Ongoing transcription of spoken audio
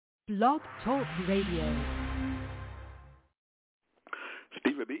Blog Talk Radio.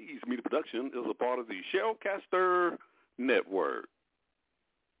 Stevie B's Media Production is a part of the Shellcaster Network.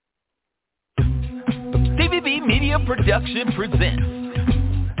 Stevie B Media Production presents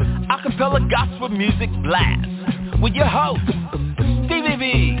Acappella Gospel Music Blast with your host, Stevie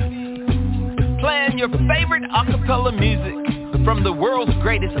B. Playing your favorite acapella music from the world's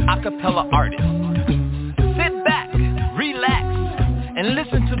greatest acapella artists. Sit back, relax, and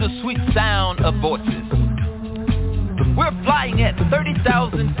listen to the sweet sound of voices. We're flying at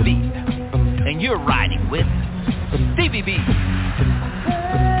 30,000 feet, and you're riding with Stevie B.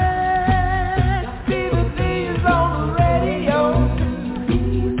 Stevie B is on the radio.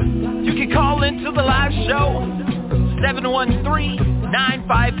 You can call into the live show,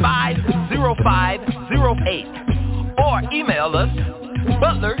 713-955-0508, or email us,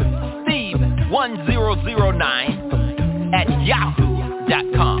 butlersteve1009@yahoo.com.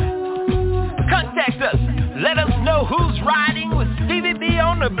 Contact us. Let us know who's riding with Stevie B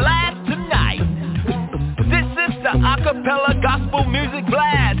on the blast tonight. This is the Acappella Gospel Music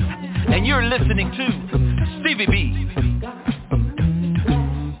Blast, and you're listening to Stevie B.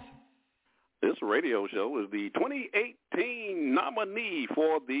 This radio show is the 2018 nominee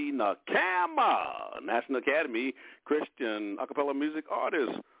for the NACAMA, National Academy Christian Acapella Music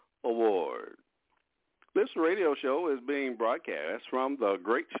Artist Award. This radio show is being broadcast from the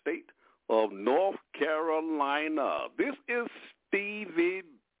great state of North Carolina. This is Stevie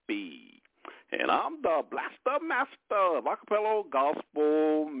B, and I'm the blaster master of acapella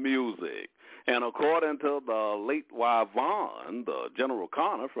gospel music. And according to the late Vaunda, the general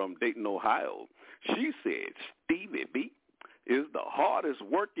Connor from Dayton, Ohio, she said Stevie B is the hardest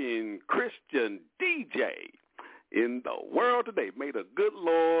working Christian DJ in the world today. May the good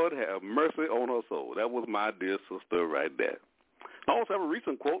Lord have mercy on her soul. That was my dear sister right there. I also have a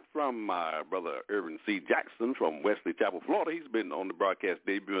recent quote from my brother Irvin C. Jackson from Wesley Chapel, Florida. He's been on the broadcast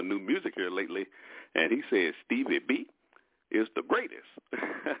debuting new music here lately, and he says Stevie B is the greatest.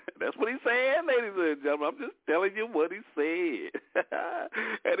 That's what he said, ladies and gentlemen. I'm just telling you what he said.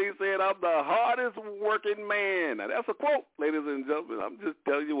 And he said, I'm the hardest working man. Now, that's a quote, ladies and gentlemen. I'm just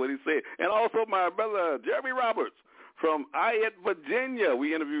telling you what he said. And also my brother Jeremy Roberts from Ayette, Virginia.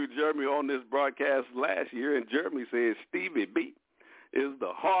 We interviewed Jeremy on this broadcast last year, and Jeremy says Stevie B is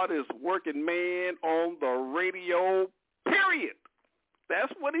the hardest working man on the radio, period.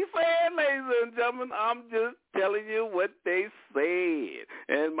 That's what he said, ladies and gentlemen. I'm just telling you what they said.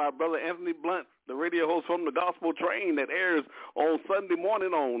 And my brother Anthony Blunt, the radio host from the Gospel Train that airs on Sunday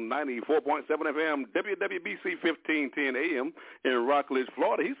morning on 94.7 FM, WWBC 1510 AM in Rockledge,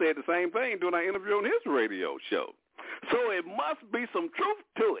 Florida, he said the same thing during our interview on his radio show. So it must be some truth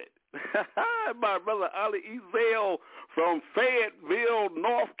to it. My brother Ali Ezel from Fayetteville,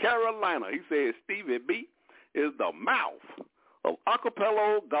 North Carolina, he says Stevie B is the mouth of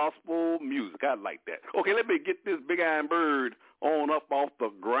acapella gospel music. I like that. Okay, let me get this big iron bird on up off the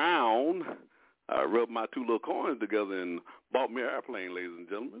ground. I rubbed my two little coins together and bought me an airplane, ladies and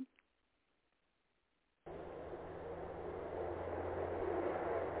gentlemen.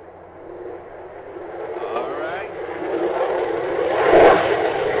 All right.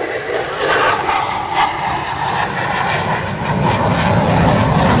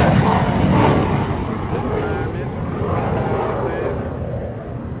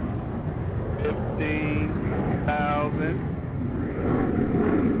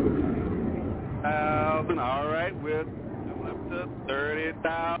 All right, we're up to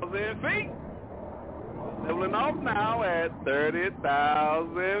 30,000 feet. Leveling off now at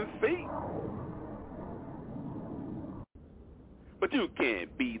 30,000 feet. But you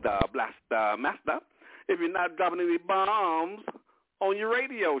can't be the blaster master if you're not dropping any bombs on your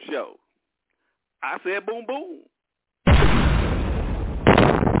radio show. I said boom, boom.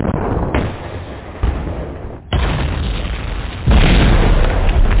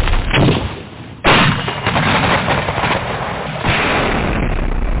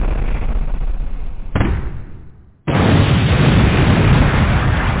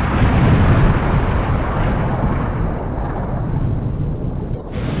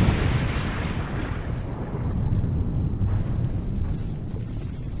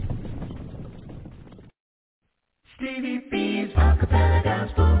 Stevie B's Acappella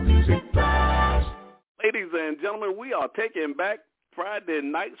Gospel Music Blast. Ladies and gentlemen, we are taking back Friday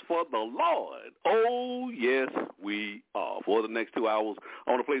nights for the Lord. Oh, yes, we are. For the next 2 hours,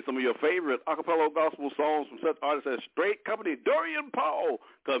 I want to play some of your favorite acapella gospel songs from such artists as Straight Company, Dorian Paul,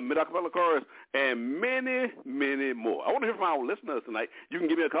 Mid Acapella Chorus, and many, many more. I want to hear from our listeners tonight. You can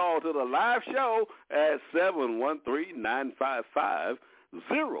give me a call to the live show at 713-955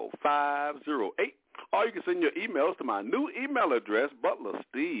 Or you can send your emails to my new email address,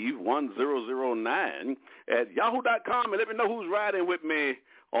 butlersteve1009 at yahoo.com, and let me know who's riding with me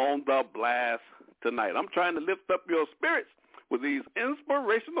on the blast tonight. I'm trying to lift up your spirits with these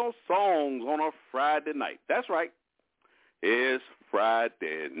inspirational songs on a Friday night. That's right. It's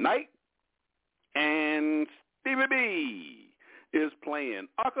Friday night, and Stevie B is playing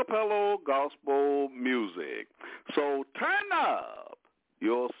Acappella gospel music. So turn up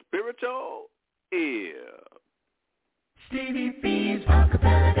your spiritual ear. Stevie B's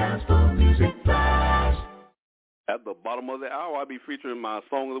Acappella gospel music blast. At the bottom of the hour, I'll be featuring my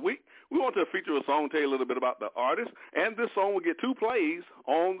song of the week. We want to feature a song, tell you a little bit about the artist, and this song will get 2 plays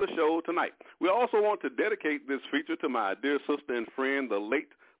on the show tonight. We also want to dedicate this feature to my dear sister and friend, the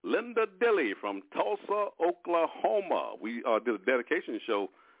late Linda Dilly from Tulsa, Oklahoma. We did a dedication show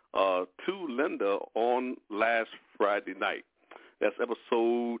to Linda on last Friday night. That's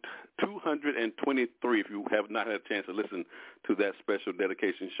episode 223, if you have not had a chance to listen to that special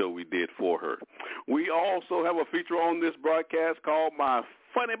dedication show we did for her. We also have a feature on this broadcast called My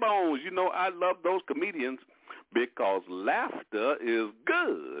Funny Bones. You know, I love those comedians because laughter is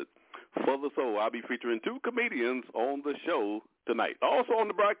good for the soul. I'll be featuring 2 comedians on the show tonight. Also on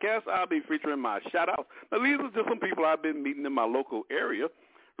the broadcast, I'll be featuring my shout-outs. Now, these are just some people I've been meeting in my local area,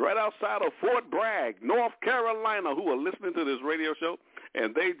 right outside of Fort Bragg, North Carolina, who are listening to this radio show,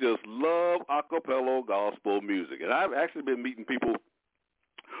 and they just love Acappella gospel music. And I've actually been meeting people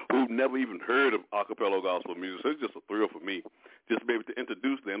who've never even heard of Acappella gospel music. So it's just a thrill for me just to be able to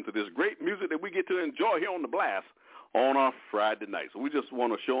introduce them to this great music that we get to enjoy here on The Blast on our Friday night. So we just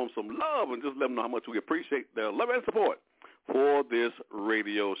want to show them some love and just let them know how much we appreciate their love and support for this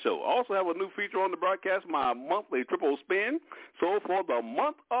radio show. I also have a new feature on the broadcast, my monthly triple spin. So for the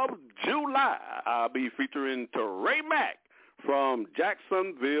month of July, I'll be featuring Ture Mack from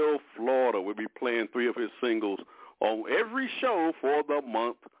Jacksonsville, Florida. We'll be playing 3 of his singles on every show for the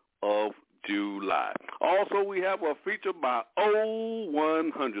month of July. Also, we have a feature by Old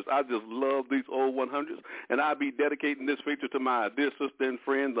 100s. I just love these Old 100s, and I'll be dedicating this feature to my dear sister and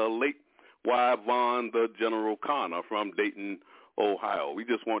friend, the late Vaunda General Connor from Dayton, Ohio. We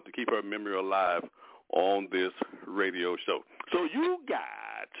just want to keep her memory alive on this radio show. So you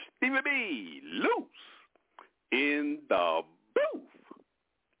got Stevie B loose in the booth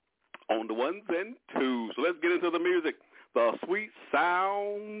on the 1s and 2s. So let's get into the music. The sweet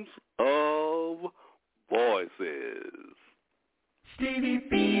sounds of voices. Stevie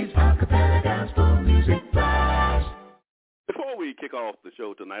B's Acappella gospel music blast. Before we kick off the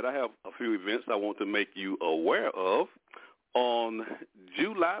show tonight, I have a few events I want to make you aware of. On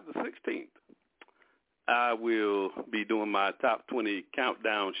July the 16th, I will be doing my top 20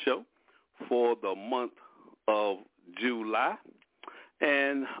 countdown show for the month of July.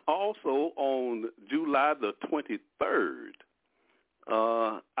 And also on July the 23rd,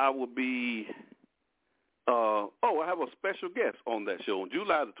 I will be, I have a special guest on that show. On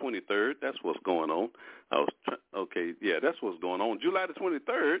July the 23rd, that's what's going on. That's what's going on. July the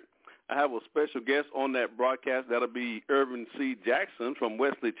 23rd, I have a special guest on that broadcast. That'll be Irvin C. Jackson from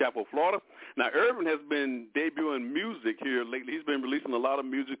Wesley Chapel, Florida. Now, Irvin has been debuting music here lately. He's been releasing a lot of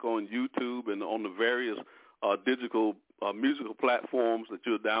music on YouTube and on the various digital musical platforms that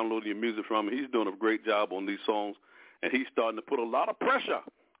you're downloading your music from. He's doing a great job on these songs, and he's starting to put a lot of pressure.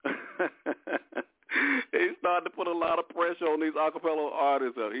 He's starting to put a lot of pressure on these acapella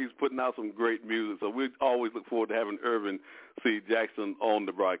artists. He's putting out some great music, so we always look forward to having Irvin C. Jackson on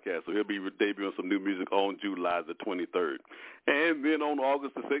the broadcast. So he'll be debuting some new music on July the 23rd. And then on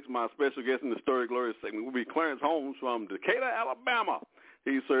August the 6th, my special guest in the Story Glory segment will be Clarence Holmes from Decatur, Alabama.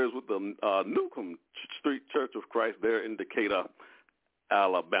 He serves with the Newcomb Street Church of Christ there in Decatur,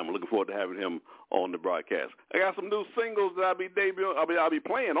 Alabama. Looking forward to having him on the broadcast. I got some new singles that I'll be debuting. I'll be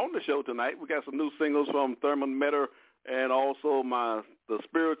playing on the show tonight. We got some new singles from Thurmond and also the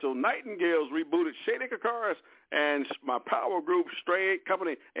Spiritual Nightingales rebooted Shady Chorus and my power group Stray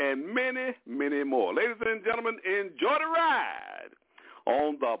Company and many, many more. Ladies and gentlemen, enjoy the ride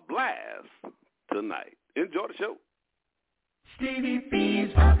on the blast tonight. Enjoy the show. Stevie B's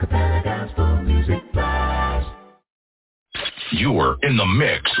Acappella gospel music blast. You're in the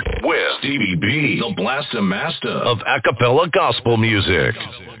mix with Stevie B, the Blaster Master of Acappella gospel music.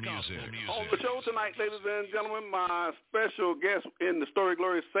 On the show tonight, ladies and gentlemen, my special guest in the Story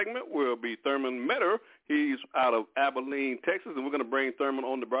Glory segment will be Thurmond. He's out of Abilene, Texas, and we're going to bring Thurmond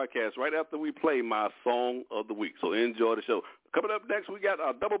on the broadcast right after we play my song of the week. So enjoy the show. Coming up next, we got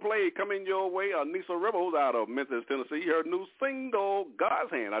a double play coming your way. Nisa Rebels out of Memphis, Tennessee. Her new single,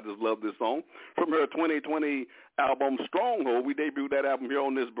 God's Hand. I just love this song. From her 2020 album, Stronghold. We debuted that album here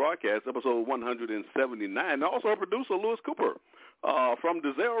on this broadcast, episode 179. And also her producer, Lewis Cooper. From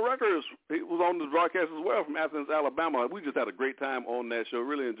Dizelle Records, he was on this broadcast as well from Athens, Alabama. We just had a great time on that show.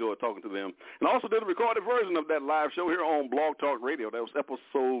 Really enjoyed talking to them. And also did a recorded version of that live show here on Blog Talk Radio. That was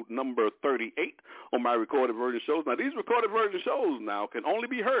episode number 38 on my recorded version shows. Now, these recorded version shows now can only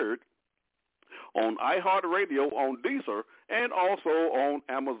be heard on iHeartRadio, on Deezer, and also on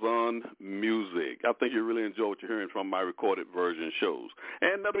Amazon Music. I think you really enjoy what you're hearing from my recorded version shows.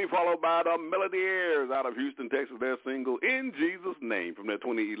 And that'll be followed by the Melody Airs out of Houston, Texas, their single, In Jesus' Name, from their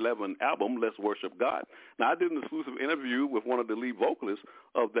 2011 album, Let's Worship God. Now, I did an exclusive interview with one of the lead vocalists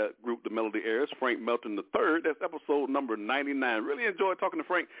of that group, the Melody Airs, Frank Melton III. That's episode number 99. Really enjoyed talking to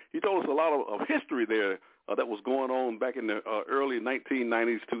Frank. He told us a lot of history there that was going on back in the early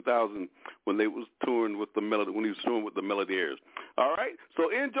 1990s, 2000, when they was touring with the Melody, when he was touring with the Melody Airs. All right, so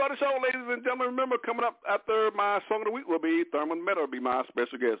enjoy the show, ladies and gentlemen. Remember, coming up after my song of the week will be Thurmond Meta, will be my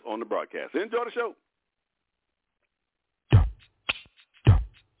special guest on the broadcast. Enjoy the show.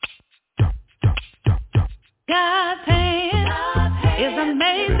 God's hand is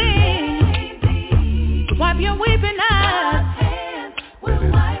amazing. Wipe your weeping eyes.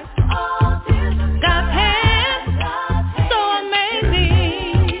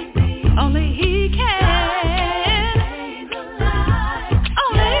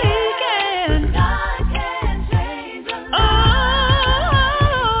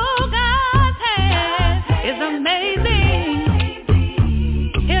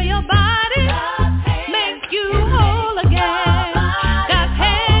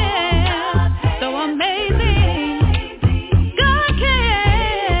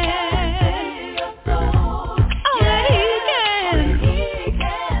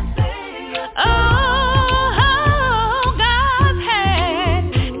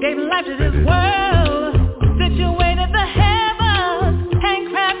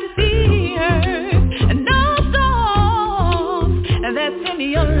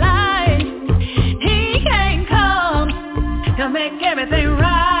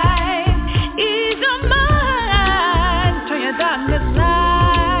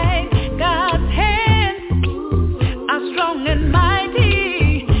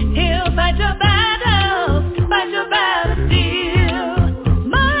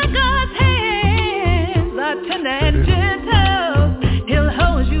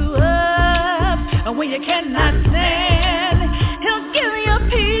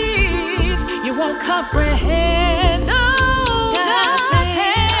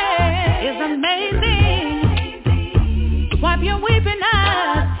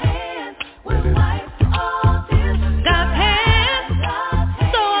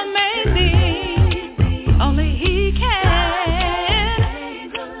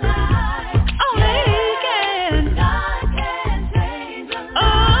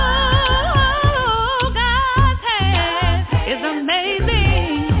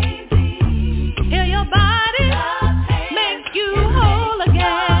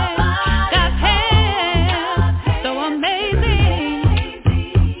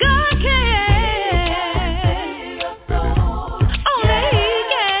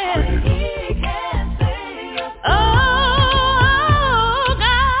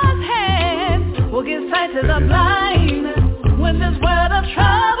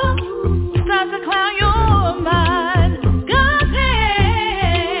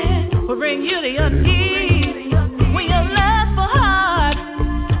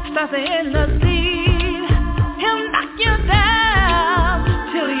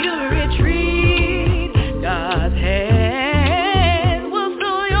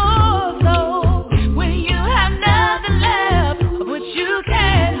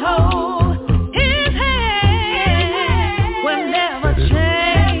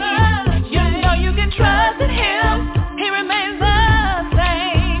 Change.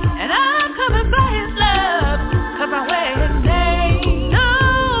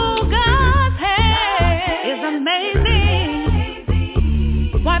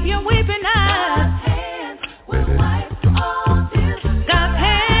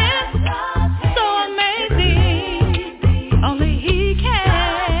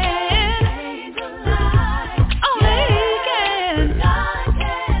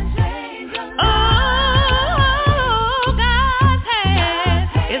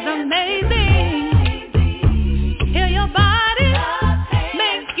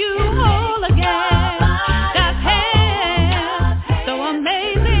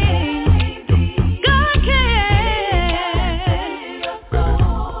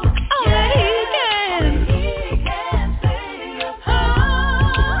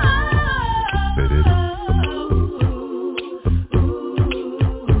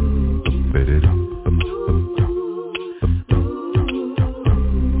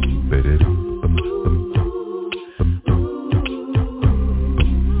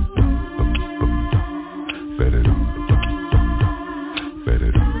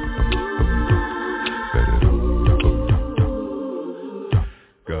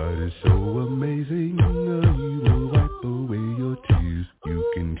 God is so amazing, He will wipe away your tears. You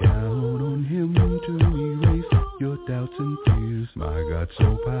can count on Him to erase your doubts and fears. My God's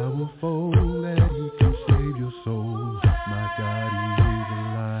so powerful that He can save your soul. My God, He is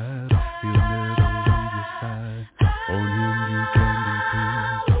alive, He'll never leave your side. On Him you can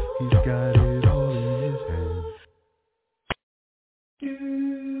depend, He's got it all in His hands.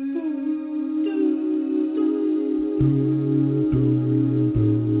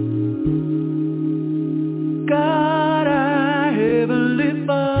 God, our Heavenly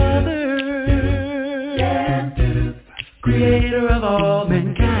Father, Creator of all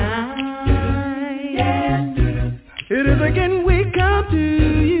mankind, it is again we come to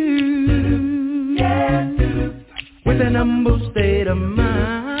you with an humble state of mind.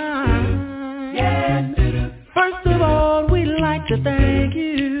 First of all, we'd like to thank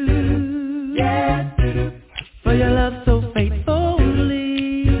you for your love so faithfully.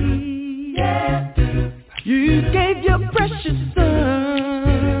 You gave your precious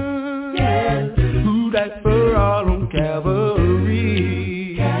Son, who died for all on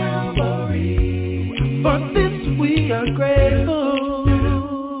Calvary. For this we are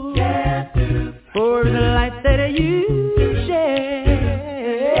grateful, for the life that you shared.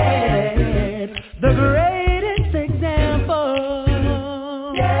 The greatest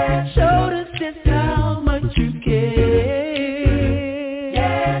example showed us just how much you care.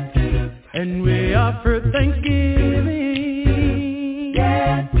 And we offer thanksgiving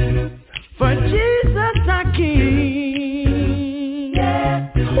for Jesus our King.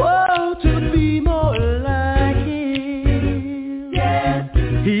 Oh, to be more like Him.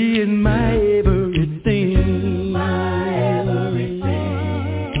 He is my everything.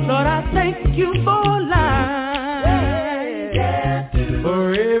 Lord, I thank you for life,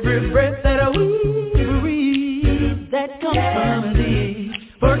 for every breath that we breathe that comes from Thee,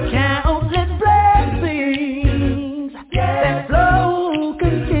 for countless blessings that flow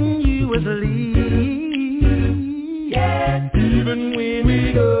continuously. Even when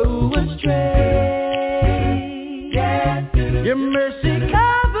we go astray, your mercy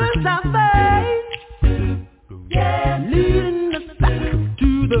covers our faith, leading us back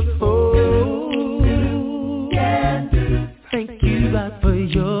to the fold. Thank you, God, for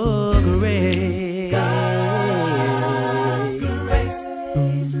your grace,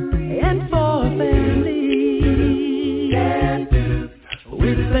 and for family. We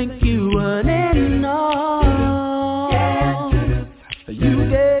thank you one and all. You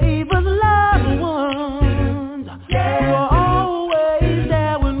gave us loved ones who are always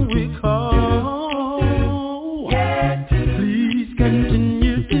there when we call. Please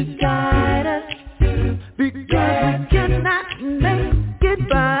continue to guide us, because we cannot make it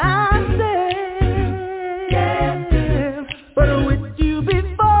by ourselves. But with you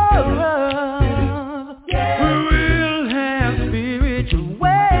before us, we will have spiritual wealth.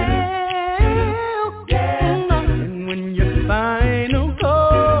 And when your final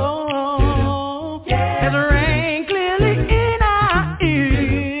call has rang clearly in our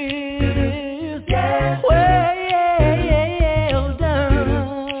ears, well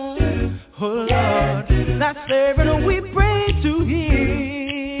done, oh Lord, that servant we pray to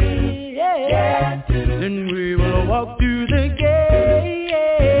hear. Then we will walk through the gate,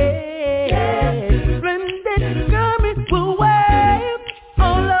 splendid garments will wave,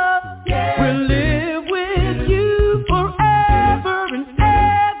 oh Lord, we'll live with you forever and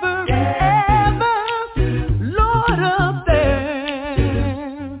ever and ever, Lord up there.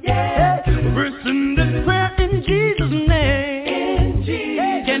 We're sending this prayer in Jesus' name.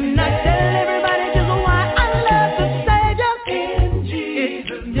 Can I tell everybody just why I love the Savior? It's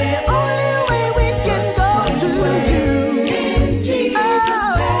the only way we can go to you.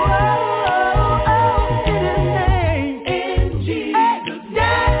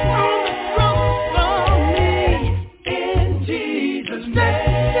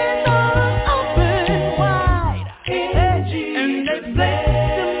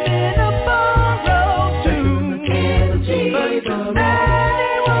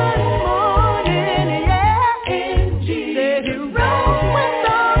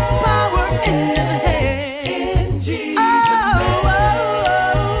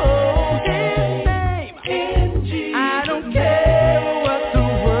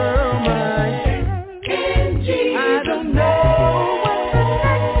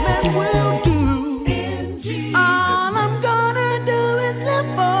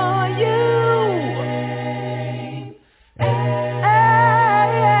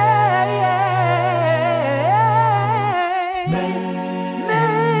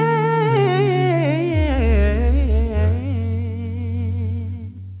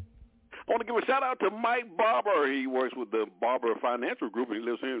 out to Mike Barber. He works with the Barber Financial Group, and he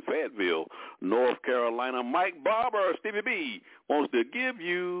lives here in Fayetteville, North Carolina. Mike Barber, Stevie B, wants to give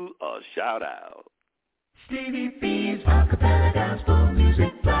you a shout-out. Stevie B's Acappella Gospel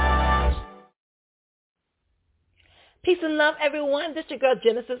Music Blast. Peace and love, everyone. This is your girl,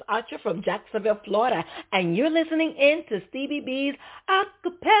 Genesis Archer from Jacksonville, Florida, and you're listening in to Stevie B's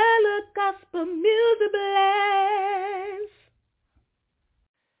Acappella Gospel Music Blast.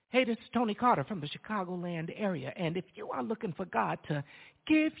 Hey, this is Tony Carter from the Chicagoland area, and if you are looking for God to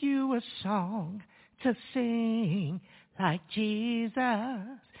give you a song to sing like Jesus,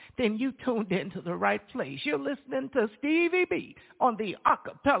 then you tuned into the right place. You're listening to Stevie B on the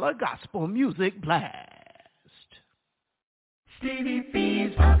Acappella Gospel Music Blast. Stevie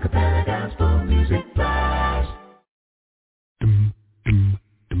B's Acappella Gospel Music Blast.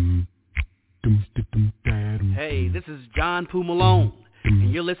 Hey, this is John Poo Malone,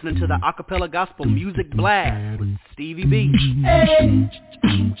 and you're listening to the Acappella Gospel Music Blast with Stevie B. Hey.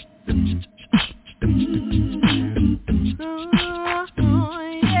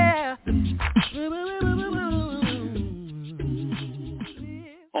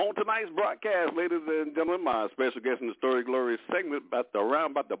 On tonight's broadcast, ladies and gentlemen, my special guest in the Story Glory segment,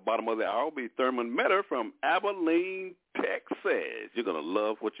 around the bottom of the hour, will be Thurmond from Abilene, Texas. You're going to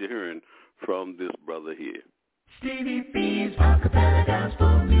love what you're hearing from this brother here. Stevie B's Acappella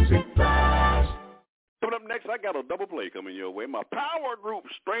Gospel Music Blast. Coming up next, I got a double play coming your way. My power group,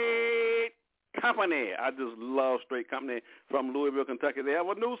 Straight Company. I just love Straight Company from Louisville, Kentucky. They have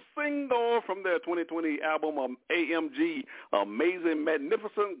a new single from their 2020 album, AMG, Amazing,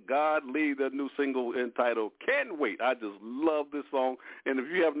 Magnificent, God Lead, their new single entitled Can't Wait. I just love this song. And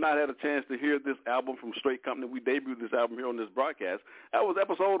if you have not had a chance to hear this album from Straight Company, we debuted this album here on this broadcast. That was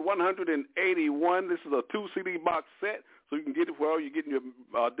episode 181. This is a 2-CD box set. So you can get it where you're getting your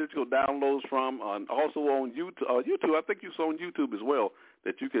digital downloads from, also on YouTube. I think it's on YouTube as well,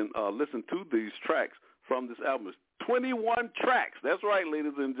 that you can listen to these tracks from this album. It's 21 tracks. That's right,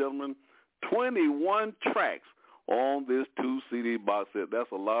 ladies and gentlemen, 21 tracks on this 2-CD box set.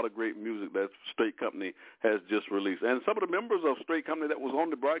 That's a lot of great music that Straight Company has just released. And some of the members of Straight Company that was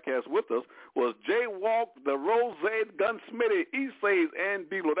on the broadcast with us was Jay Walk, the Rose, Gunsmithy, Eastside, and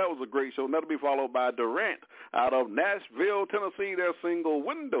D-Lo. That was a great show. That'll be followed by Durant out of Nashville, Tennessee, their single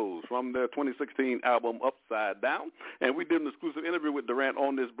Windows from their 2016 album Upside Down. And we did an exclusive interview with Durant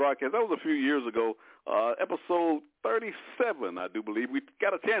on this broadcast. That was a few years ago, episode 37, I do believe. We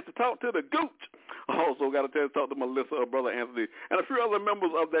got a chance to talk to the Gooch. Also got a chance to talk to Melissa, her brother Anthony, and a few other members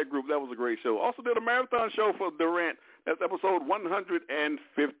of that group. That was a great show. Also did a marathon show for Durant. That's episode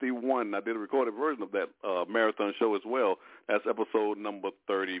 151. I did a recorded version of that marathon show as well. That's episode number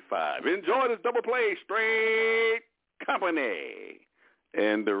 35. Enjoy this double play, Straight Company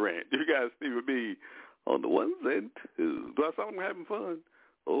and Durant. You guys see with me on the ones and twos. Do I sound like I'm having fun?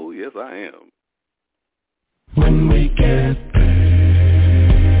 Oh, yes, I am. When we get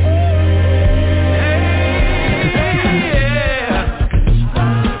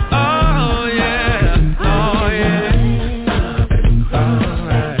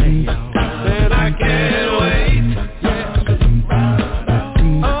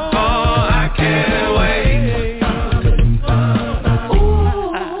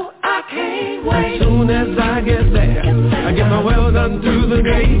well done through the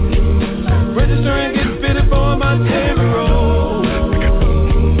gate, register and get fitted for my payroll.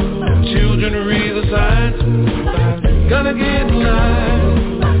 Children read the signs, gonna get in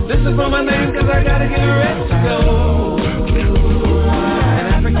line. Listen for my name cause I gotta get ready to go. An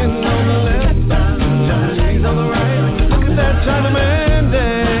African on the left, Chinese on the right. Look at that Chinaman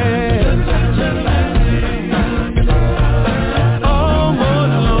dance.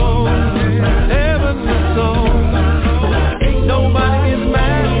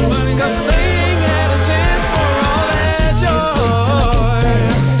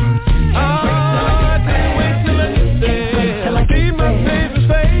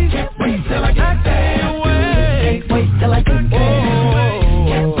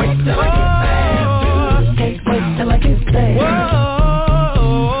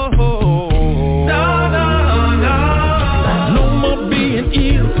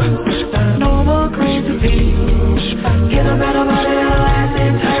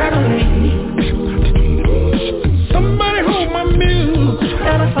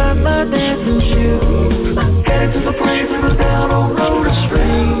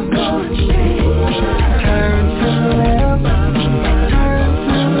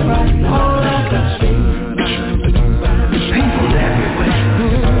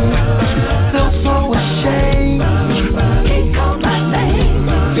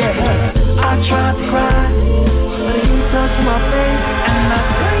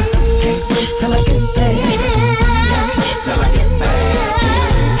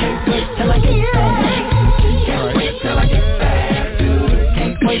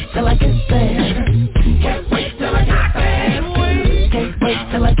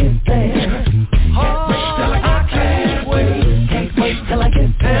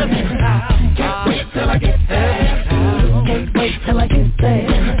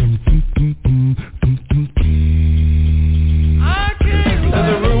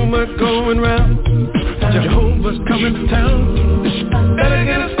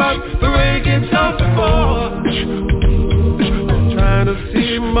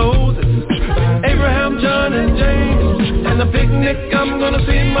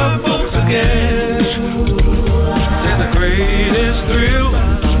 see my folks again. Say the greatest thrill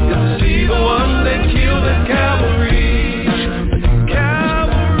is to see the one they killed at Calvary.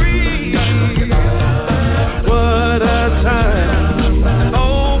 Calvary, what a time. The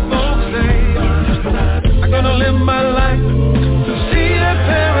old folks say I'm gonna live my life to see that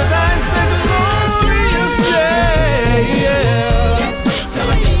paradise, that glorious day.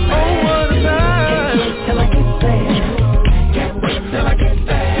 Oh, what a time. Till I get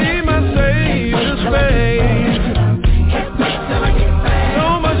there. See my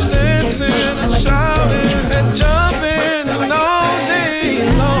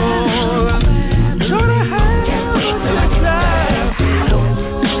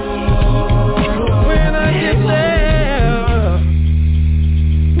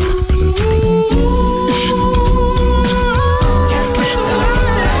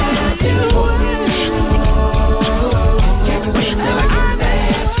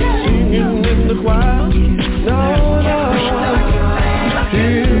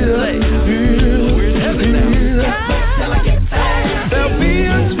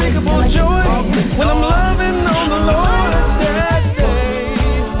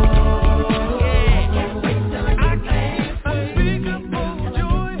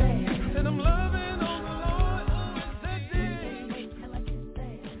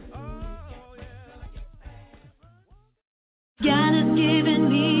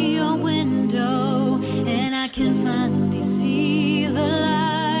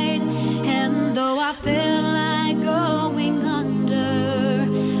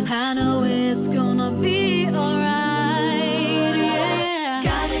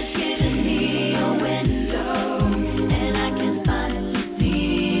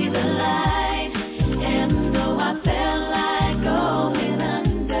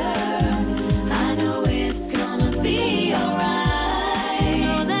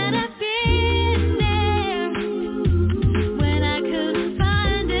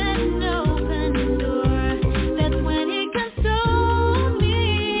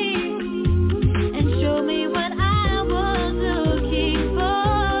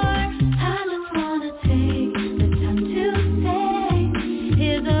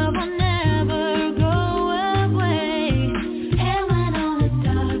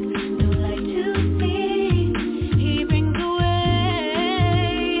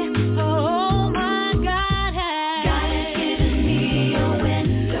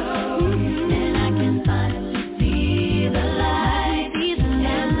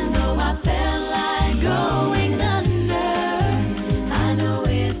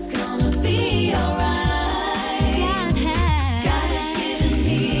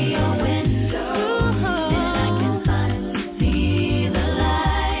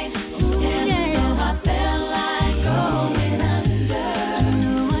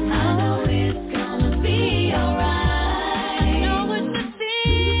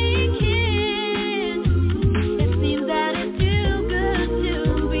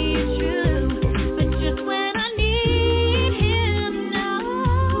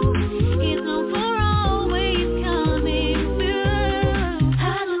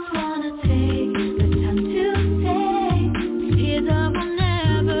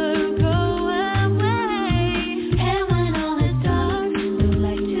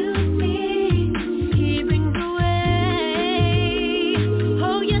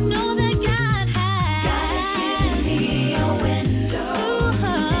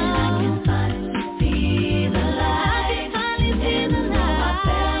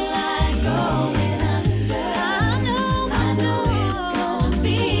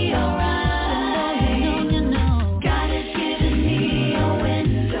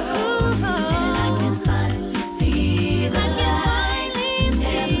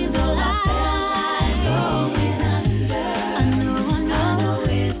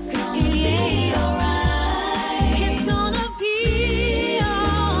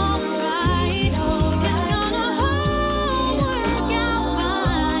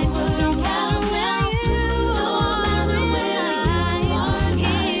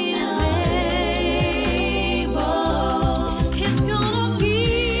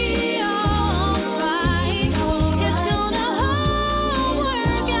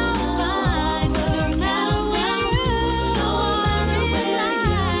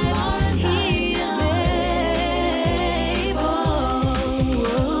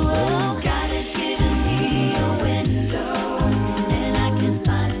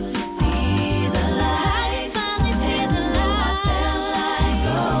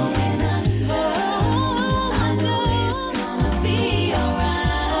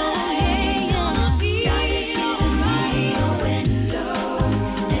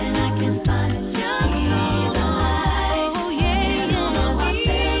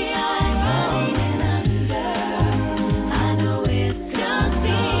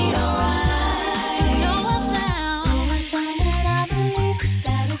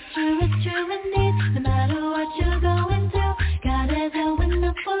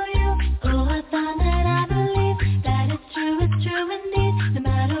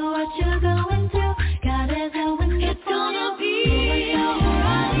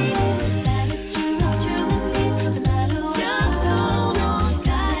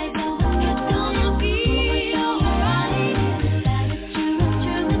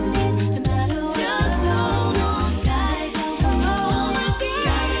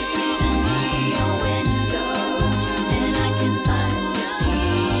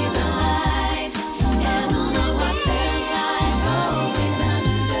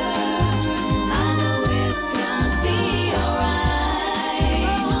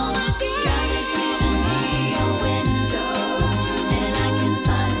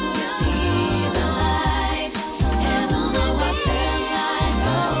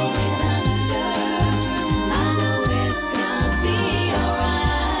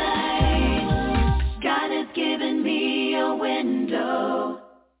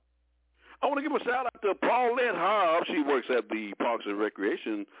I want to give a shout-out to Paulette Hobbs. She works at the Parks and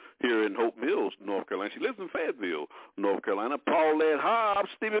Recreation here in Hopeville, North Carolina. She lives in Fayetteville, North Carolina. Paulette Hobbs,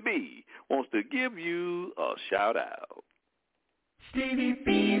 Stevie B, wants to give you a shout-out. Stevie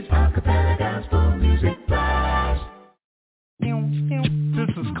B's Acappella Gospel Music Blast. This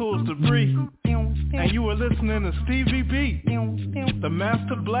is Cool Debris, and you are listening to Stevie B, the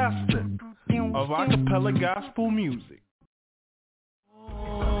master blaster of Acappella Gospel Music.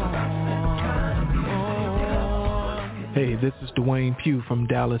 Hey, this is Dwayne Pugh from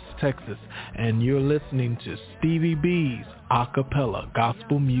Dallas, Texas, and you're listening to Stevie B's Acappella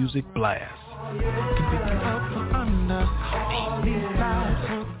Gospel Music Blast.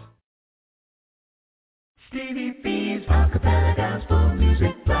 Stevie B's Acappella Gospel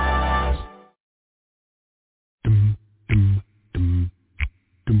Music Blast.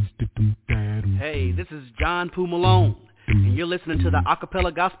 Hey, this is John Poo Malone, and you're listening to the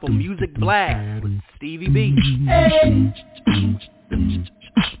Acappella Gospel Music Blast with Stevie B. Hey.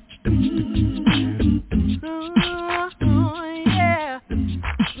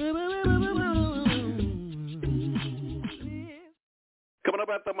 Coming up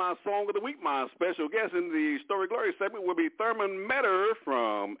after my Song of the Week, my special guest in the Story Glory segment will be Thurmond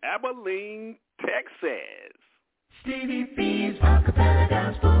from Abilene, Texas. Stevie B's Acappella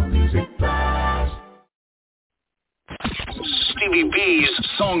Gospel Music Blast. Stevie B's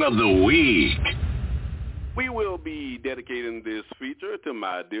Song of the Week. We will be dedicating this feature to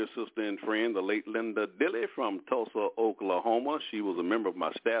my dear sister and friend, the late Linda Dilley from Tulsa, Oklahoma. She was a member of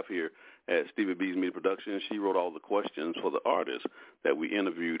my staff here at Stevie B's Media Productions. She wrote all the questions for the artists that we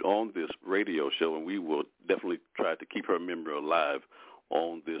interviewed on this radio show, and we will definitely try to keep her memory alive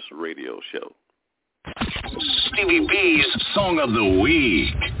on this radio show. Stevie B's Song of the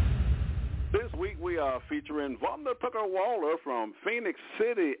Week. This week we are featuring Vaunda Waller from Phoenix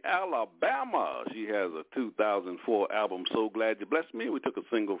City, Alabama. She has a 2004 album, So Glad You Blessed Me. We took a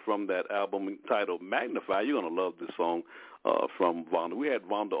single from that album titled Magnify. You're going to love this song from Vaunda. We had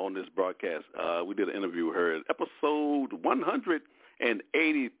Vaunda on this broadcast. We did an interview with her at episode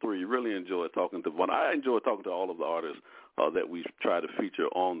 183. Really enjoyed talking to Vaunda. I enjoy talking to all of the artists that we try to feature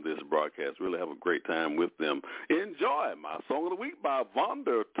on this broadcast. Really have a great time with them. Enjoy my Song of the Week by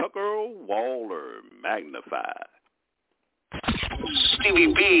Vaunda Waller, Magnify.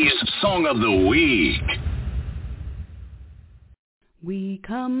 Stevie B's Song of the Week. We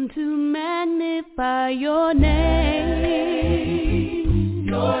come to magnify your name.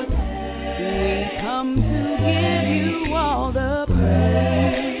 Your name. We come to give you all the praise.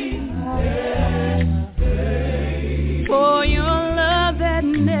 For your love that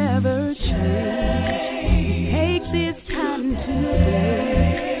never changes. Take this time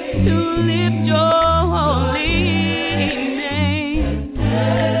today to lift your holy name.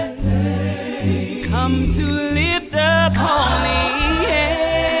 Come to lift up holy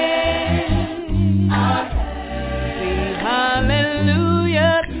hands. Sing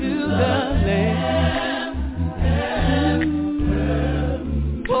hallelujah to the Lamb.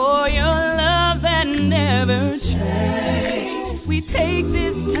 For your love that never changes. We take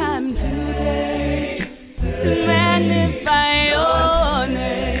this time today to magnify your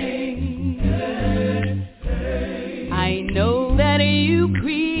name. I know that you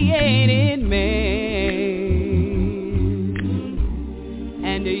created man,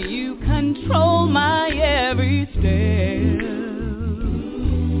 and you control my every step.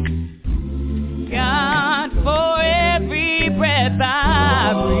 God, for every breath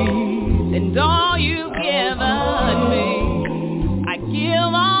I breathe and all you've given me, I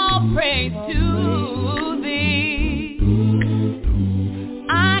give all praise to thee.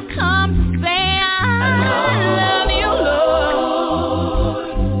 I come to say I love you, Lord,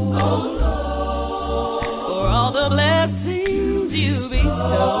 for all the blessings you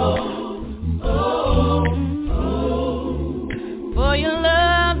bestow, for your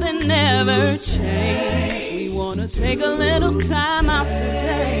love that never changes. We want to take a little time out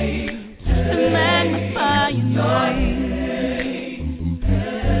today to magnify your name.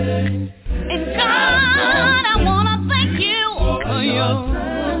 And God, I want to thank you for your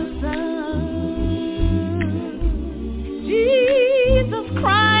Son, Jesus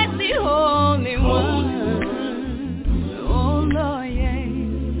Christ, the Holy One. Oh Lord, yeah,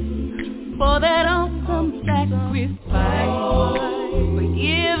 for that awesome sacrifice, for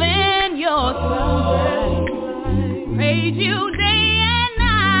giving your Son. Praise you day and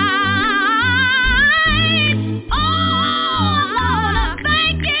night. Oh Lord, I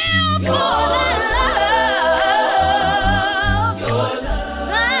thank you for that love.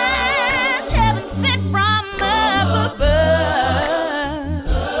 That heaven sent from above.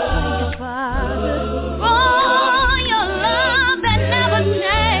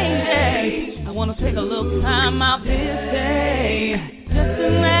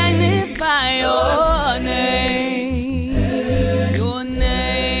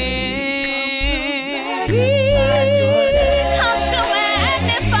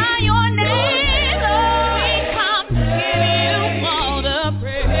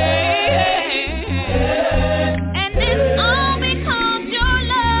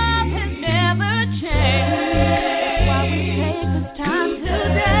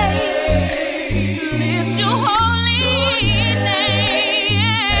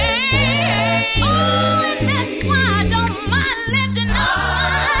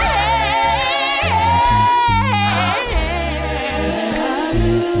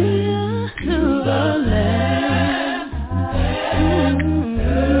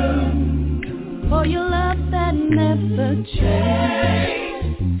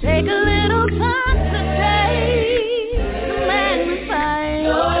 Take a little time today to magnify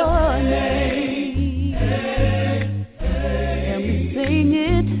your name. And we sing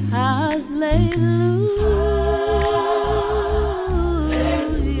it, hallelujah,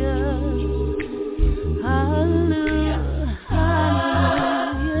 hallelujah,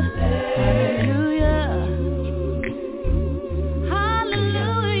 hallelujah,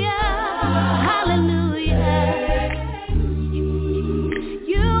 hallelujah, hallelujah.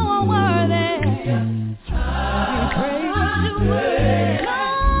 You are worthy. We praise you.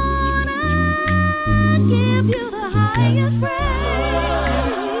 Lord, I give you the highest praise.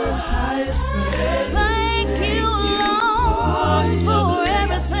 Thank you, Lord, for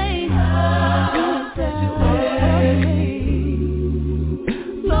everything you've done for me.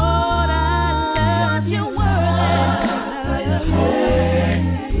 Lord, I love you, worthy.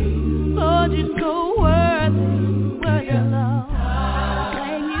 Lord, you're so worthy, worthy, Lord.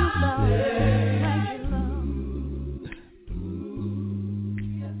 Thank you, Lord. Thank you, Lord.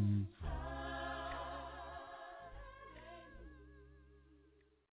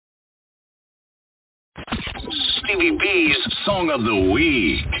 Stevie B's Song of the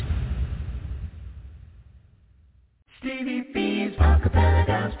Week. Stevie B's Acappella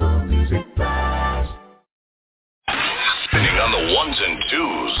Gospel Music Blast. Spinning on the ones and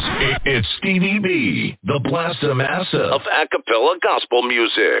twos. It's Stevie B, the Blaster Master of Acapella Gospel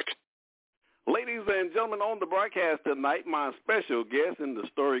Music. Ladies and gentlemen, on the broadcast tonight, my special guest in the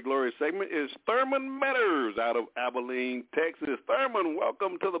Story Glory segment is Thurmond Metters out of Abilene, Texas. Thurmond,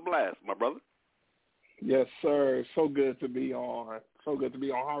 welcome to the Blast, my brother. Yes, sir. So good to be on. So good to be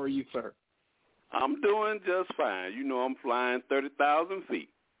on. How are you, sir? I'm doing just fine. You know I'm flying 30,000 feet.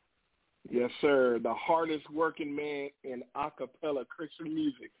 Yes, sir. The hardest working man in acapella Christian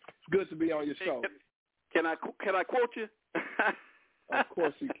music. It's good to be on your show. Can I quote you? Of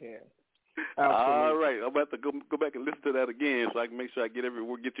course you can. All Absolutely. right. I'm about to go back and listen to that again so I can make sure I get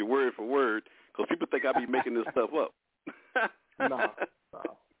you word for word, because people think I be making this stuff up. No,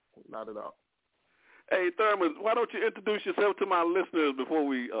 not at all. Hey, Thurmond, why don't you introduce yourself to my listeners before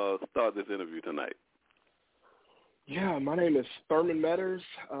we start this interview tonight? Yeah, my name is Thurmond Metters.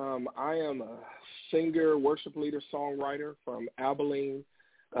 I am a singer, worship leader, songwriter from Abilene,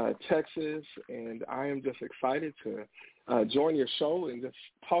 Texas, and I am just excited to join your show and just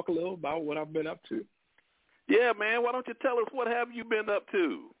talk a little about what I've been up to. Yeah, man, why don't you tell us what have you been up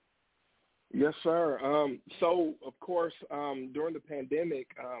to? Yes, sir. So, of course, during the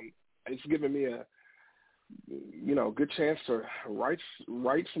pandemic, it's given me a good chance to write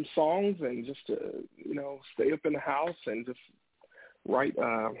some songs and just to, stay up in the house and just write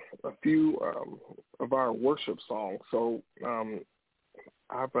a few of our worship songs. So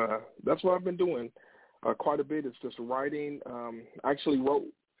that's what I've been doing quite a bit. Is just writing. I actually wrote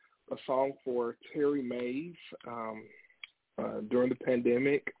a song for Terry Mays during the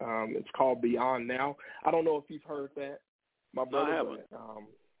pandemic. It's called Beyond Now. I don't know if you've heard that, my brother. I haven't.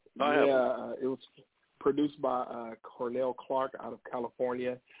 It was produced by Cornell Clark out of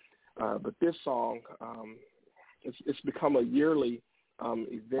California. But this song, it's become a yearly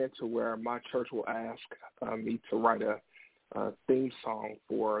event to where my church will ask me to write a theme song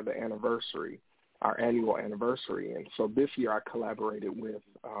for the anniversary, our annual anniversary. And so this year I collaborated with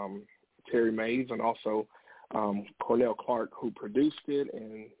Terry Mays and also Cornell Clark, who produced it.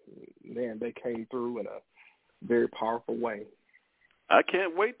 And, man, they came through in a very powerful way. I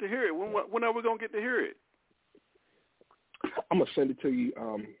can't wait to hear it. When are we going to get to hear it? I'm going to send it to you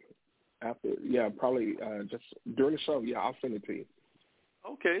after, probably just during the show. Yeah, I'll send it to you.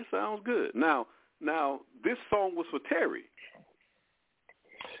 Okay, sounds good. Now, this song was for Terry.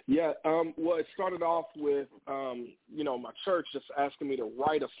 Yeah, well, it started off with, my church just asking me to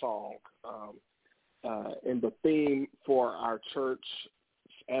write a song. And the theme for our church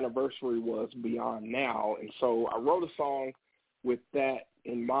anniversary was Beyond Now. And so I wrote a song with that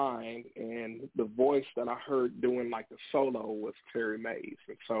in mind, and the voice that I heard doing like the solo was Terry Mays.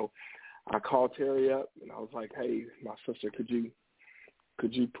 And so I called Terry up and I was like, hey, my sister, could you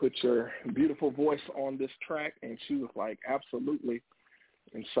put your beautiful voice on this track? And she was like, absolutely.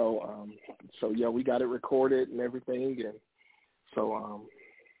 And so yeah, we got it recorded and everything. And so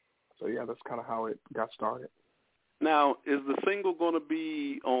yeah, that's kind of how it got started. Now, is the single going to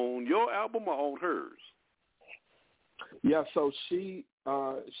be on your album or on hers? Yeah, so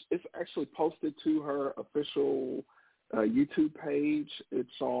it's actually posted to her official YouTube page.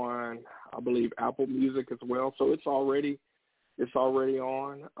 It's on, I believe, Apple Music as well. So it's already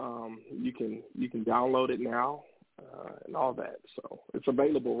on. You can download it now and all that. So it's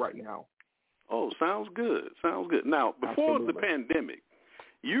available right now. Oh, sounds good. Sounds good. Now, before the pandemic,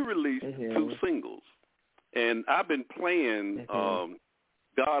 you released 2 singles, and I've been playing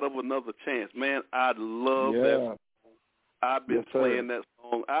God of Another Chance. Man, I love that song. I've been playing that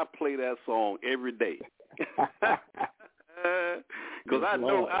song. I play that song every day. Because I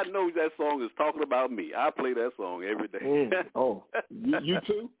know that song is talking about me. I play that song every day. Oh, you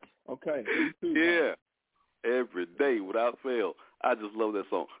too? Okay. You too, yeah, every day without fail. I just love that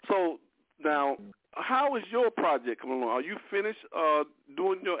song. So now, how is your project coming along? Are you finished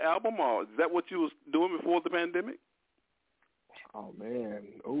doing your album, or is that what you was doing before the pandemic? Oh man,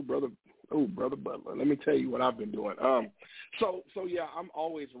 brother Butler. Let me tell you what I've been doing. So yeah, I'm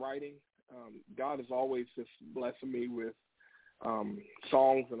always writing. God is always just blessing me with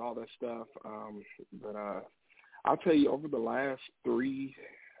songs and all that stuff. But I'll tell you, over the last 3+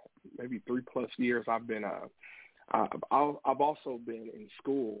 years, I've been I've also been in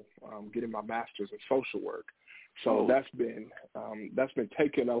school getting my master's in social work. So that's been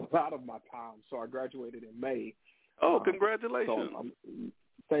taking a lot of my time. So I graduated in May. Oh, congratulations! So,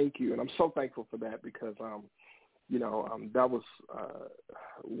 thank you, and I'm so thankful for that because that was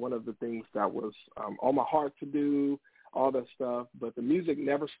one of the things that was on my heart to do, all that stuff. But the music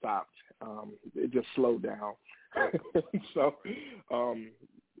never stopped; it just slowed down. So,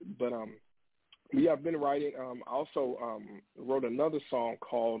 yeah, I've been writing. I also wrote another song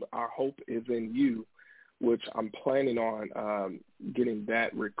called "Our Hope Is in You," which I'm planning on getting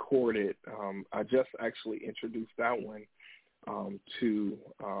that recorded. I just actually introduced that one to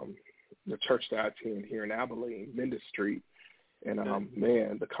the church that I attend here in Abilene, Mendus Street. And,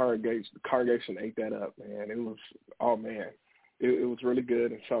 man, the congregation ate that up, man. It was, it was really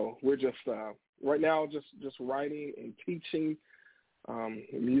good. And so we're just, right now, just writing and teaching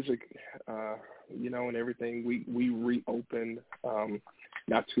music, and everything. We reopened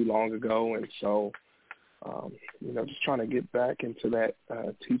not too long ago. And so, just trying to get back into that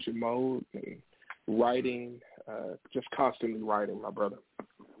teaching mode and writing, just constantly writing, my brother.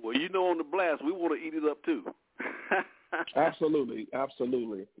 Well, on the blast, we want to eat it up too. Absolutely,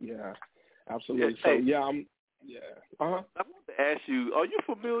 yeah, absolutely. So I want to ask you: are you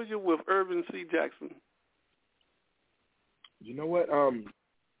familiar with Irvin C. Jackson? You know what?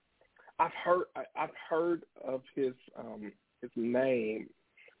 I've heard of his name.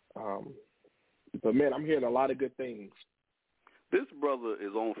 But, man, I'm hearing a lot of good things. This brother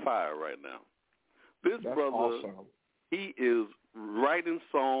is on fire right now. That's brother, awesome. He is writing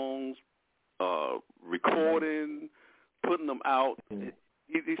songs, recording, putting them out.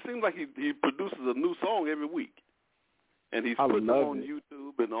 He seems like he produces a new song every week. And he's putting them on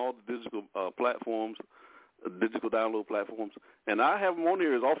YouTube and all the digital platforms, digital download platforms. And I have him on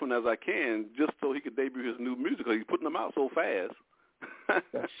here as often as I can just so he can debut his new music because he's putting them out so fast.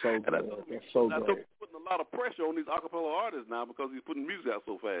 That's so good. That's so great. I think he's putting a lot of pressure on these acapella artists now because he's putting music out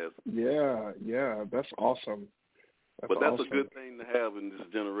so fast. Yeah, that's awesome. That's a good thing to have in this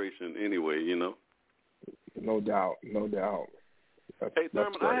generation anyway, No doubt. Hey,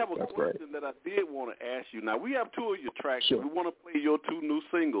 Thurmond, I have a question that I did want to ask you. Now, we have 2 of your tracks. Sure. We want to play your 2 new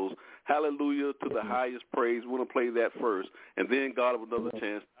singles, Hallelujah to the Highest Praise. We want to play that first, and then God of Another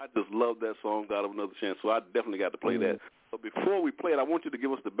Chance. I just love that song, God of Another Chance, so I definitely got to play that. But before we play it, I want you to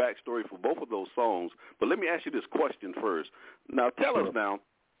give us the backstory for both of those songs. But let me ask you this question first. Now, tell us now,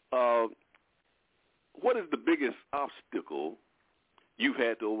 what is the biggest obstacle you've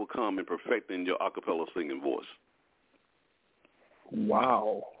had to overcome in perfecting your a cappella singing voice?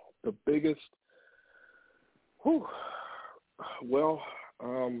 Wow. The biggest, well,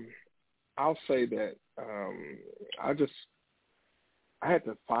 I'll say that I had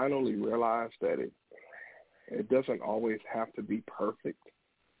to finally realize that it doesn't always have to be perfect.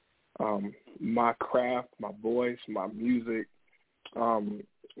 My craft, my voice, my music,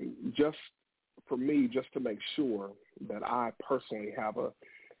 just for me, just to make sure that I personally have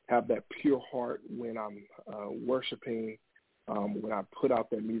that pure heart when I'm worshiping, when I put out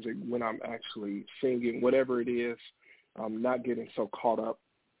that music, when I'm actually singing, whatever it is, not getting so caught up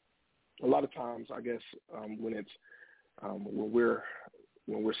a lot of times, I guess, when it's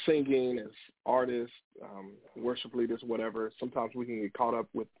when we're singing as artists, worship leaders, whatever, sometimes we can get caught up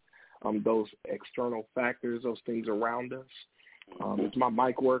with those external factors, those things around us. Is my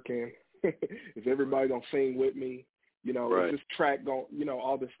mic working? Is everybody gonna sing with me? You know, is this track going? You know,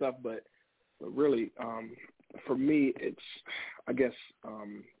 all this stuff. But really, for me, it's, I guess,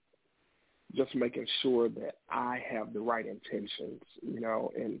 just making sure that I have the right intentions. You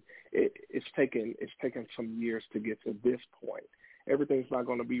know, and it's taken some years to get to this point. Everything's not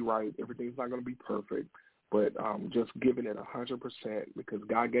going to be right. Everything's not going to be perfect. But just giving it 100% because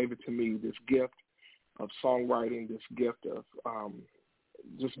God gave it to me. This gift of songwriting, this gift of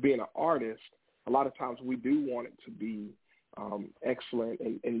just being an artist. A lot of times we do want it to be excellent,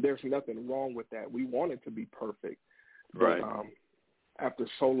 and there's nothing wrong with that. We want it to be perfect. But, after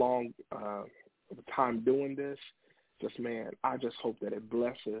so long of time doing this, I just hope that it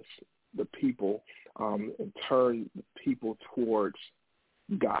blesses the people and turn the people towards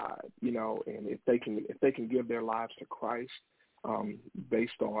God, you know, and if they can give their lives to Christ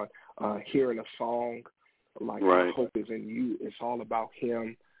based on hearing a song like "My Hope Is in You," it's all about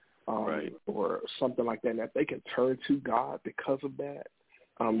Him, or something like that. And if they can turn to God because of that,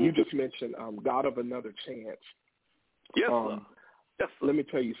 you just mentioned "God of Another Chance." Yes, Let me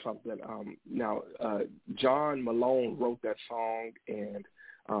tell you something. Now, John Malone wrote that song, and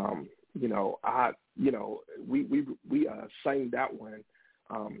we sang that one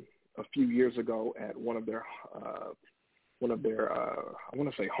a few years ago at one of their I want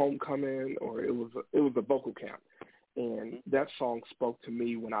to say homecoming, or it was a vocal camp, and that song spoke to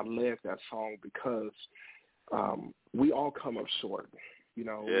me when I led that song because we all come up short. You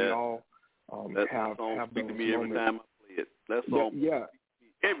know, we all have those to me moments. Every time I play it. That song,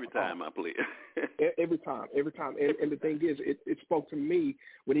 every time I play it. every time. And the thing is, it spoke to me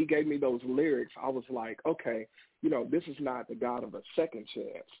when he gave me those lyrics. I was like, okay, you know, this is not the God of a second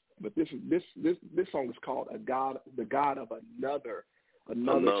chance, but this song is called the God of another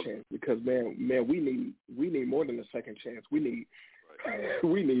chance. Because man, we need more than a second chance. We need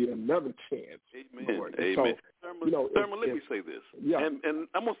another chance. Amen. Lord. Amen. So, Thurmond, let me say this. Yeah. And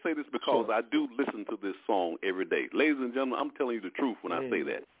I'm going to say this because I do listen to this song every day. Ladies and gentlemen, I'm telling you the truth when I say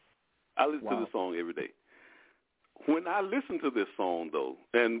that. I listen to this song every day. When I listen to this song, though,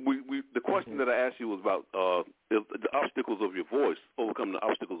 and the question that I asked you was about the obstacles of your voice, overcoming the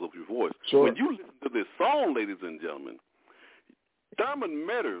obstacles of your voice. Sure. When you listen to this song, ladies and gentlemen, Thurmond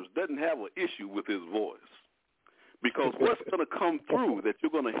Meadows doesn't have an issue with his voice. Because what's going to come through that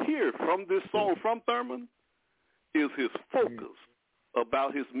you're going to hear from this song from Thurmond is his focus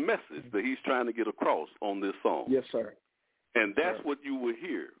about his message that he's trying to get across on this song. Yes, sir. And that's what you will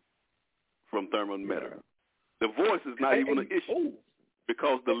hear from Thurmond Meadows. The voice is not even an issue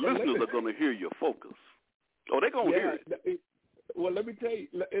because the listeners are going to hear your focus. Oh, they're going to hear it. Well, let me tell you.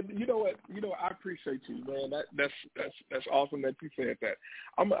 You know what? You know, I appreciate you, man. That's awesome that you said that.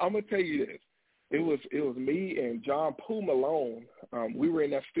 I'm gonna tell you this. It was me and John Poo Malone. We were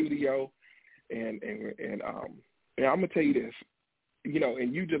in that studio, and I'm gonna tell you this. You know,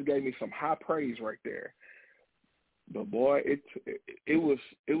 and you just gave me some high praise right there. But boy, it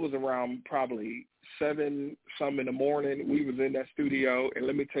was around probably 7 in the morning. We was in that studio, and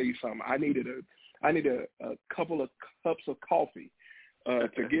let me tell you something. I needed a couple of cups of coffee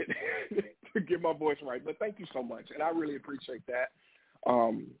to get my voice right. But thank you so much, and I really appreciate that.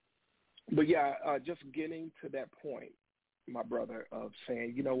 But yeah, just getting to that point, my brother, of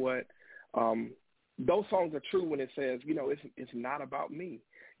saying, you know what, those songs are true when it says, you know, it's not about me,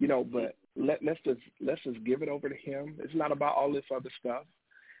 you know, but let's just give it over to Him. It's not about all this other stuff,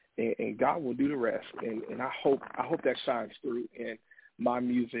 and God will do the rest. And I hope that shines through in my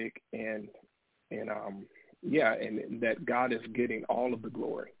music, and that God is getting all of the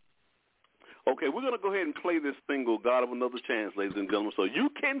glory. Okay, we're going to go ahead and play this single, God of Another Chance, ladies and gentlemen, so you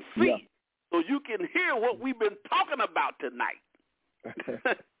can see, so you can hear what we've been talking about tonight.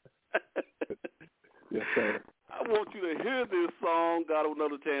 Yes, sir. I want you to hear this song, God of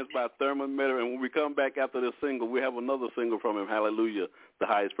Another Chance, by Thurmond Meadows, and when we come back after this single, we have another single from him, Hallelujah, the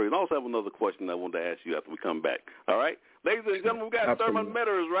Highest Praise. I also have another question I want to ask you after we come back. All right? Ladies and gentlemen, we got Thurmond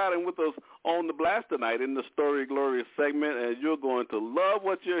Meadows riding with us on the blast tonight in the Story Glorious segment, and you're going to love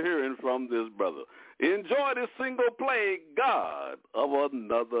what you're hearing from this brother. Enjoy this single play, God of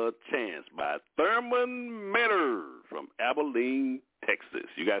Another Chance, by Thurmond Meadows from Abilene, Texas.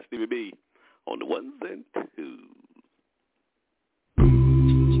 You got Stevie B on the ones and twos.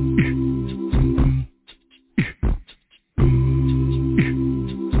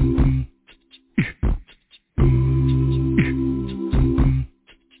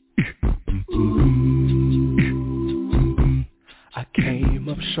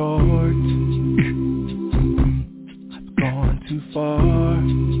 short. I've gone too far.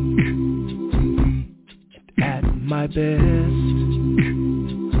 At my best,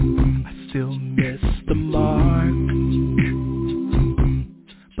 I still miss the mark.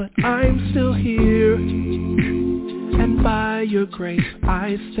 But I'm still here, and by your grace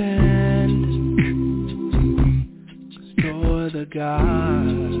I stand. 'Cause you're the God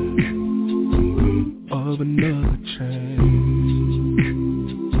of another chance.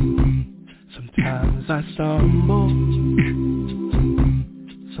 Sometimes I stumble,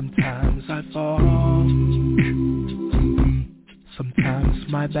 sometimes I fall, sometimes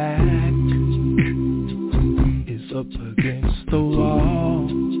my back is up against the wall.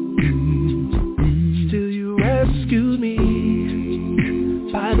 Still you rescue me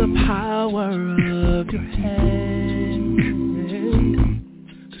by the power of your hand.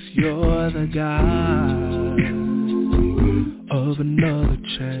 'Cause you're the God of another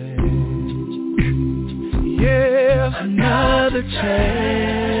chance. Yeah, another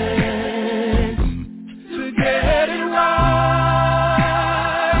chance to get it right.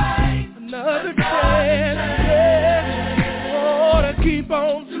 Another chance, yeah, oh, to keep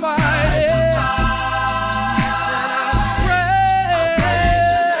on fighting.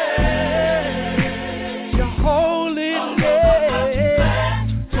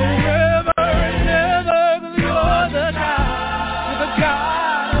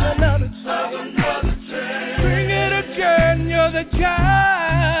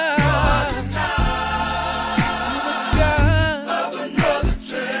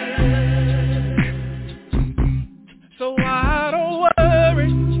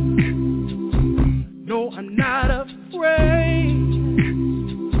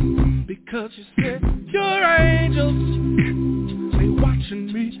 Because you said your angels, they watching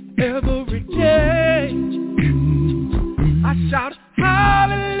me every day. I shout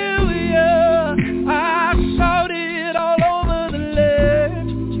hallelujah, I shout it all over the land.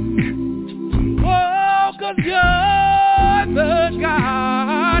 Oh, 'cause you're the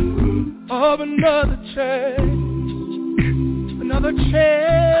God of another chance. Another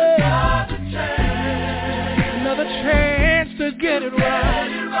chance, another chance to get it right.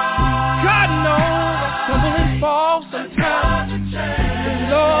 God knows I stumble and fall sometimes, but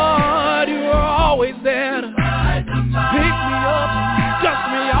Lord, you're always there to pick me up, dust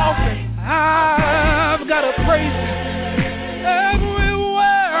me off, and I've got to praise you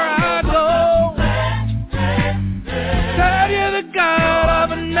everywhere I go. Said you're the God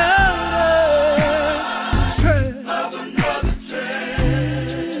of another chance.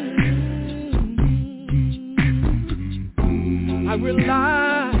 I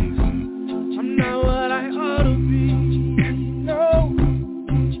realize I'm not what I ought to be, no.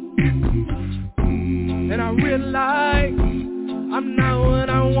 And I realize I'm not what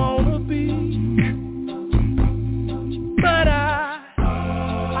I want to be. But I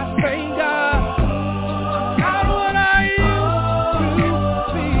thank God I'm not what I used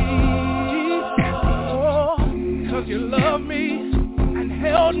to be. Oh, 'cause you love me and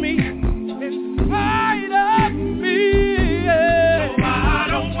held me in spite of me.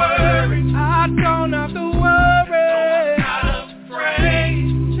 I don't have to worry. I'm not afraid.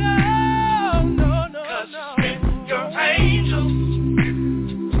 No. 'Cause your angels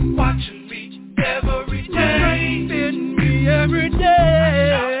watching me every day. Feeding me every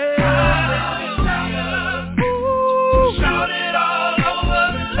day. Shout it all over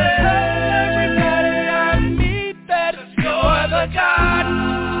the land. Everybody I meet that you're the God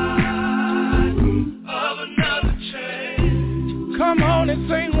of another chance. Come on and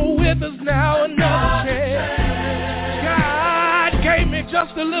sing with us now, another chance. God gave me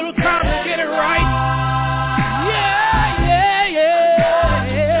just a little time to get it right. Yeah.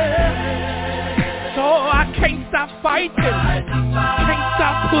 So I can't stop fighting, can't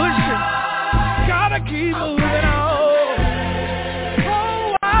stop pushing, gotta keep moving on.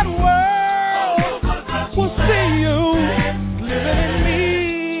 Whole wide world will see you living in me.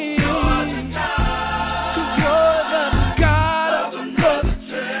 'Cause you're the God of another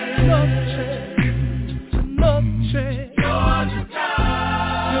chance.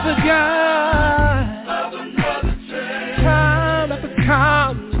 You're the God of another chance. Time after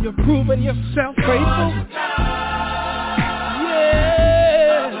time, you're proving yourself faithful.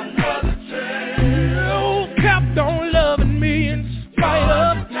 Yeah, you kept on loving me in spite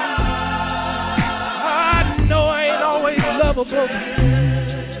of. I know I ain't always lovable.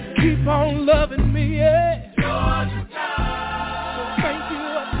 Keep on loving me, yeah. So thank you,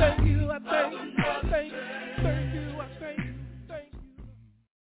 I thank you,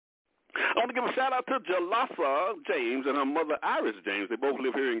 I want to give a shout-out to Jalassa James and her mother, Iris James. They both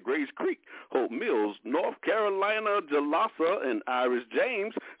live here in Grays Creek, Hope Mills, North Carolina. Jalassa and Iris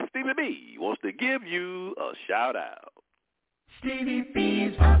James. Stevie B wants to give you a shout-out. Stevie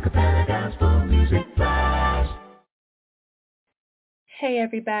B's Acappella Gospel Music Blast. Hey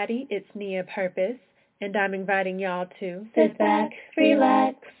everybody, it's Nia Purpose, and I'm inviting y'all to sit back,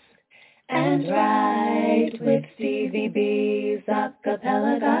 relax, and ride with Stevie B's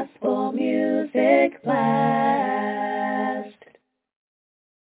Acappella Gospel Music Blast.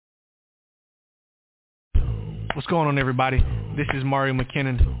 What's going on, everybody? This is Mario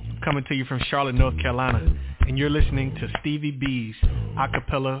McKinnon coming to you from Charlotte, North Carolina, and you're listening to Stevie B's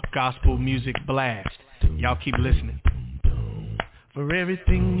Acappella Gospel Music Blast. Y'all keep listening. For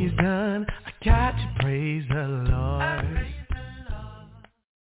everything he's done, I got to praise the Lord.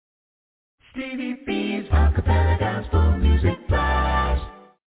 Stevie B's Acappella Gospel Music Blast.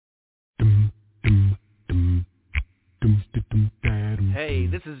 Hey,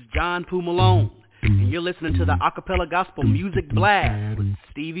 this is John Poo Malone, and you're listening to the Acappella Gospel Music Blast with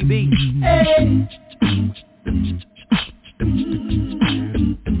Stevie B. Hey.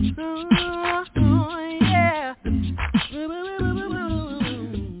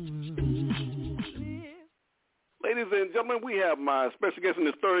 Ladies and gentlemen, we have my special guest in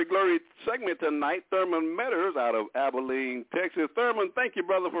the Story Glory segment tonight, Thurmond Metters out of Abilene, Texas. Thurmond, thank you,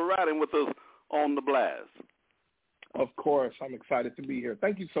 brother, for riding with us on the blast. Of course. I'm excited to be here.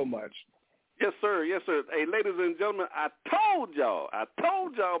 Thank you so much. Yes, sir. Yes, sir. Hey, ladies and gentlemen, I told y'all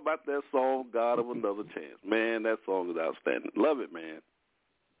about that song, God of Another Chance. Man, that song is outstanding. Love it, man.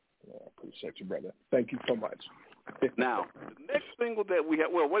 Yeah, I appreciate you, brother. Thank you so much. Now, the next single that we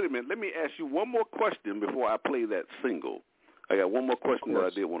have, well, wait a minute. Let me ask you one more question before I play that single. I got one more question that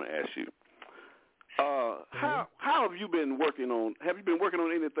I did want to ask you. How have you been working on,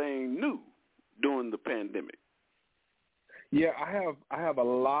 anything new during the pandemic? Yeah, I have a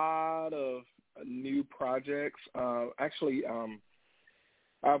lot of new projects. Actually,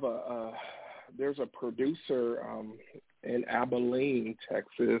 there's a producer in Abilene,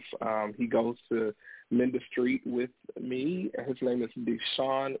 Texas. He goes to Menda Street with me. His name is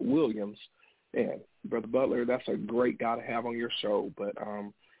Deshaun Williams. And Brother Butler, that's a great guy to have on your show. But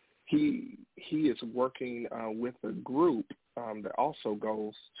he is working with a group that also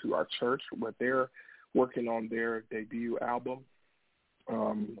goes to our church, but they're working on their debut album.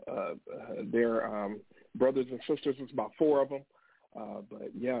 They're brothers and sisters. It's about 4 of them.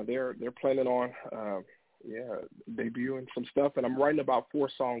 But yeah, they're planning on debuting some stuff, and I'm writing about 4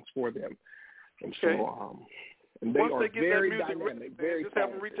 songs for them. And okay. So, and they once are they get very that music dynamic, ready, very just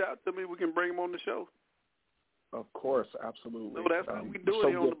have them reach out to me. We can bring them on the show. Of course, absolutely. No, that's how we do it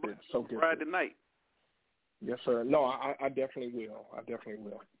here on the Friday night. Yes, sir. No, I definitely will.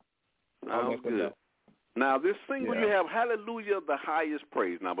 I'll let them know. Now, this single you have, Hallelujah, the Highest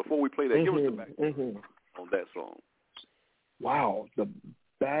Praise. Now, before we play that, give us the backstory on that song. Wow, the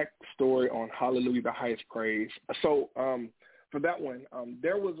backstory on Hallelujah, the Highest Praise. So for that one,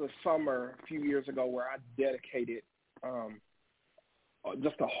 there was a summer a few years ago where I dedicated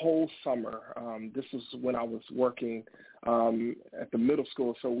just a whole summer. This is when I was working at the middle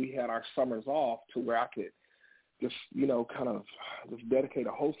school, so we had our summers off to where I could just, kind of just dedicate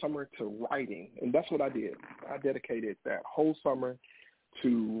a whole summer to writing. And that's what I did. I dedicated that whole summer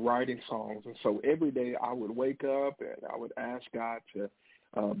to writing songs. And so every day I would wake up and I would ask God to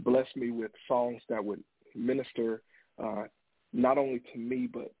bless me with songs that would minister not only to me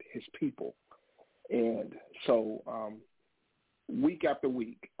but his people. And so week after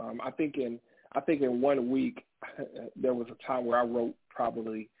week, I think in 1 week there was a time where I wrote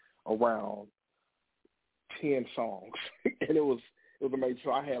probably around 10 songs, and it was amazing.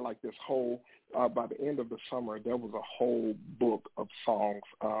 So I had like this whole, by the end of the summer, there was a whole book of songs.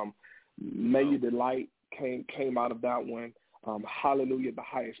 May You Delight came out of that one. Hallelujah, the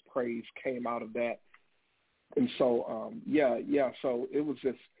Highest Praise came out of that. And so, so it was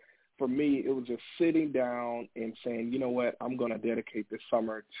just, for me, it was just sitting down and saying, you know what, I'm going to dedicate this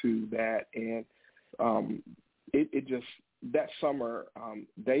summer to that. And it just, that summer,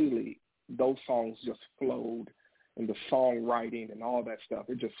 daily, those songs just flowed, and the songwriting and all that stuff,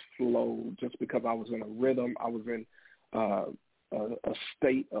 it just flowed just because I was in a rhythm. I was in a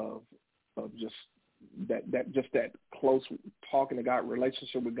state of just that close talking to God,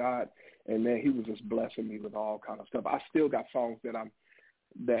 relationship with God, and then he was just blessing me with all kind of stuff. I still got songs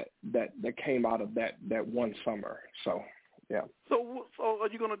that came out of that one summer. So, yeah. So are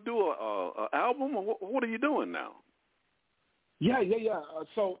you going to do a album, or what are you doing now? Yeah.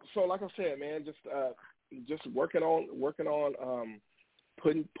 So like I said, man, just working on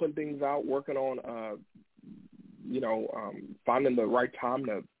putting things out, working on, finding the right time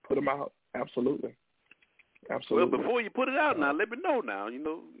to put them out. Absolutely. Well, before you put it out now, let me know now.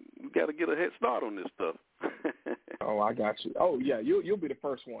 You got to get a head start on this stuff. Oh, I got you. Oh, yeah, you'll be the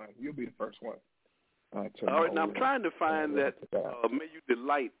first one. You'll be the first one. All right, now I'm trying to find that May You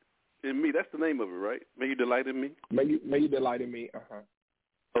Delight in Me. That's the name of it, right? May You Delight in Me? May You Delight in Me, uh-huh.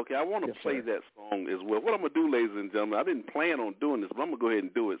 Okay, I want to play that song as well. What I'm going to do, ladies and gentlemen, I didn't plan on doing this, but I'm going to go ahead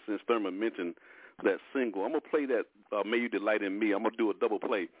and do it since Thurmond mentioned that single. I'm going to play that May You Delight in Me. I'm going to do a double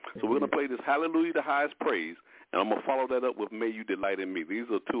play. So we're going to play this Hallelujah, the Highest Praise, and I'm going to follow that up with May You Delight in Me.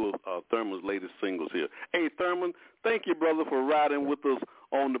 These are two of Thurmond's latest singles here. Hey, Thurmond, thank you, brother, for riding with us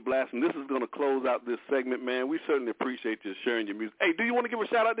on the blast. And this is going to close out this segment, man. We certainly appreciate you sharing your music. Hey, do you want to give a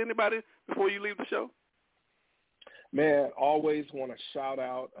shout-out to anybody before you leave the show? Man, always want to shout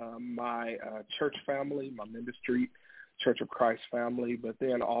out my church family, my ministry, Church of Christ family, but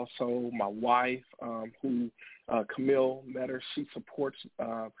then also my wife, who Camille met her. She supports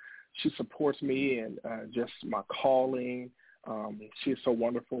me and just my calling. She is so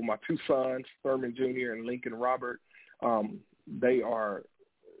wonderful. My two sons, Thurmond Jr. and Lincoln Robert, they are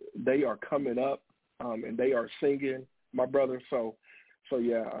coming up and they are singing, my brother. So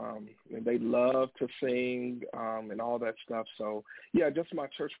yeah, and they love to sing and all that stuff. So yeah, just my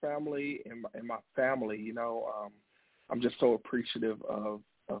church family and my family. I'm just so appreciative of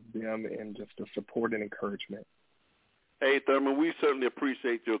them and just the support and encouragement. Hey, Thurmond, we certainly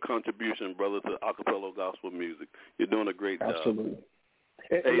appreciate your contribution, brother, to acapella gospel music. You're doing a great job. Absolutely.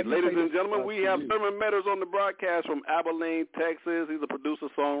 Hey, ladies and gentlemen, we have Thurmond Meadows on the broadcast from Abilene, Texas. He's a producer,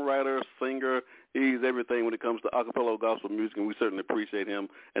 songwriter, singer. He's everything when it comes to acapella gospel music, and we certainly appreciate him.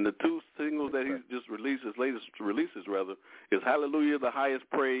 And the two singles that he's just released, his latest releases, rather, is Hallelujah, the Highest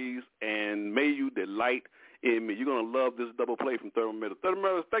Praise, and May You Delight in Me. You're going to love this double play from Thurmond Meadows. Thurmond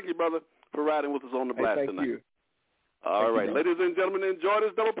Meadows, thank you, brother, for riding with us on the blast tonight. Thank you. All right, ladies and gentlemen, enjoy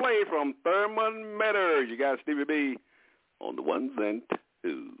this double play from Thurmond Meadows. You got Stevie B on the ones and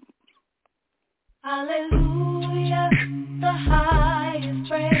twos. Hallelujah, the highest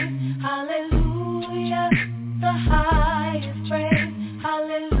praise. Hallelujah, the highest praise.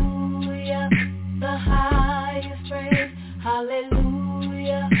 Hallelujah, the highest praise.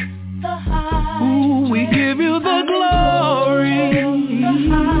 Hallelujah, the highest. Ooh, we give you the glory. The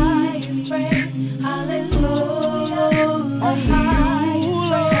highest praise. Hallelujah, the highest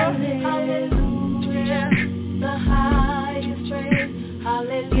praise. Hallelujah, the highest praise.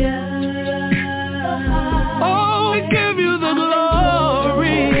 Hallelujah. Oh, we give you the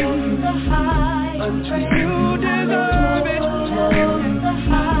glory. The highest praise. You deserve it. The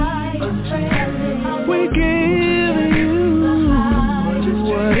highest praise. We give you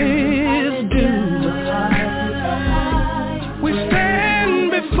what is due. We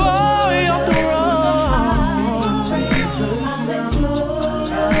stand before your throne.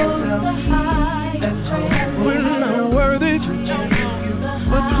 We're not worthy,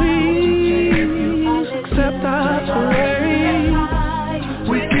 but please accept our praise.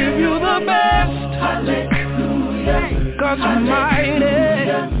 We give you the best. God's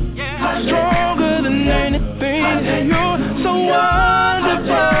mighty, stronger than anything. You're so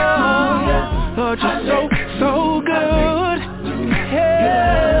wonderful, Lord, you're so good.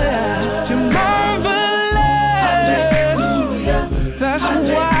 Yeah, you're marvelous. That's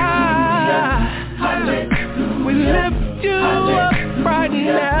why we lift you up right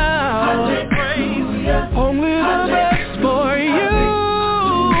now. Only the best for you.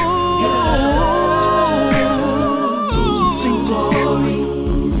 Sing glory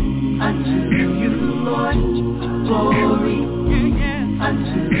unto you, Lord. Glory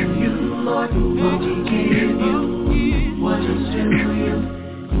unto you, Lord. For we give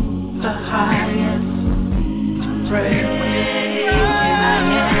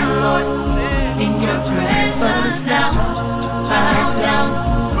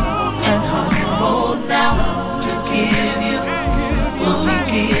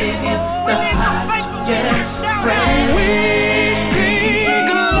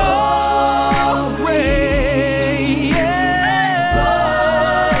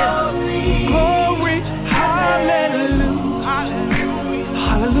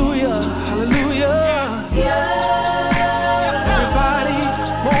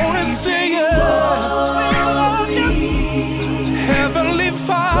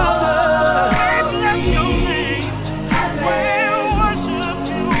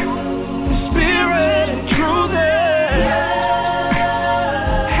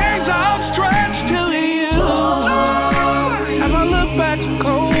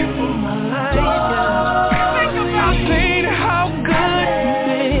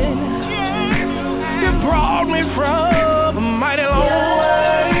brought me from a mighty long way.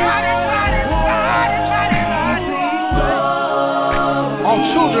 All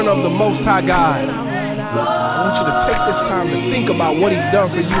children of the Most High God, I want you to take this time to think about what He's done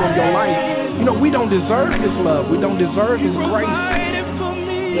for you in your life. You know, we don't deserve His love. We don't deserve His grace.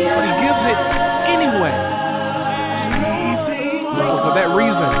 But He gives it anyway. So for that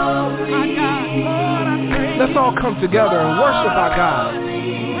reason, let's all come together and worship our God.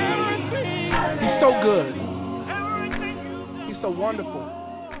 He's so good. He's so wonderful.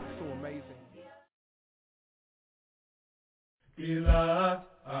 So amazing. Delight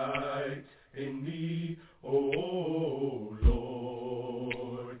in me, oh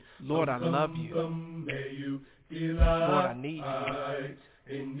Lord. Lord, I love you. Lord, I need you.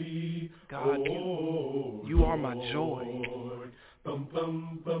 In me, God, you are my joy.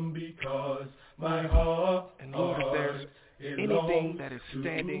 Because my heart, and Lord, if there's anything that is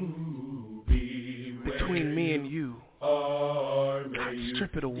standing between me and you, God,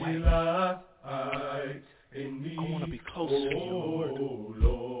 strip it away. I want to be close to you,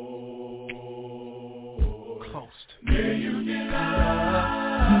 Lord. Close to me. May you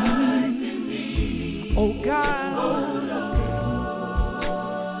delight in me. Oh God,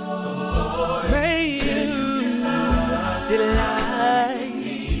 may you delight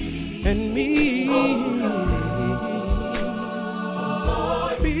in me.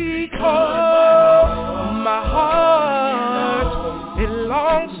 Because my heart, it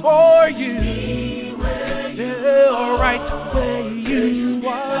longs for you. Yeah, right where you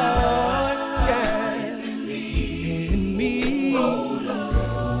are, yeah, in me.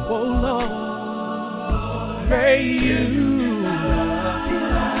 Oh Lord, may you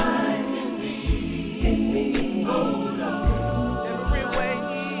delight in me. Every way,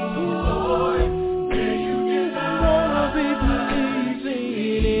 Lord, may you delight be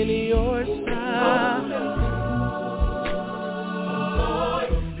pleasing in your sight.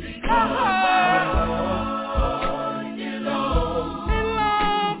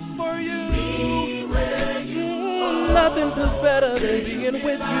 Nothing's better than being with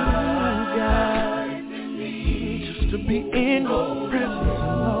you, God. Just to be in your presence,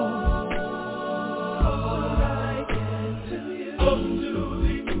 Lord.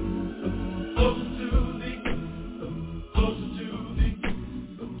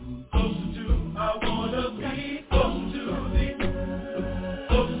 I wanna be close to thee.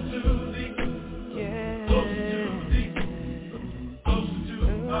 Close to thee. Yeah. Close to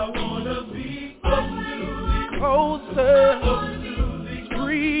I wanna be close to thee. Closer,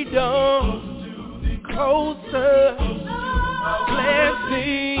 freedom, closer,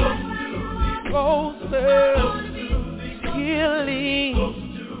 blessing, closer, healing,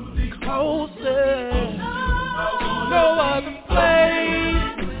 closer. No other place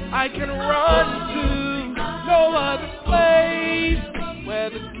I can run to, no other place where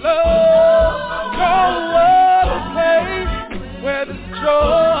there's love, no other place where there's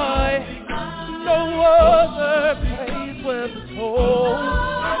joy, no other place where there's hope.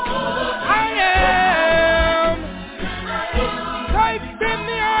 I am safe in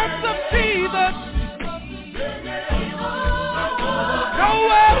the arms of Jesus. No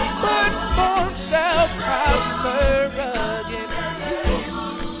weapon formed shall prosper against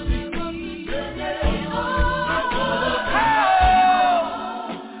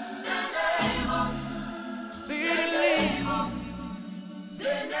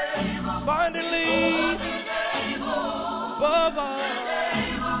abundantly, above all,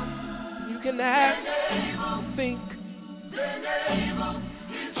 you can ask, think,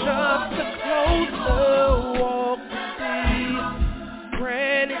 just a closer walk to see.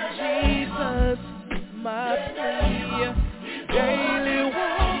 Granted, Jesus, my plea, daily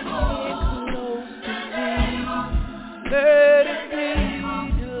walking close to thee. Let it be,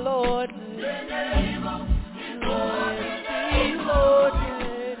 Lord, let it be, Lord, let it be, Lord.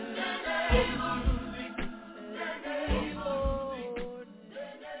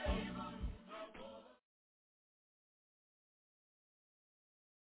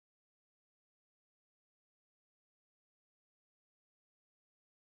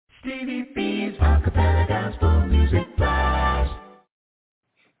 Stevie B's Acappella Gospel Music Blast.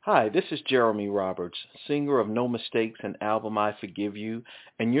 Hi, this is Jeremy Roberts, singer of No Mistakes and album I Forgive You,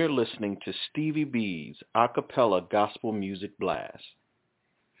 and you're listening to Stevie B's Acappella Gospel Music Blast.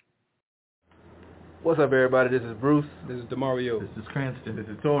 What's up, everybody? This is Bruce. This is DeMario. This is Cranston. This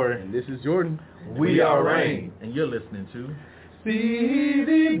is Ture. And this is Jordan. We are Rain. And you're listening to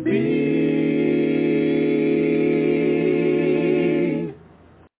Stevie B.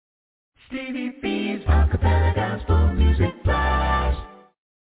 Stevie B's Acappella Gospel Music Blast.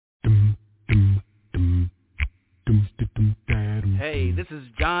 is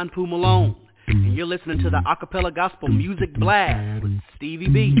John Poo Malone, and you're listening to the Acappella Gospel Music Blast with Stevie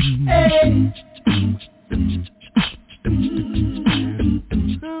B. Hey.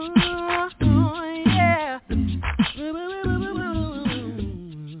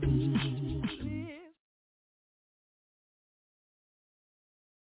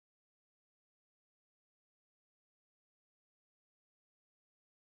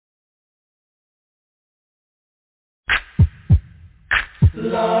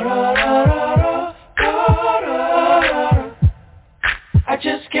 La da da da da da da da. I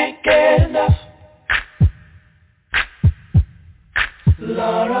just can't get enough.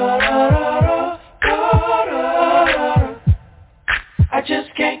 La da da da da da da. I just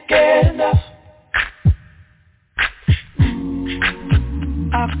can't get enough.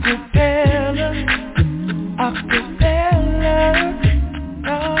 Acappella, acappella.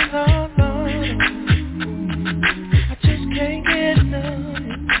 No, no, no. I just can't get enough.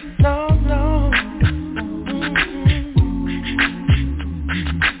 No, no.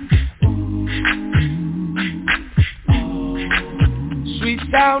 Sweet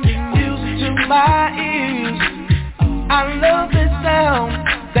sounding music to my ears. I love this sound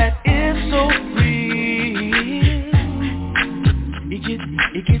that is so free.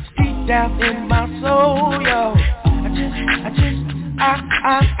 It gets deep down in my soul, yo. I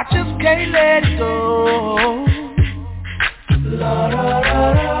just can't let it go. La da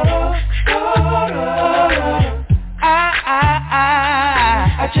da da da da da.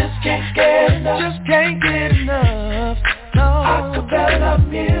 I just can't get enough. Just can't get enough. No. Acappella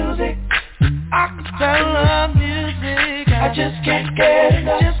music. Acappella music. I just can't get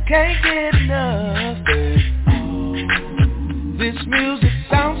enough. Just can't get enough. This music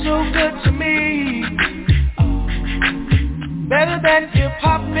sounds so good to me. Better than hip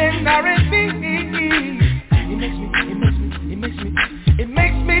hop and R&B. It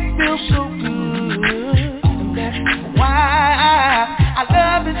makes me feel so good, and that's why I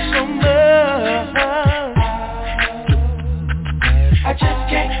love it so much. I just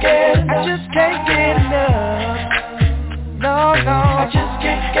can't get enough. No, I just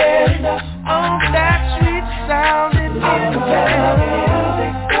can't get enough. Oh, that sweet sound in Acappella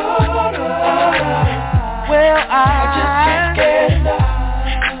music. Well, I just can't get enough.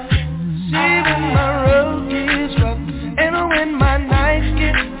 See when my road is rough, and when my nights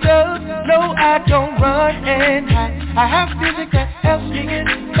get tough, no, I don't run and hide. I have music that helps me get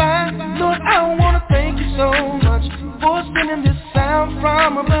by. Lord, I wanna thank you so much for sending this sound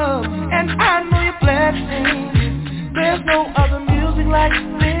from above, and I know you're blessing. There's no other music like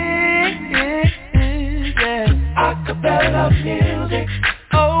this, yeah. Acappella music.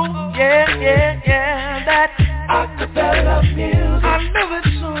 Oh, yeah, that Acappella music. I love it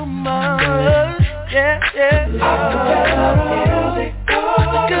so much, yeah. Acappella music. The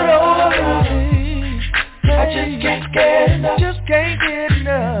good old music. I just can't get enough. Just can't get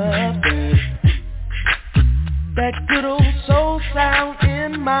enough. That good old soul sound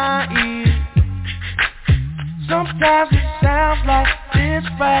in my ear. Sometimes it sounds like this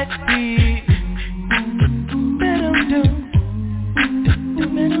right here.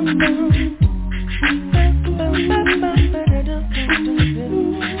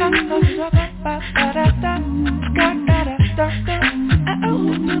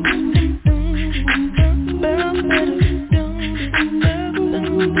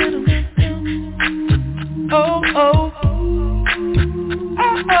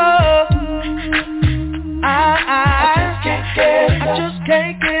 I just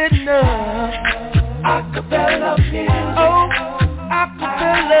can't get enough. Acappella music. Oh,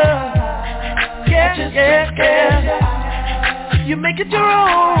 acappella. Yeah. You make it your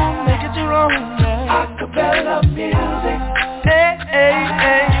own, Acappella music. Hey.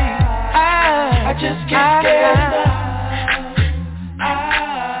 I just can't get enough.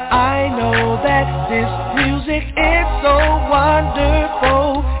 I know that this music is so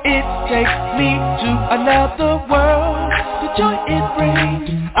wonderful. It takes me to another world. The joy it brings,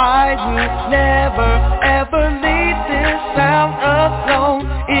 I will never ever leave this sound alone.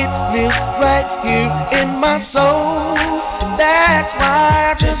 It lives right here in my soul. That's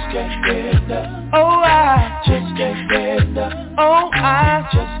why I just can't get enough. Oh, I just can't get enough. Oh, I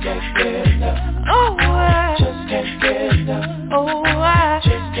just can't get enough. Oh, I just can't get enough. Oh, I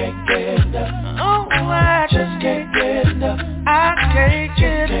just can't get enough. Oh, I just can't get enough. I can't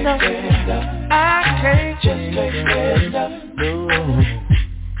get enough. I can't just can't get enough. No.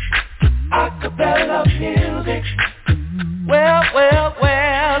 Acappella music. Well,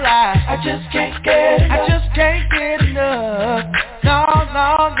 I just can't get enough. I just can't get enough. No.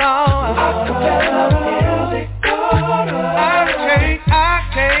 Acappella music. I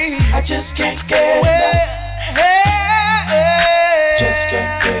just can't get enough. Just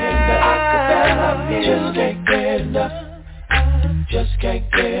can't get enough. Acappella music. Just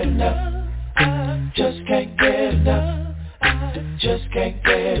can't get enough. Just can't get enough. Just can't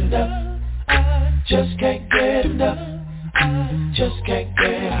get enough. Just can't get enough. Just can't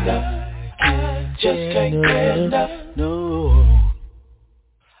get enough. Just can't get enough. No.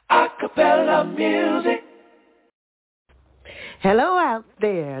 Acappella music. Hello out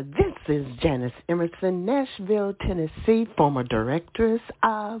there. This is Janice Emerson, Nashville, Tennessee, former directress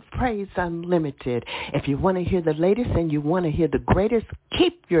of Praise Unlimited. If you want to hear the latest and you want to hear the greatest,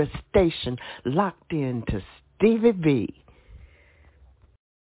 keep your station locked in to Stevie B.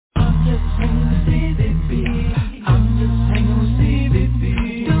 I'm just hanging with Stevie B. I'm just hanging with Stevie B.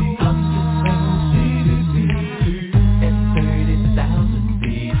 I'm just hanging with Stevie B. At 30,000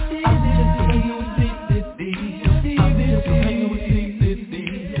 feet. I'm just hanging with Stevie B. I'm just hanging with Stevie B.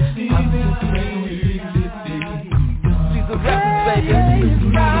 I'm just hanging with Stevie B. She's a rapper, baby. It's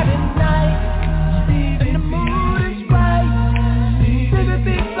Friday night. And the mood is right. Stevie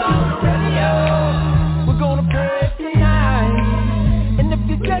B's on the radio. We're gonna play tonight. And if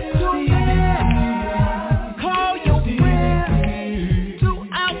you get too bad, call your friends. 2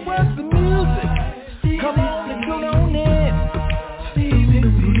 hours of music. Come on and tune on in. Stevie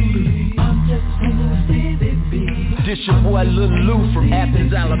B. I'm just hanging with Stevie B. This your boy Lil Lou from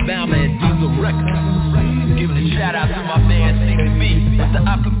Athens, Alabama at Diesel Records. Giving a shout out to my man Stevie B with the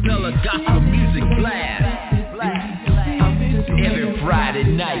Acappella Gospel Music Blast. Every Friday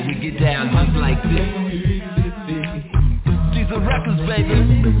night we get down just like this. Diesel Records, baby.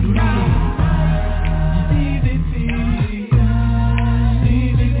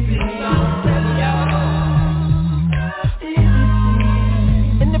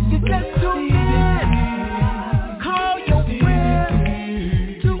 And if you get too bad, call your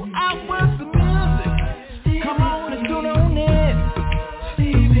friends. 2 hours of music. Come on and tune on in.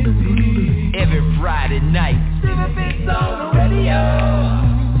 Every Friday night Stevie B's on the radio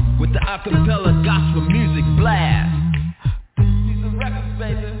with the Acappella Gospel Music Blast. Diesel Records,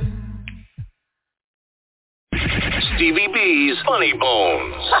 baby. Stevie B's Funny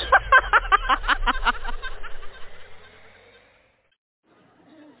Bones.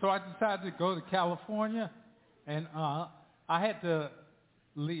 So I decided to go to California, and I had to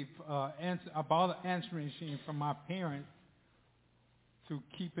leave. I bought an answering machine from my parents to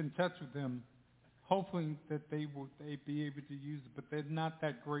keep in touch with them, hoping that they'd be able to use it. But they're not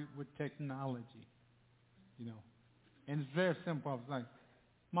that great with technology, you know. And it's very simple. I was like,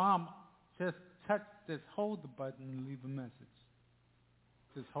 Mom, just hold the button and leave a message.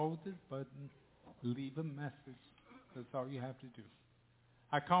 Just hold this button, leave a message. That's all you have to do.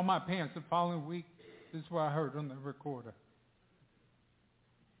 I called my parents the following week. This is what I heard on the recorder.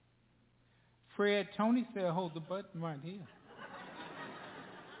 Fred, Tony said hold the button right here.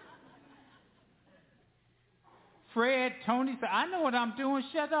 Fred, Tony said, I know what I'm doing,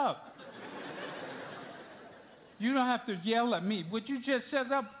 shut up. You don't have to yell at me. Would you just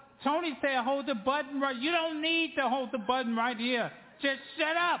shut up? Tony said hold the button right. You don't need to hold the button right here. Just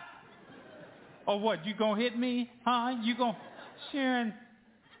shut up. Or what, you gonna hit me? Huh? You gonna... Sharon,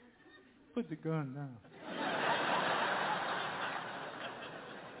 put the gun down.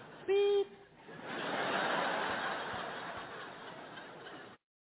 Beep.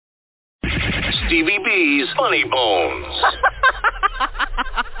 Stevie B's Funny Bones.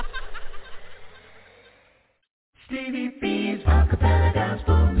 Stevie B's Acappella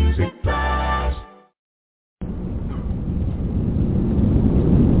Gospel Music Blast.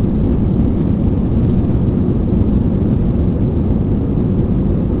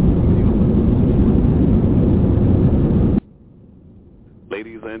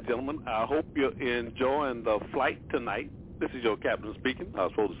 Ladies and gentlemen, I hope you're enjoying the flight tonight. This is your captain speaking. I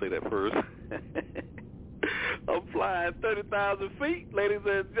was supposed to say that first. I'm flying 30,000 feet, ladies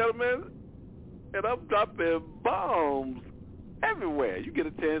and gentlemen, and I'm dropping bombs everywhere. You get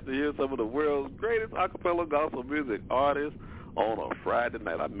a chance to hear some of the world's greatest a cappella gospel music artists on a Friday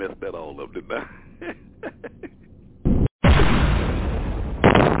night. I messed that all up, didn't I?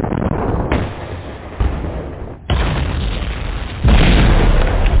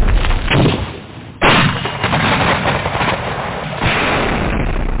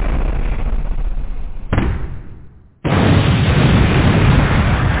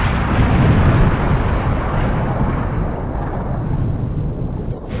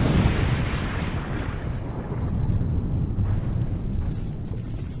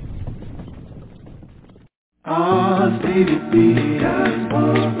 Stevie B,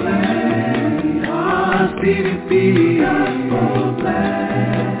 Gospel Blast. Stevie B, Gospel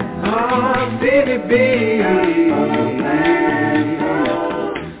Blast. Stevie B.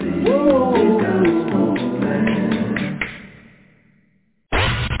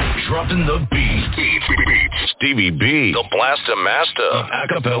 Dropping the beat. Stevie B, the Blaster Master of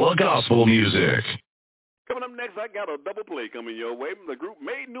Acappella Gospel Music. Coming up next, I got a double play coming your way from the group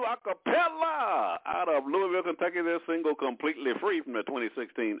Made New Acappella out of Louisville, Kentucky. Their single Completely Free from their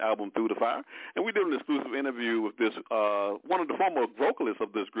 2016 album Through the Fire. And we did an exclusive interview with this one of the former vocalists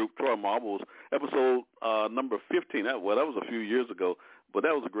of this group, Ture Marbles, episode number 15. That was a few years ago. But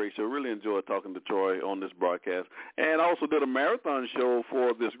that was a great show. Really enjoyed talking to Troy on this broadcast. And I also did a marathon show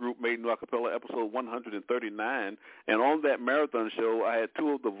for this group, Made New Acappella, episode 139. And on that marathon show, I had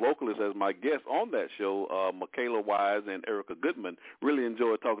two of the vocalists as my guests on that show, Michaela Wise and Erica Goodman. Really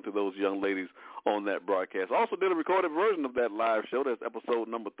enjoyed talking to those young ladies on that broadcast. I also did a recorded version of that live show. That's episode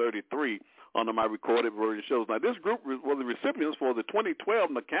number 33 under my recorded version shows. Now, this group was the recipients for the 2012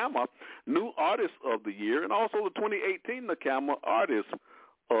 NACAMA New Artist of the Year and also the 2018 NACAMA Artist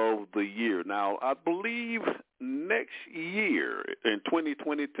of the Year. Now, I believe next year in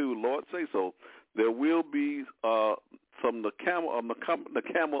 2022, Lord say so, there will be some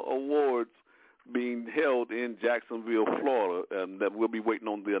NACAMA Awards being held in Jacksonville, Florida, and that we'll be waiting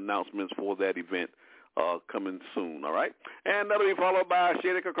on the announcements for that event coming soon, all right? And that'll be followed by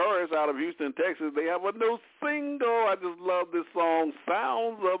Shady Chorus out of Houston, Texas. They have a new single. I just love this song,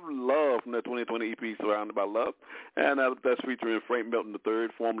 Sounds of Love, from their 2020 EP, Surrounded by Love. And that's featuring Frank Melton III,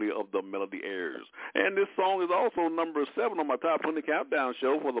 formerly of the Melody Airs. And this song is also number 7 on my Top 20 Countdown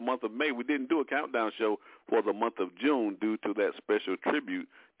show for the month of May. We didn't do a countdown show for the month of June due to that special tribute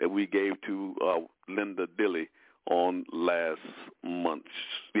that we gave to Linda Dilly on last month.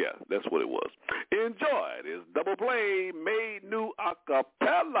 Yeah, that's what it was. Enjoy this double play, Made New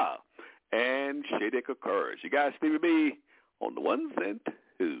Acappella and Shady Courage. You guys, Stevie B on the ones and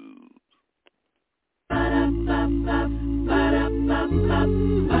twos.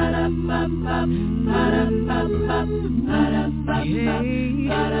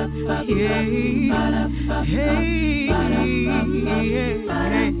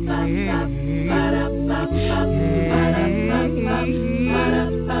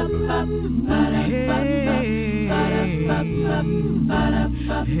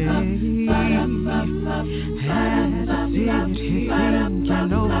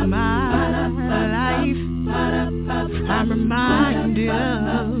 I'm reminded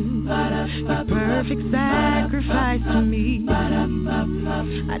of your perfect sacrifice to me.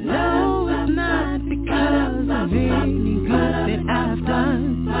 I know it's not because of any good that I've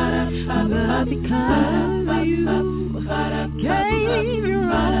done, but because you gave your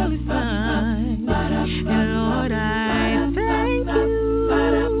only son. And Lord, I thank you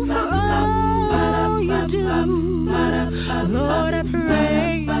for all you do. Lord, I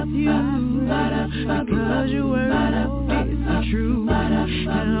praise you because your word is true.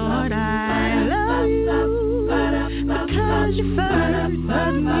 And Lord, I love you because you first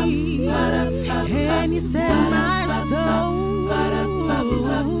loved me, and you set my soul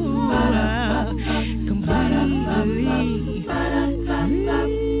completely free.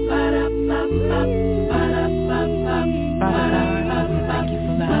 Father God, thank you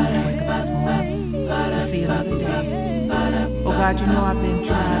for allowing me to wake up this morning to see another day. Oh God, you know I've been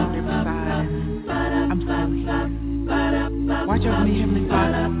trying on every side, and I'm still here. Watch over me, Heavenly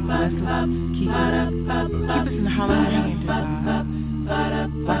Father. Bless us, keep us in the hollow of your hand, dear God.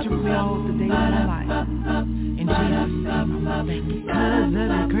 Watch over me all the days of my life. In Jesus' name, I want to thank you. Because of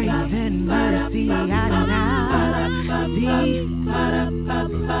the grace and mercy I now see.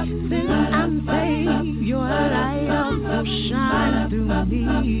 Since I'm saved, your light also shines through me.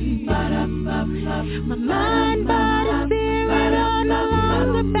 My mind, body, spirit are no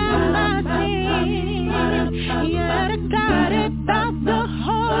longer bound by sin. Yet I got it about the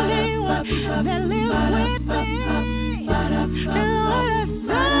Holy One that lives within. And Lord, I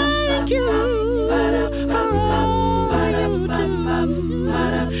thank you for all you do.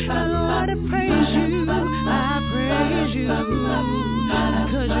 And Lord, I praise you,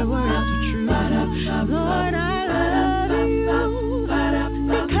 because your word is so true. Lord, I love you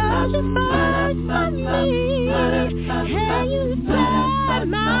because you first loved me, and you set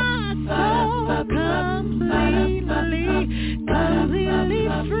my soul completely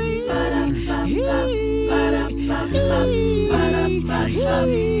free.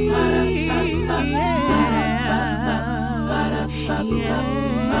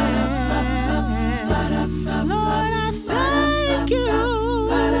 Lord, I thank you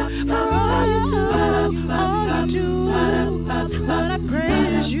for all you do. Lord, I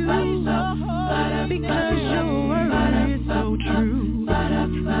praise you because your word is so true.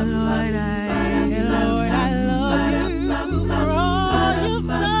 Lord, I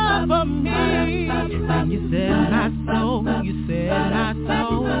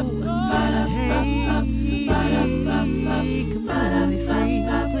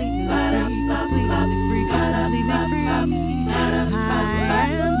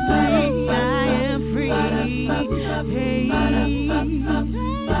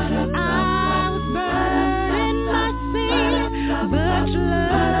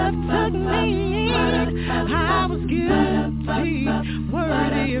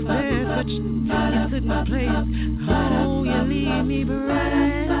touch, you took my place. Oh, you leave me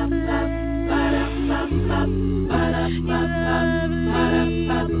breathless.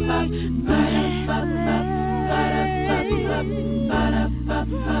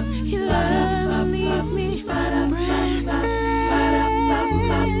 You love me breathless. You love me breathless.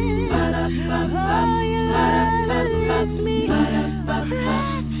 Oh, you love me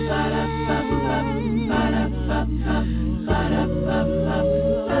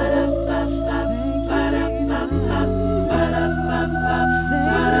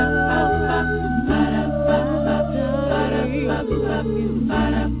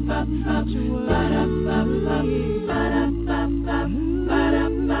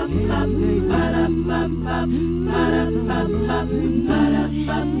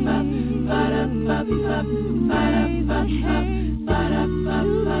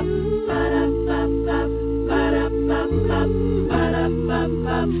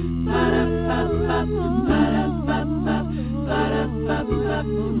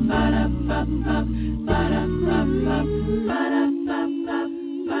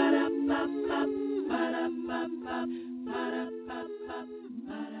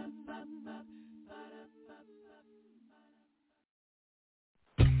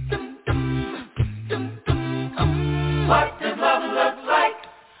What does love look like?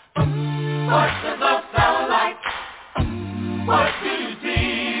 What does love sound like? What do you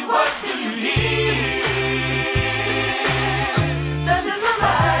see? What do you hear? Does it look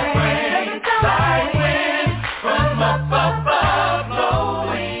like rain? Like wind from up above,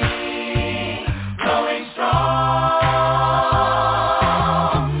 blowing, blowing strong?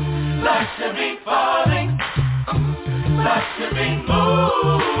 Like to be falling, like to be moving.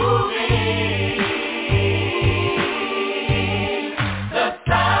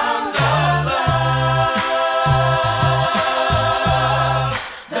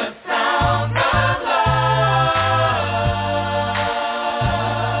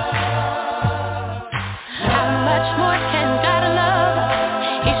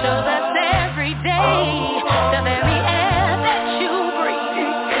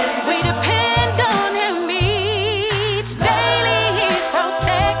 Daily he's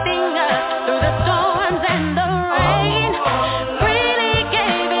protecting us through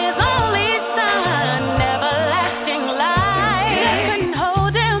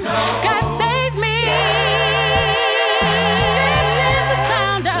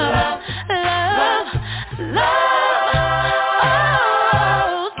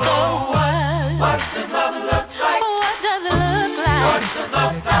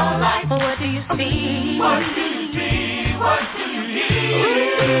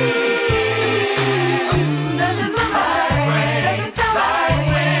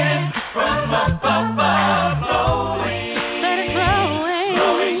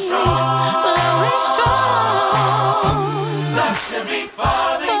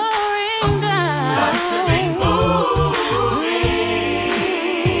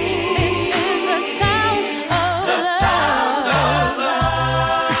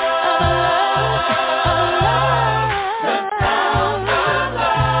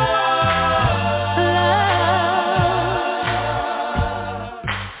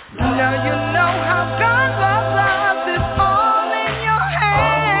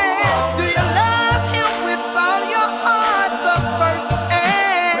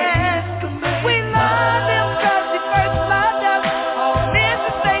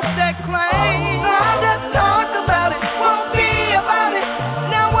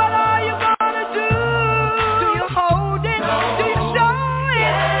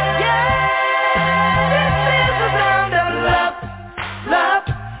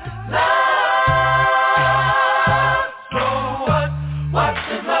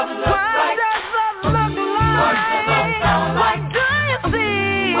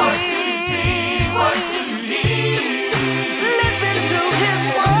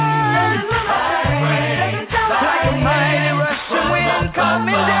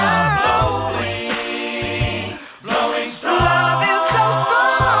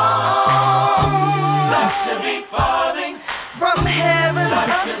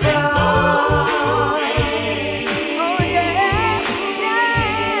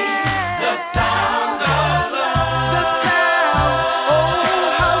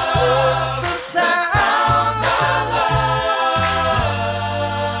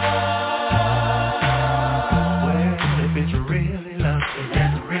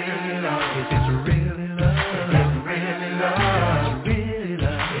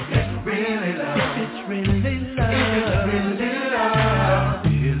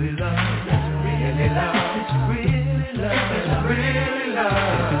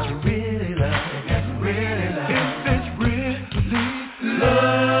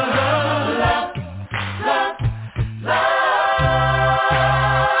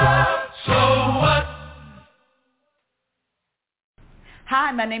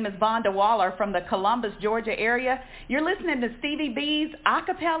Hi, my name is Vaunda Waller from the Columbus, Georgia area. You're listening to Stevie B's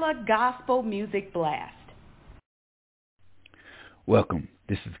Acappella Gospel Music Blast. Welcome.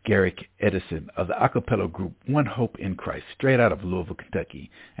 This is Garrick Edison of the Acappella group One Hope in Christ, straight out of Louisville, Kentucky.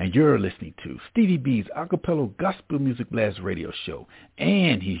 And you're listening to Stevie B's Acappella Gospel Music Blast radio show.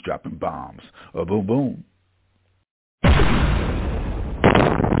 And he's dropping bombs. Oh, boom, boom.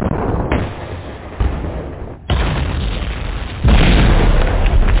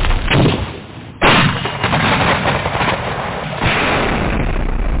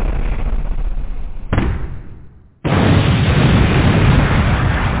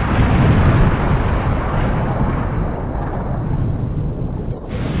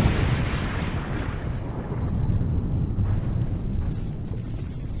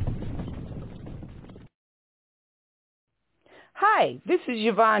 Hi, this is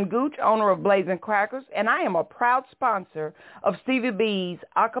Yvonne Gooch, owner of Blazing Crackers, and I am a proud sponsor of Stevie B's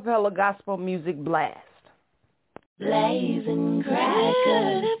Acappella Gospel Music Blast. Blazing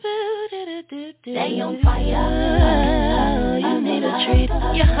Crackers, stay on fire. You need a treat,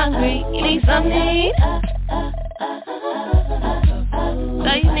 you're hungry, you need something.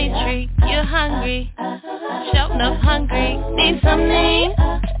 So you need a treat, you're hungry, shouting up hungry, need something.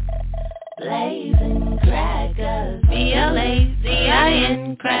 Blazing Crackers,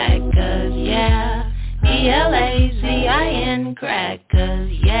 B-L-A-Z-I-N Crackers, yeah. B-L-A-Z-I-N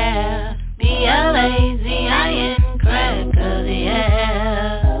Crackers, yeah. B-L-A-Z-I-N Crackers,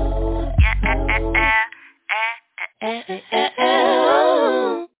 yeah.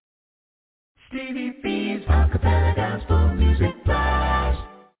 Stevie B's Acappella Gospel Music Blast.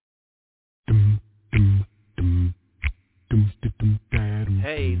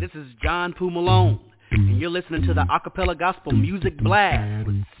 Hey, this is John Poo Malone, and you're listening to the Acappella Gospel Music Blast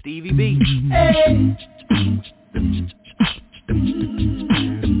with Stevie B. Hey.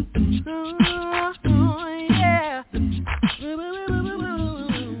 Yeah.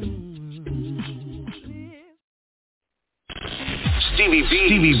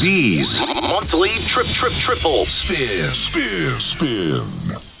 Stevie B's monthly triple spin.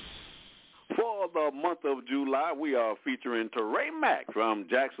 For the month of July, we are featuring Ture Mack from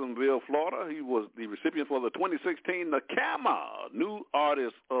Jacksonsville, Florida. He was the recipient for the 2016 NACAMA New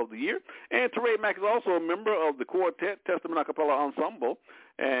Artist of the Year. And Ture Mack is also a member of the quartet Testament Acappella Ensemble.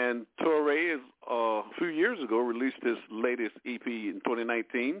 And Ture is, a few years ago, released his latest EP in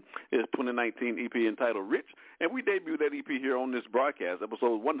 2019, his 2019 EP entitled Rich. And we debuted that EP here on this broadcast,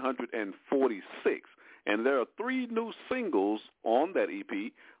 episode 146. And there are 3 new singles on that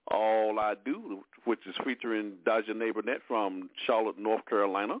EP. All I Do, which is featuring Dodger Neighbornet from Charlotte, North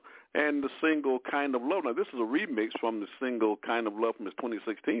Carolina, and the single Kind of Love. Now, this is a remix from the single Kind of Love from his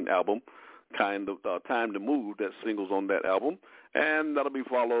 2016 album, Kind of Time to Move. That single's on that album. And that'll be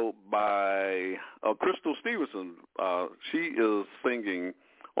followed by Crystal Stevenson. She is singing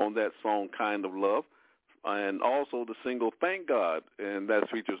on that song Kind of Love. And also the single Thank God, and that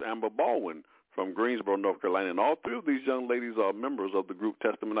features Amber Baldwin from Greensboro, North Carolina. And all 3 of these young ladies are members of the group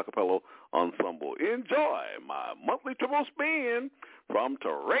Testament Acappella Ensemble. Enjoy my monthly triple spin from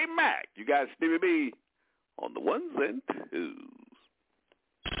Ture Mack. You got Stevie B on the ones and twos.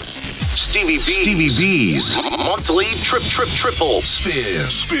 Stevie B's monthly triple spin.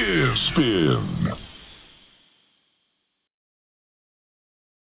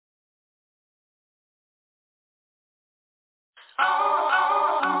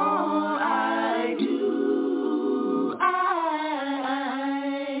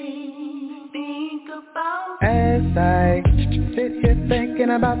 As I sit here thinking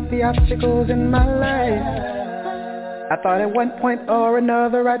about the obstacles in my life, I thought at one point or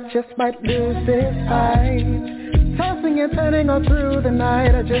another I just might lose this fight. Tossing and turning all through the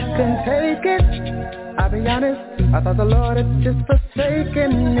night, I just couldn't take it. I'll be honest, I thought the Lord had just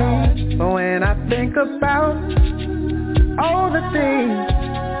forsaken me. But when I think about all the things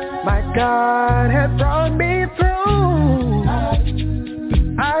my God had brought me through,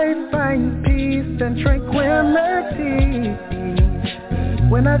 I find peace and tranquility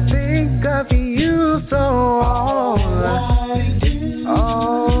when I think of you. So all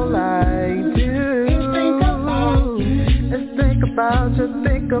I do is think about you,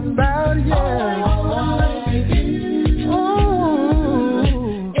 think about you.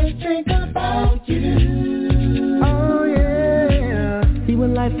 Ooh, is think about you. Oh yeah. See,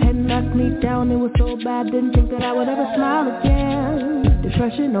 when life had knocked me down, it was so bad, didn't think that I would ever smile again.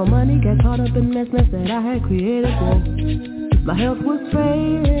 Depression, no money, got caught up in this mess that I had created. Whoa. My health was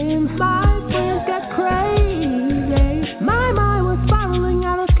failing, my friends got crazy, my mind was spiraling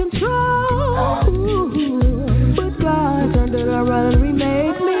out of control. But God turned it around and remade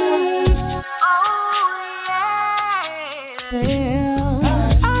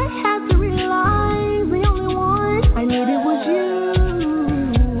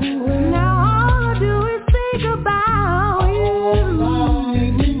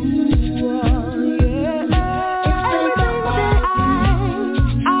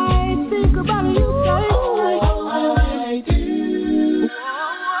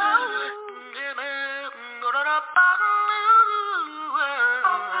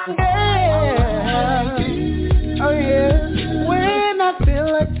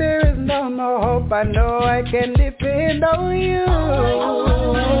no hope, I know I can depend on you.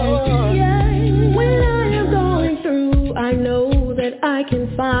 When I am going through, I know that I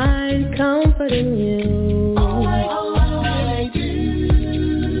can find comfort in you.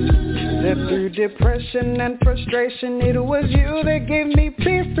 That through depression and frustration, it was you that gave me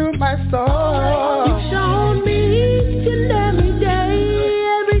peace through my soul. You've shown me each and every day,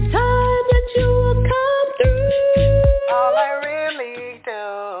 every time that you will come through. All I really do.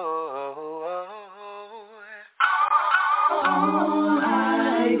 All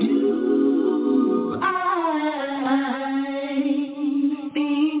I do, I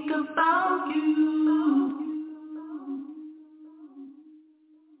think about you.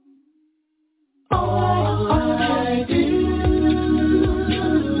 All I do.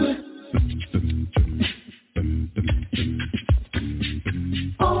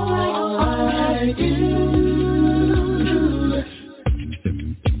 All I do.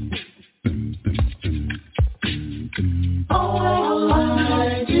 All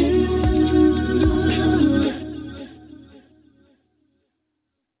I do.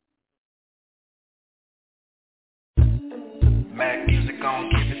 Mack music gon'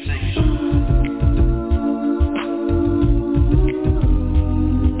 keep it to you.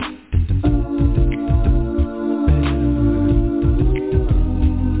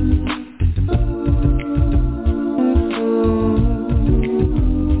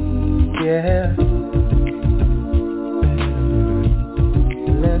 Yeah.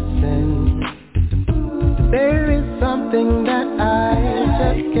 Listen, there is something that I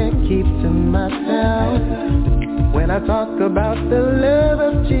just can't keep to myself. When I talk about the love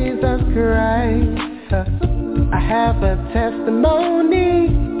of Jesus Christ, I have a testimony,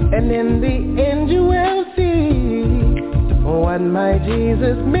 and in the end you will see what my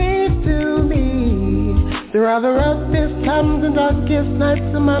Jesus means to me. Through all the roughest times and darkest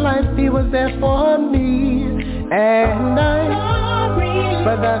nights of my life, He was there for me. And I'm sorry,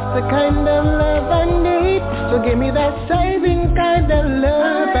 but that's the kind of love I need. So give me that saving kind of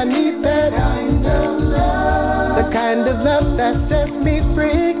love. I need that kind of love. The kind of love that sets me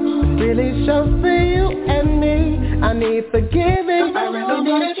free, really shows for you and me. I need forgiving. I really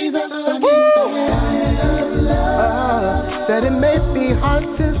need Jesus. That it may be hard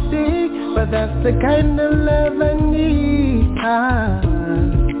to see, but that's the kind of love I need. I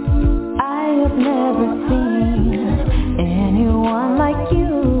have never seen anyone like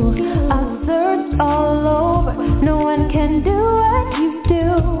you. I've searched all over, no one can do what you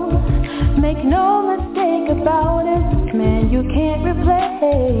do. Make no mistake about it, man, you can't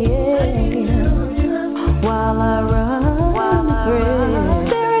replace. While I run the race,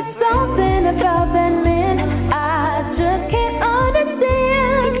 there is something about that man I just can't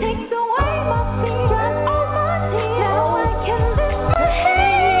understand. He takes away my fear, dries all my tears. Now I can lift my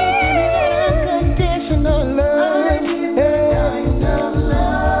hands. Unconditional love.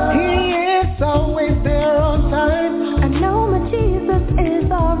 He is always there on time. I know my Jesus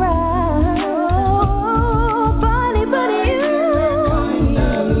is alright. Nobody but you.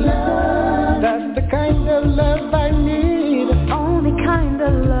 That's the kind of love I need. Only kind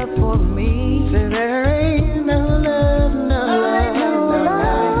of love for me. So there ain't no love, no love, no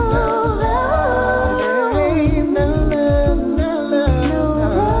love. There ain't no love, no love, no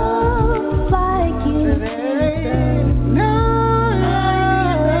love like you. So there ain't no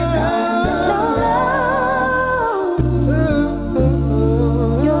love.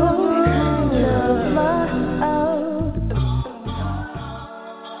 Your kind of love.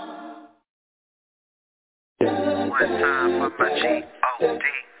 One time for my G-O-D.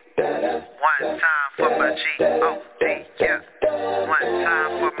 One time for my G-O-D. Yeah. One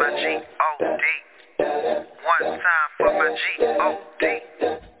time for my G-O-D. One time for my G-O-D.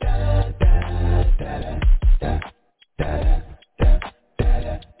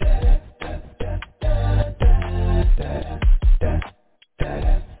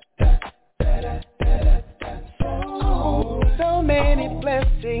 So many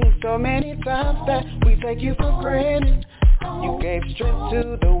blessings, so many times that we take you for granted. You gave strength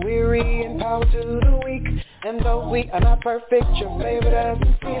to the weary and power to the weak. And though we are not perfect, you favored us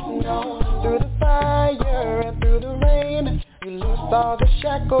in season on. Through the fire and through the rain, you loosed all the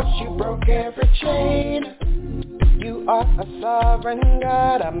shackles, you broke every chain. You are a sovereign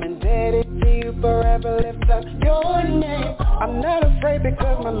God, I'm indebted to you forever, lift up your name. I'm not afraid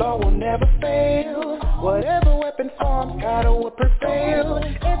because my Lord will never fail. Whatever weapon formed, God will prevail.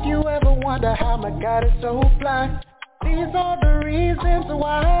 If you ever wonder how my God is so blind, these are the reasons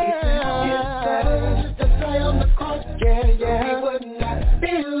why. It's better to die on the cross. Yeah. We would not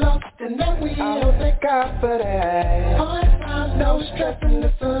be lost, and then we will thank God for that. Hard times no stressing,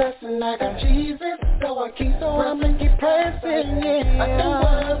 it's a lesson. I got Jesus, so I keep pressing, keep pressing, yeah. I don't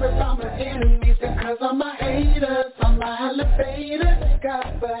worry about my enemies, because all my haters, all my elevators.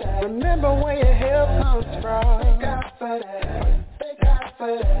 God for that. Remember where your help comes from. Thank God for that. Thank God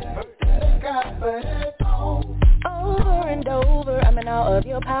for that. Thank God for that. Over and over, I'm in awe of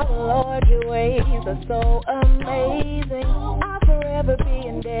your power, Lord. Your ways are so amazing. I'll forever be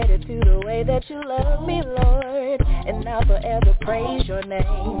indebted to the way that you love me, Lord, and I'll forever praise your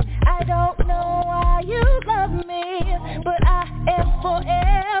name. I don't know why you love me, but I am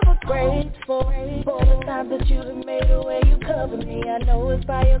forever grateful for the times that you have made a way you cover me. I know it's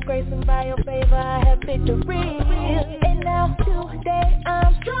by your grace and by your favor I have victory. And now today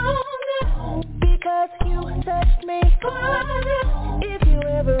I'm stronger because you touched me, Father. If you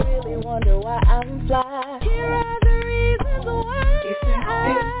ever really wonder why I'm fly, here are the reasons why. It's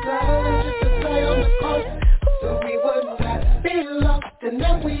just a play on the cross, so we would not be lost, and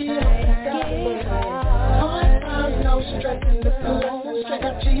now we are hard times, no stressing, it's a lesson. I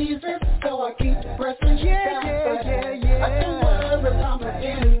got Jesus, so I keep pressing. Yeah. I don't worry about my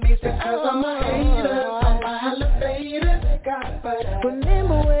enemies, because all my haters, all my elevators. God for that.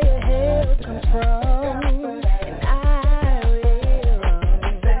 Remember where your help comes from, and I will.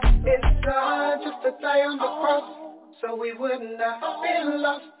 It's just a play on the cross, so we would not be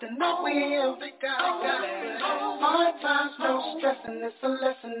lost, and I will. Hard times, no stressing, it's a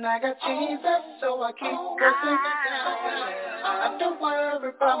lesson. I got Jesus, so I keep pressing. I don't worry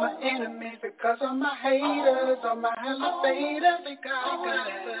about my enemies, because all my haters, all my elevators. They got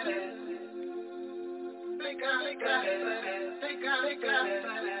it.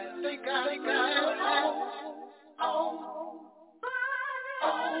 They got it.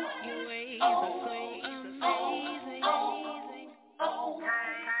 Your ways are so amazing.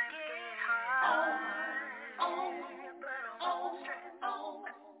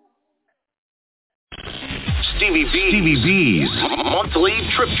 Stevie B's monthly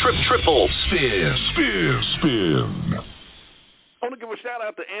triple spin. I want to give a shout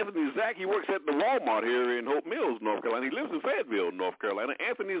out to Anthony Zach. He works at the Walmart here in Hope Mills, North Carolina. He lives in Fayetteville, North Carolina.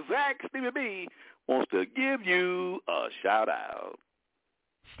 Anthony Zach, Stevie B, wants to give you a shout out.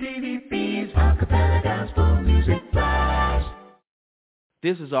 Stevie B's Acappella Gospel Music Blast.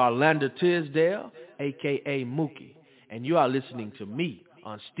 This is Orlando Tisdale, a.k.a. Mookie, and you are listening to me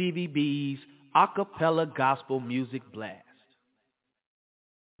on Stevie B's Acappella Gospel Music Blast.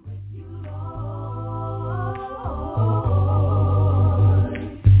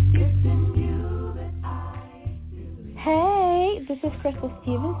 Hey, this is Crystal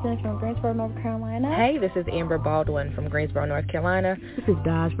Stevenson from Greensboro, North Carolina. Hey, this is Amber Baldwin from Greensboro, North Carolina. This is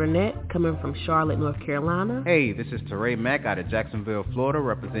Dodge Burnett coming from Charlotte, North Carolina. Hey, this is Ture Mack out of Jacksonsville, Florida,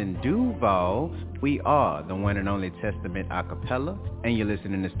 representing Duval. We are the one and only Testament Acappella, and you're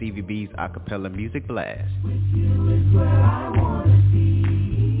listening to Stevie B's Acappella Music Blast. With you is where I want to be.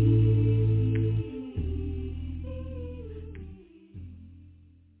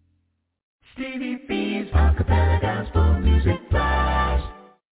 Stevie B's Acappella Gospel Music Blast.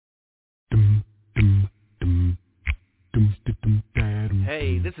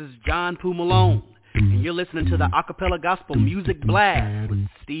 Hey, this is John Poo Malone, and you're listening to the Acappella Gospel Music Blast with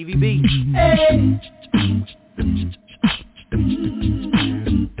Stevie B. Hey.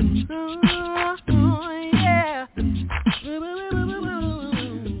 Yeah.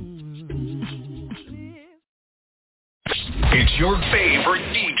 It's your favorite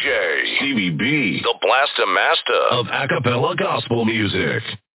DJ, Stevie B, the Blasta of Acappella Gospel Music.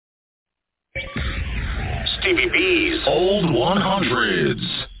 Stevie B's Old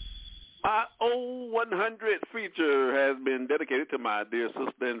 100s. My Old 100 feature has been dedicated to my dear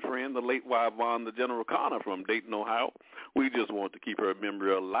sister and friend, the late Vaunda General Connor from Dayton, Ohio. We just want to keep her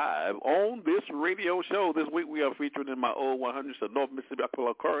memory alive on this radio show. This week we are featuring in my Old 100s the North Mississippi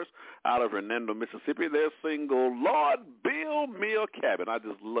Acappella Chorus out of Hernando, Mississippi. Their single, Lord Build Me a Cabin. I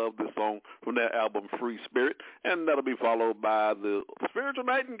just love this song from their album, Free Spirit. And that'll be followed by the Spiritual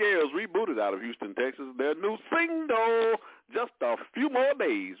Nightingales, rebooted out of Houston, Texas. Their new single, just a few more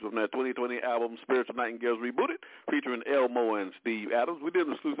days from their 2020 album, Spiritual Nightingales Rebooted, featuring Elmo and Steve Adams. We did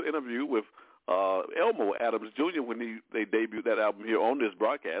an exclusive interview with Elmo Adams Jr. when they debuted that album here on this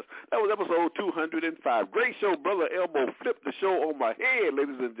broadcast. That was episode 205. Great show. Brother Elmo flipped the show on my head,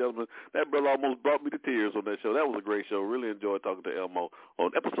 ladies and gentlemen. That brother almost brought me to tears on that show. That was a great show. Really enjoyed talking to Elmo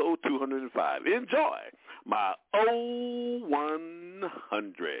on episode 205. Enjoy my Old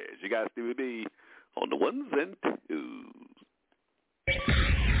 100s. You guys, Stevie B on the ones and twos.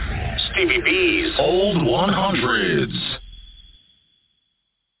 Stevie B's Old 100s.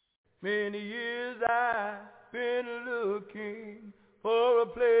 Many years I been looking for a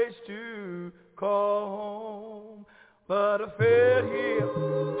place to call home, but I failed here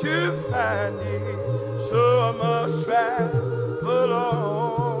to find it, so I must travel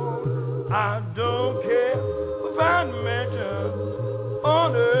on. I don't care if I mention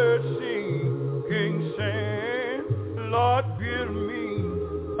on earth sinking sand. Lord, build me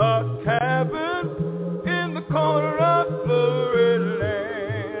a cabin in the corner of Florida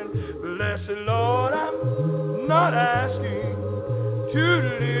land. Blessed Lord, I'm not asking to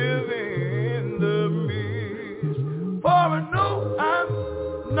live in the mist, for I know I'm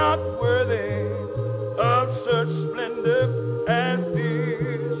not worthy of such splendor as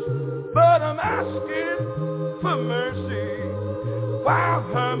this. But I'm asking for mercy while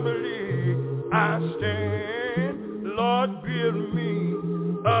humbly I stand. Lord, build me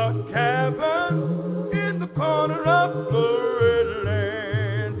a cabin in the corner of Florida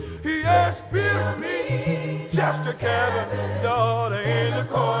land. Yes, build me just a cabin, Lord, in the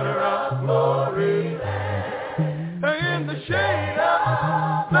corner of Florida land, in the shade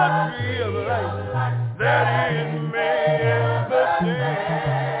of the tree of life that in may ever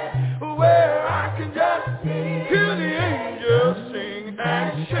stand, where I can just hear the angels sing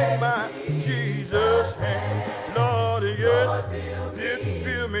and shake my Jesus' hand. Lord, yes,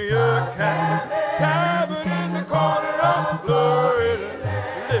 build me a cabin in the corner of Florida.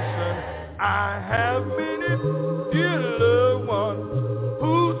 Listen, I have many dear loved ones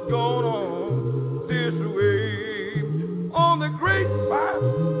who's gone on this way. On the great white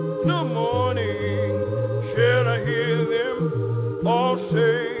no morning shall I hear them all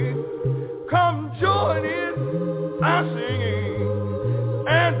say, come join in our singing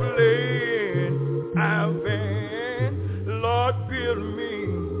and playing our band. Lord, build me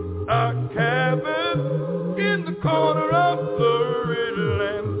a cabin in the corner of Florida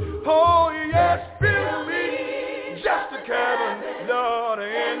land. Oh yes, build me just a cabin, Lord,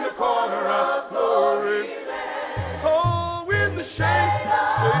 in the corner of Florida. Oh, in the shade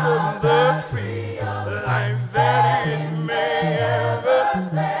of the tree, life that it may ever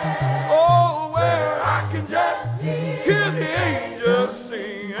stand. Oh, where I can just hear the angels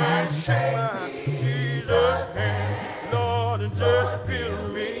sing and shake my Jesus' hand. Lord, and just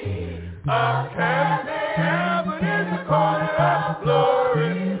build me a cabin in the corner of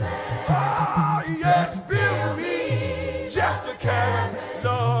Florida. Oh, yes, build me just a cabin,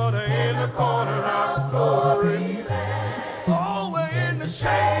 Lord, in the corner of Florida. Oh, in the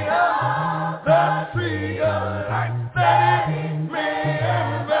shade of the tree of life that it may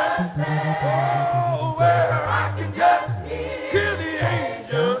ever stand. Oh, where I can just hear the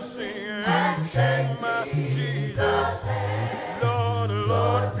angels sing and shake my Jesus' hand.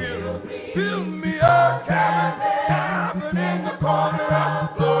 Lord, build me a cabin in the corner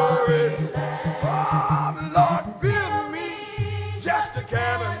of Florida. Oh, Lord, build me just a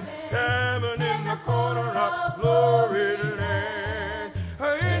cabin in the corner of Florida land,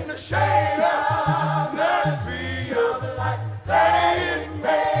 in the shade of the tree of life that it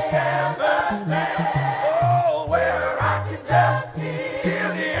may ever stand. Oh, where I can just hear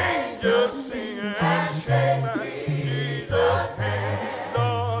the angels sing and shake my Jesus' hand.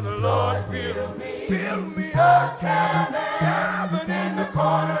 Lord, build me a cabin in the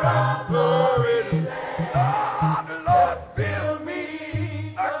corner of Florida. Oh, Lord, build me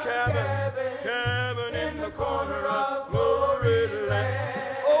a cabin in the corner of Florida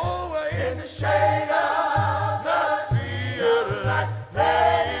land. Oh, in the shade of the tree of life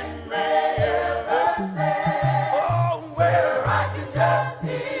that it may ever stand. Oh, where I can just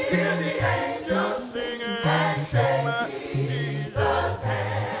hear the angels singing and shake my Jesus'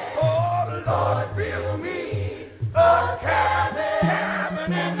 hand. Lord, build me a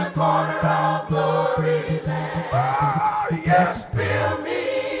cabin in the corner of Florida. Oh, yes, build me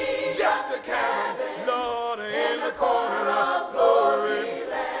just a cabin, Lord, in the corner of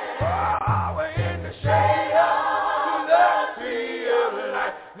Florida. Oh, in the shade of the tree of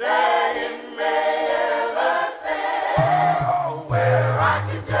life that it may ever stand. Oh, where I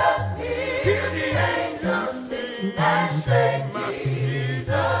can just hear the angels sing and shake my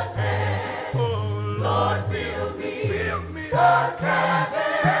Jesus' hand. Lord, build me a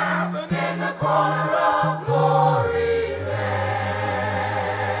cabin in the corner of glory land.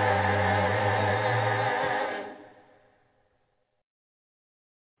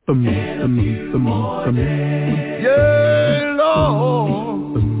 Yeah,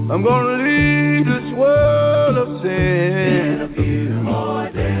 Lord, I'm gonna leave this world of sin. In a few more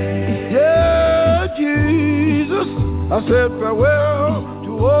days. Yeah, Jesus, I said farewell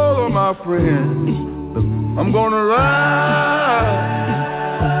to all of my friends. I'm gonna ride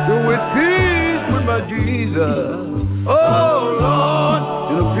with peace with my Jesus. Oh Lord,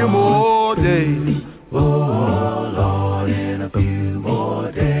 in a few more days. Oh Lord, in a few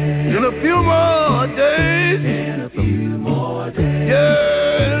more days. In a few more days. In a few more days.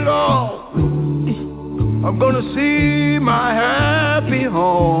 Yeah, Lord, I'm gonna see my happy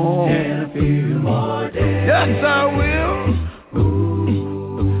home. In a few more days. Yes, I will.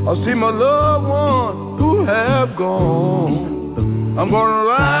 I'll see my loved ones who have gone. I'm gonna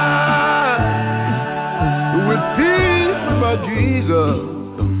ride with peace with my Jesus.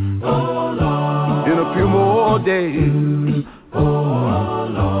 Oh Lord, in a few more days. Oh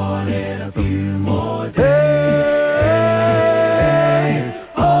Lord, in a few more days. Hey,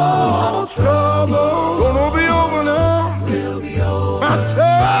 all trouble gonna be over now. Will be over. My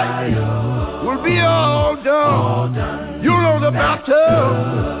trial will be all done. You know the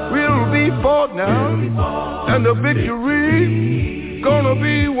battle will be fought now, and the victory gonna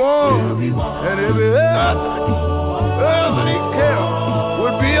be won, and every earthly care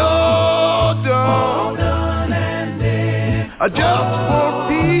will be all done. I just want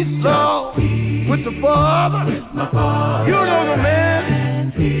peace, Lord, with the Father. You know the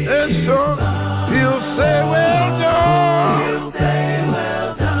man and son. He'll say, well done.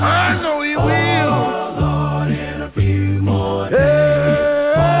 I know he will.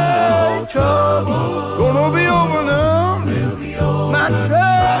 Hey, trouble gonna be over now. My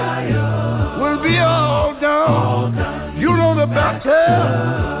trial will be all done. You know the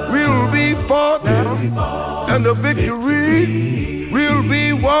battle will be fought now, and the victory will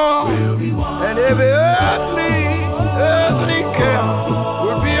be won, and every earthly care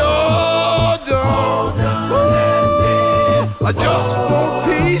will be all done. I just want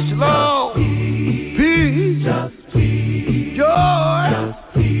peace, Lord. Peace, joy,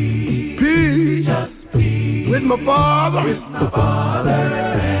 peace with my Father.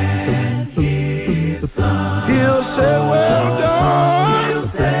 He'll say, well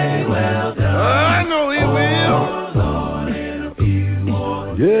done. I know he will.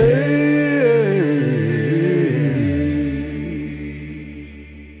 Yeah.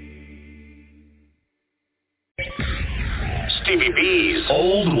 Stevie B's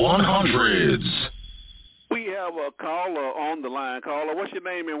Old 100s. We have a caller on the line. Caller, what's your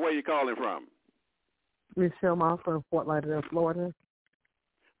name and where you calling from? Michelle Marco from Fort Lauderdale, Florida.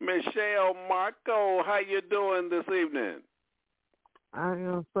 Michelle Marco, how you doing this evening? I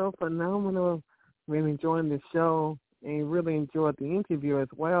am so phenomenal. Really enjoying the show and really enjoyed the interview as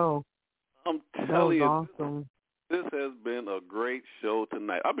well. I'm telling you, awesome. This has been a great show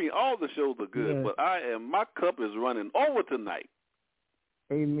tonight. I mean, all the shows are good, yes. but my cup is running over tonight.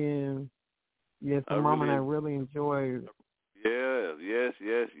 Amen. Yes, the Mom and I really enjoyed. Yes.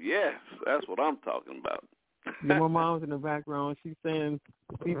 That's what I'm talking about. My mom's in the background. She's saying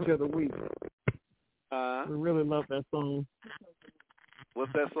Feature of the Week. We really love that song.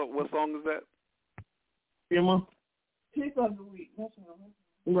 What's that song? What song is that? Yeah, Mom. Feature of the Week.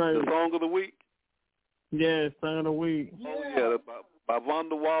 Right. The song of the week? Yes, song of the week. Oh, yeah, by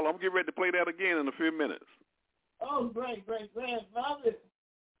Vaunda. I'm getting ready to play that again in a few minutes. Oh, great. Love it.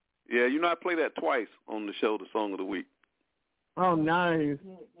 Yeah, you know I play that twice on the show, the song of the week. Oh, nice.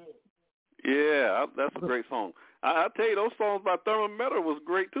 Yeah, that's a great song. I tell you, those songs by Thurmond was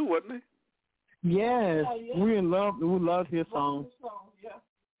great too, wasn't they? Yes, we love his songs.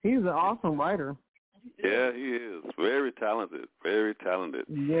 He's an awesome writer. Yeah, he is. Very talented.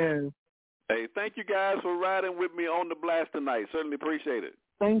 Yes. Hey, thank you guys for riding with me on the blast tonight. Certainly appreciate it.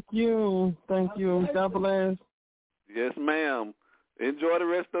 Thank you. God bless. Yes, ma'am. Enjoy the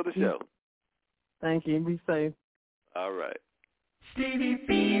rest of the show. Thank you. Be safe. All right. Stevie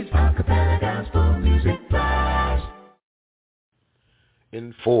B's Acappella Gospel Music Blast.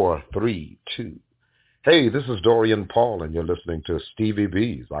 In 4, 3, 2. Hey, this is Dorian Paul, and you're listening to Stevie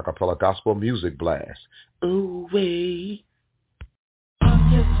B's Acappella Gospel Music Blast. Ooh, wee.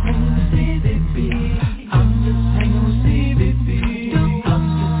 I'm just hanging with Stevie B. I'm just hanging with Stevie B. I'm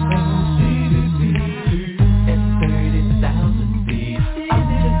just hanging with Stevie B. At 30,000 feet. I'm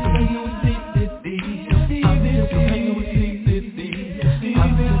just hanging with Stevie B. I'm just hanging with Stevie B.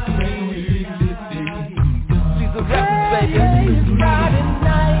 I'm just hanging with Stevie B. She's a rapper, baby. It's Friday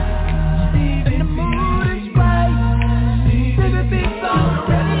night. And the mood is right. Stevie B's on the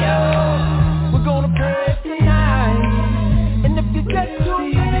radio. We're gonna play tonight. And if you get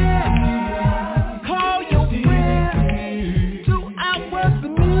too bad, call your friends. 2 hours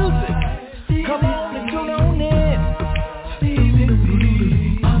of music. Come on and tune on in. Stevie B.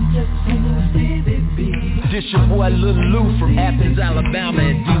 I'm just hanging with Stevie B. This your boy Lil Lou from Athens, Alabama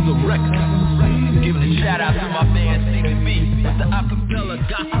at Diesel Records. Giving a shout out to my man Stevie B with the Acappella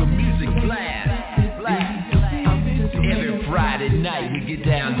Gospel Music Blast. Friday night we get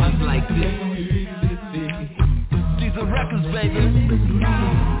down just like this. These are records, baby.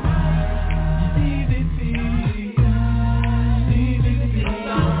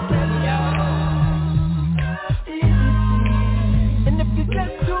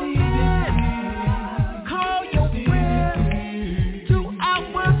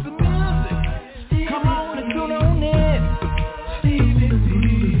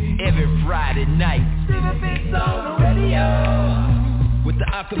 Friday night on the radio with the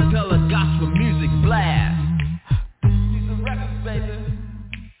Acappella Gospel Music Blast. These are records, baby.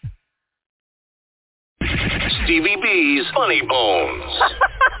 Stevie B's Funny Bones.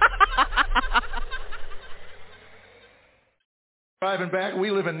 Driving back,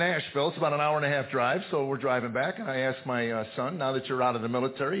 we live in Nashville. It's about an hour and a half drive, so we're driving back. And I asked my son, now that you're out of the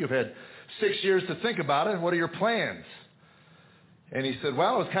military, you've had 6 years to think about it. What are your plans? And he said,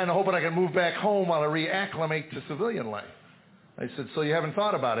 well, I was kind of hoping I could move back home while I reacclimate to civilian life. I said, so you haven't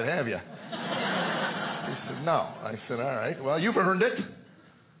thought about it, have you? He said, no. I said, all right, well, you've earned it.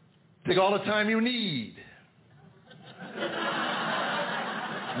 Take all the time you need.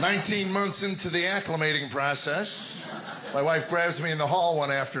 19 months into the acclimating process, my wife grabs me in the hall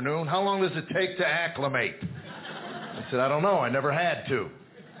one afternoon. How long does it take to acclimate? I said, I don't know. I never had to.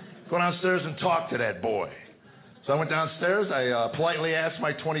 Go downstairs and talk to that boy. So I went downstairs. I politely asked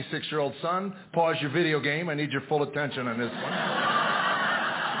my 26-year-old son, pause your video game. I need your full attention on this one.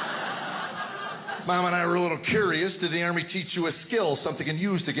 Mom and I were a little curious. Did the Army teach you a skill, something you can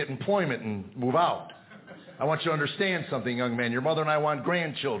use to get employment and move out? I want you to understand something, young man. Your mother and I want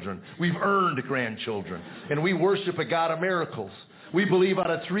grandchildren. We've earned grandchildren. And we worship a God of miracles. We believe out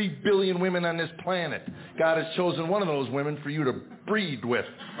of 3 billion women on this planet, God has chosen one of those women for you to breed with.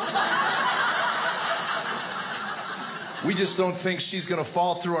 We just don't think she's going to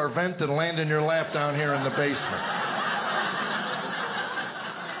fall through our vent and land in your lap down here in the basement.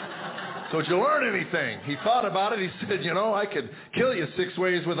 So did you learn anything? He thought about it. He said, you know, I could kill you 6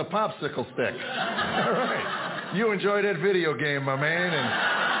 ways with a popsicle stick. All right. You enjoy that video game, my man,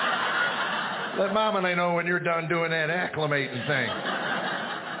 and let Mom and I know when you're done doing that acclimating thing.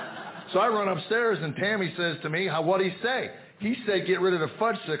 So I run upstairs, and Tammy says to me, what'd he say? He said get rid of the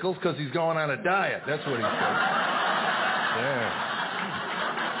fudgesicles because he's going on a diet. That's what he said. Yeah.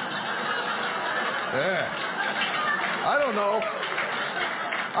 I don't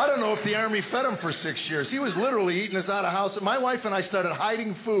know if the Army fed him for 6 years. He was literally eating us out of house. My wife and I started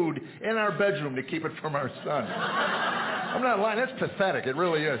hiding food in our bedroom to keep it from our son. I'm not lying. That's pathetic. It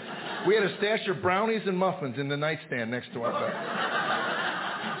really is. We had a stash of brownies and muffins in the nightstand next to our bed.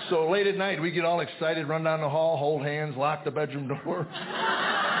 So late at night, we get all excited, run down the hall, hold hands, lock the bedroom door.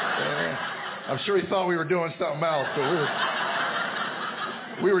 Yeah. I'm sure he thought we were doing something else, but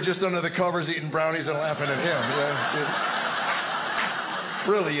we were just under the covers eating brownies and laughing at him. Yeah,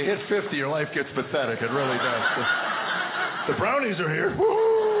 really, you hit 50, your life gets pathetic. It really does. The brownies are here.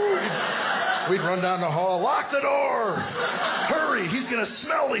 Woo! We'd run down the hall, lock the door. Hurry, he's going to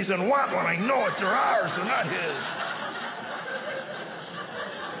smell these and want one. I know it. They're ours. They're not his.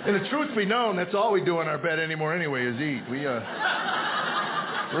 And the truth be known, that's all we do in our bed anymore anyway is eat.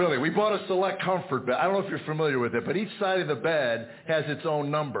 Really, we bought a Select Comfort bed. I don't know if you're familiar with it, but each side of the bed has its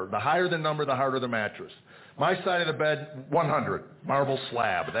own number. The higher the number, the harder the mattress. My side of the bed, 100. Marble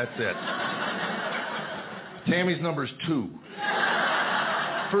slab. That's it. Tammy's number's 2.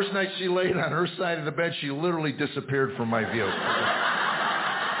 First night she laid on her side of the bed, she literally disappeared from my view.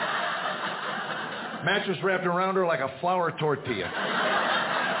 Mattress wrapped around her like a flour tortilla.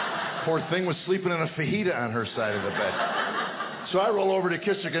 Poor thing was sleeping in a fajita on her side of the bed. So I roll over to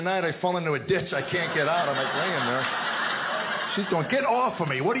kiss her goodnight. I fall into a ditch. I can't get out. I'm like laying there. She's going, get off of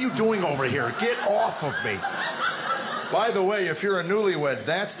me. What are you doing over here? Get off of me. By the way, if you're a newlywed,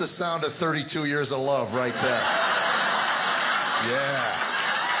 that's the sound of 32 years of love right there. Yeah.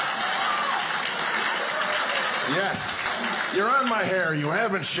 Yes. You're on my hair. You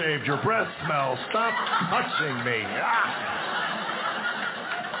haven't shaved. Your breath smells. Stop touching me. Ah.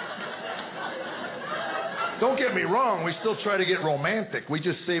 Don't get me wrong, we still try to get romantic. We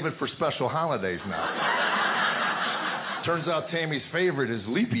just save it for special holidays now. Turns out Tammy's favorite is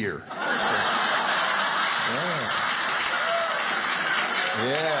leap year. Yeah.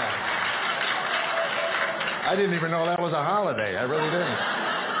 I didn't even know that was a holiday. I really didn't.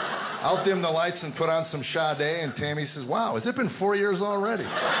 I'll dim the lights and put on some Sade, and Tammy says, wow, has it been 4 years already?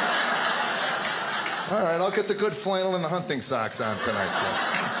 All right, I'll get the good flannel and the hunting socks on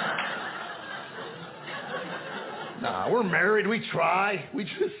tonight. Nah, we're married. We try. We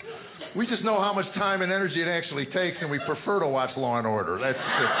just know how much time and energy it actually takes, and we prefer to watch Law and Order. That's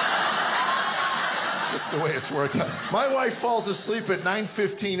just... That's the way it's worked out. My wife falls asleep at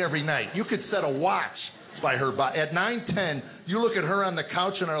 9:15 every night. You could set a watch by her body. At 9:10, you look at her on the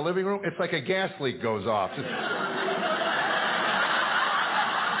couch in our living room, it's like a gas leak goes off.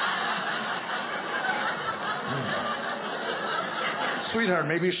 Sweetheart,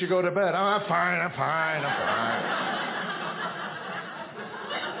 maybe you should go to bed. Oh, I'm fine.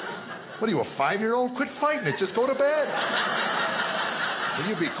 What are you, a 5-year-old? Quit fighting it. Just go to bed. Will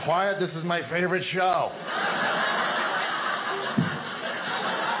you be quiet? This is my favorite show.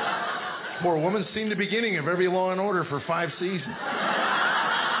 Poor woman's seen the beginning of every Law and Order for 5 seasons.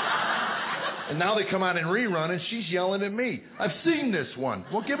 And now they come out in rerun and she's yelling at me. I've seen this one.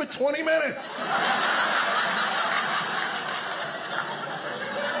 Well, give it 20 minutes.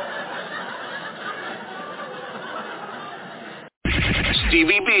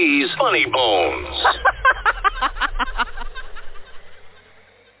 Stevie B's Funny Bones.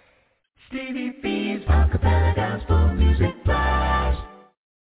 Stevie B's Acappella Gospel Music Blast.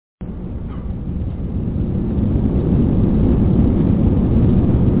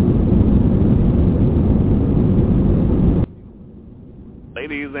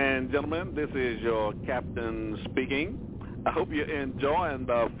 Ladies and gentlemen, this is your captain speaking. I hope you're enjoying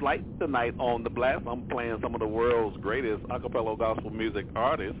the flight tonight on The Blast. I'm playing some of the world's greatest a cappella gospel music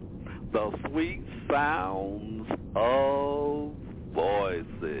artists, the sweet sounds of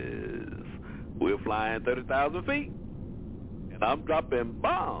voices. We're flying 30,000 feet, and I'm dropping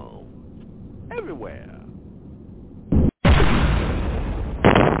bombs everywhere.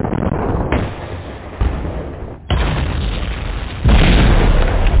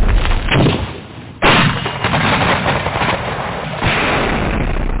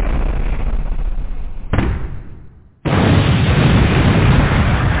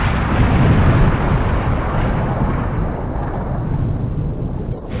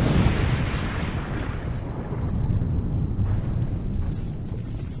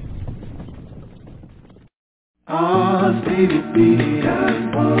 Stevie B,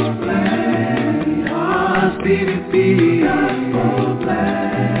 Gospel Blast. Stevie B, Gospel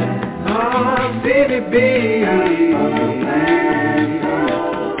Blast. Stevie B, Gospel Blast.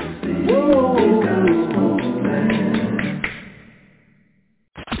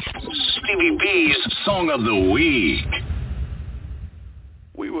 Stevie B's Song of the Week.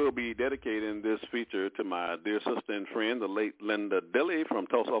 We will be dedicating this feature to my dear sister and friend, the late Linda Dilly from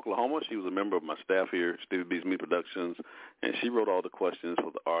Tulsa, Oklahoma. She was a member of my staff here, Stevie B's Media Productions, and she wrote all the questions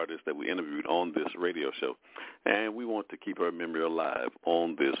for the artists that we interviewed on this radio show. And we want to keep her memory alive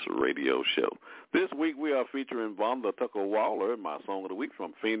on this radio show. This week we are featuring Vaunda Tucker Waller, my Song of the Week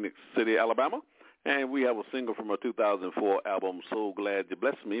from Phoenix City, Alabama. And we have a single from her 2004 album, So Glad You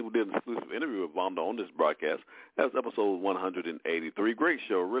Blessed Me. We did an exclusive interview with Vaunda on this broadcast. That was episode 183. Great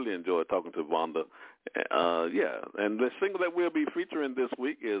show. Really enjoyed talking to Vaunda. And the single that we'll be featuring this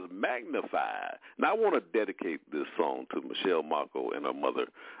week is Magnify. Now, I want to dedicate this song to Michelle Marco and her mother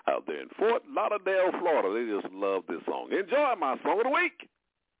out there in Fort Lauderdale, Florida. They just love this song. Enjoy my Song of the Week.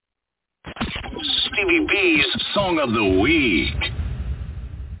 Stevie B's Song of the Week.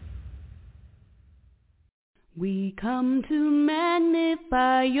 We come to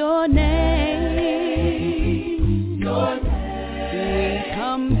magnify your name. Your name. We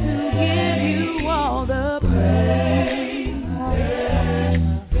come to give you all the praise.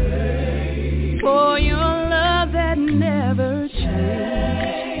 For your love that never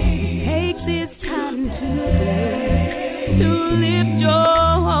changes. Takes its time today to lift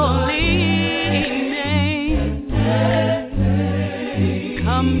your holy name. We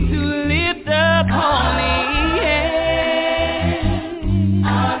come to lift up holy.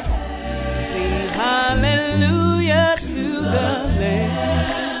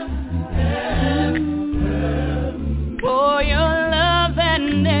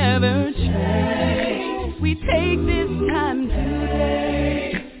 Take this time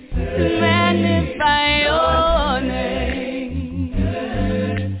today to magnify your name.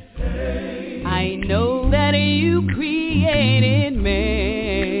 I know that you created man,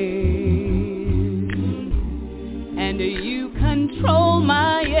 and you control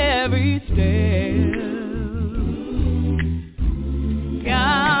my every step.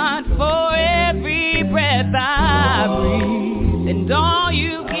 God, for every breath I breathe and all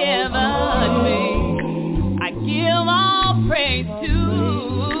you've given me, give all praise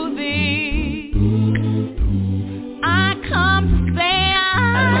to thee. I come to say I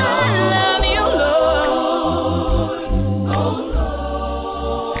love you, Lord, oh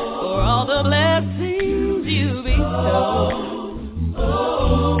Lord, for all the blessings you bestow,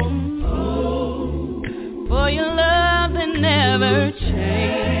 for your love that never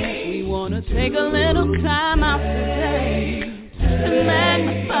changes. We want to take a little time out today to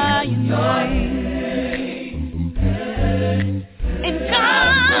magnify your name. And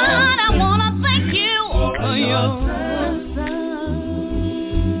God, I want to thank you for your Son,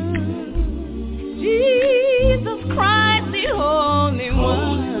 Jesus Christ, the Holy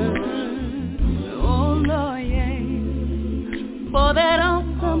One. Oh Lord, yeah, for that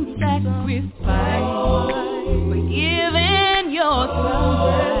awesome sacrifice, for giving your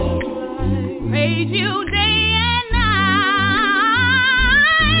Son. Praise you day and night.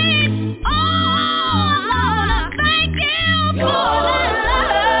 Oh, I wanna thank you for that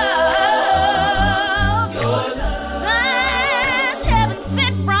love that heaven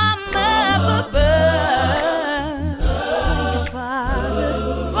sent from above. Thank you, Father,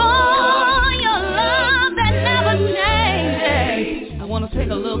 for your love that never changes. I wanna take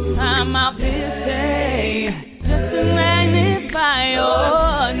a little time out this day just to magnify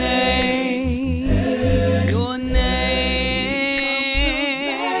your name.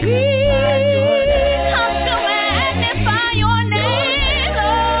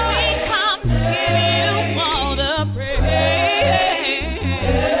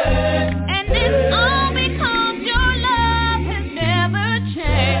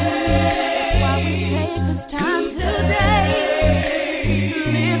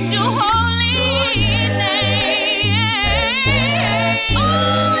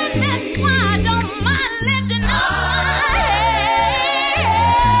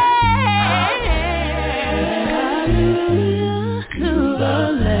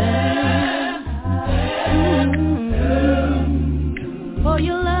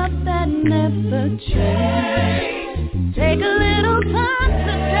 Take a little time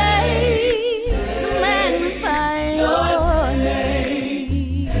today to magnify your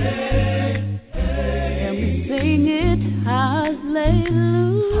name. And we sing it, hallelujah,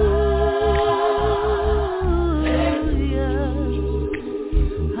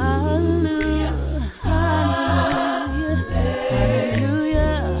 hallelujah,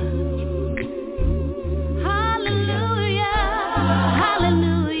 hallelujah, hallelujah, hallelujah.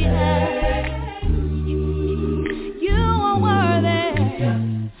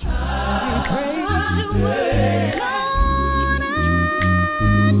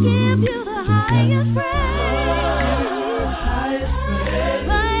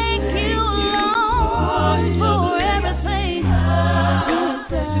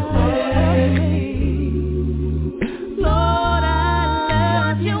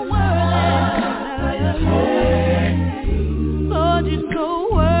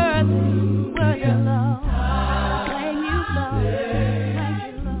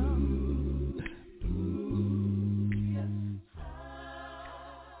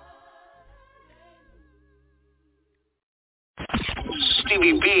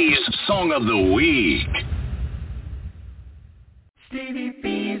 Stevie B's Song of the Week. Stevie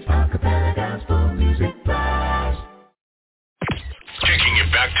B's Acappella Gospel Music Blast. Taking you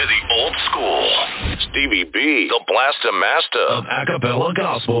back to the old school. Stevie B, the Blaster Master of Acapella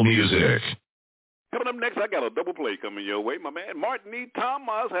Gospel Music. Coming up next, I got a double play coming your way. My man Martin E.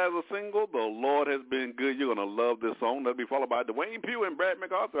 Thomas has a single, The Lord Has Been Good. You're going to love this song. That'll be followed by Dwayne Pugh and Brad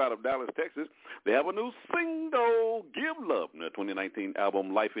MacArthur out of Dallas, Texas. They have a new single, Give Love, from their 2019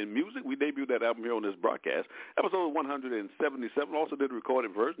 album, Life in Music. We debuted that album here on this broadcast, episode 177. Also did a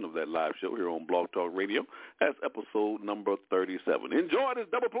recorded version of that live show here on Blog Talk Radio. That's episode number 37. Enjoy this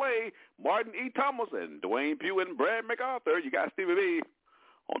double play. Martin E. Thomas and Dwayne Pugh and Brad MacArthur. You got Stevie B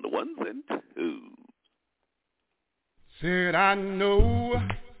on the ones and twos. Said I know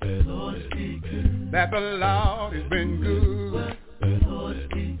that the Lord has been good,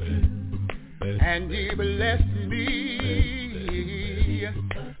 and He blessed me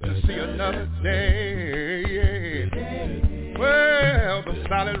to see another day. Well, the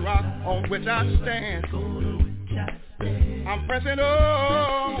solid rock on which I stand, I'm pressing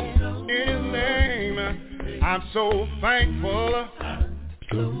on in His name. I'm so thankful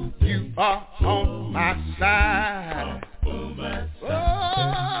You are on my side. Oh,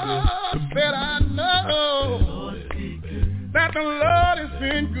 but I know that the Lord has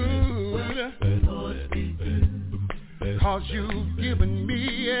been good, 'cause you've given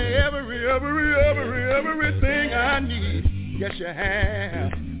me everything I need. Yes, you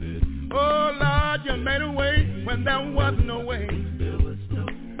have. Oh, Lord, you made a way when there was no way.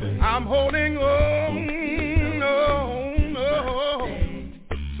 I'm holding on,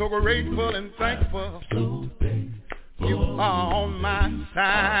 so grateful and thankful. You are on my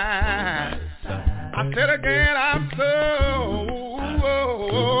side. I said again, I'm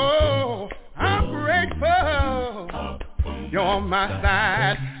grateful. you're on my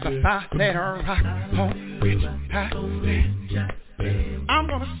side. So I let her rock on with I'm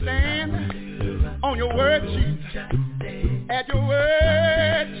gonna stand on your word, Jesus. At your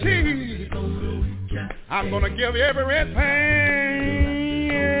word, Jesus. I'm gonna give you everything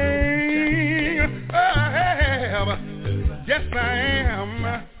I have. Yes, I am.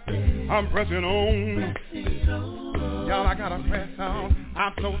 I'm pressing on. Y'all, I gotta press on.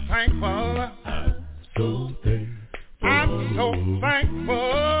 I'm so thankful. I'm so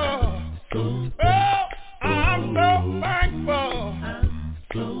thankful. Oh, I'm so thankful.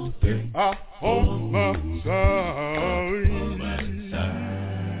 I'm on my side.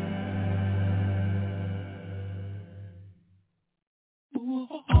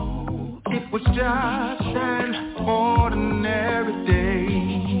 It was just an ordinary day.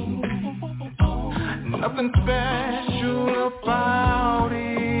 Nothing special about it.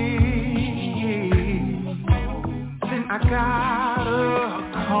 Then I got a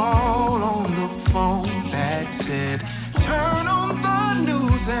call on the phone that said, turn on the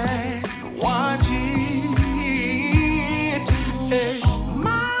news and watch it. Hey,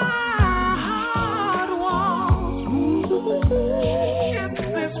 my heart wants it's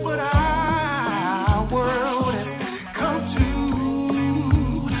this what our world has come to.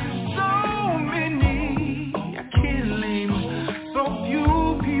 So many are killing, so few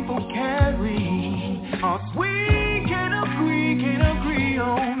people carry. Cause we can't agree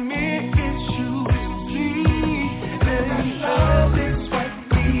on many issues. See, love is what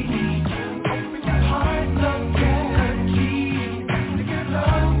we need. Open your heart, love can key. To get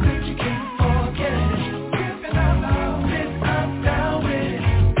love that you can't forget. Giving our love is up down with.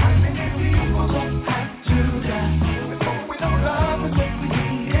 How many people don't have to die? Before we know love is what we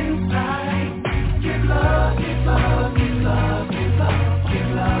need inside. Give love, give love, give love, give love, give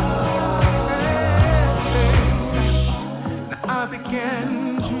love. Now I began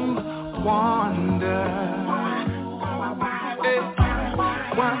to wonder.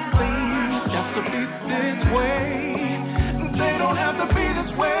 Why things have to be this way? They don't have to be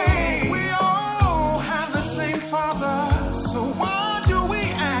this way. We all have the same Father, so why do we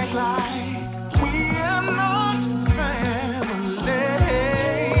act like we are not family?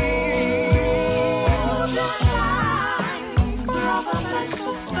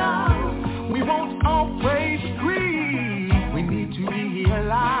 We won't always agree. We need to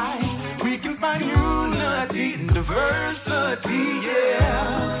realize we can find unity in diversity,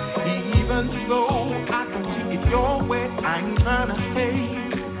 yeah. Even though I can see it your way, I ain't trying to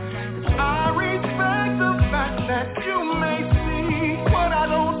hate. I respect the fact that you may see what I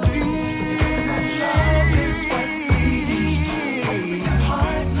don't see. Love is what we need.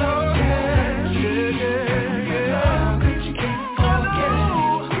 Heart love, yeah, yeah, yeah. Love that you can't forget.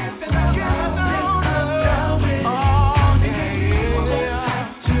 Giving our love is down with. Oh, yeah,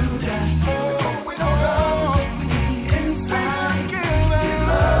 to that. Before we know love, we need inside. Give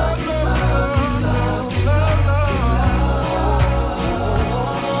love, give love, give love, give love, give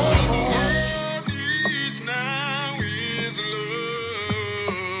love.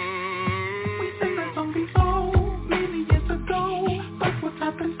 We sang that song before, many years ago. But what's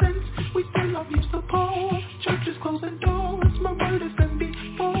happened since? We still love you so poor. Churches closing doors, my word has been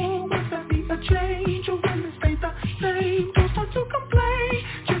before. Will there be a change or will it stay the same? Don't start to complain,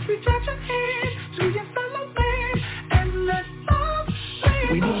 just reach out your hand to your fellow man and let love live.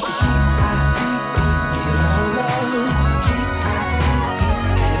 We need to keep our feet, give our love. Keep our feet,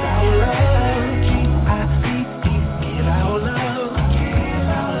 give our love. Keep our feet, give our love. Give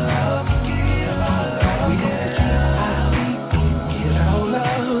our love, give our love. We need to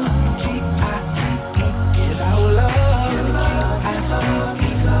keep our feet, give our love. Keep our feet, give our love. Keep our feet,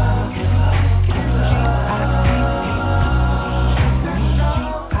 give love, give love, give love.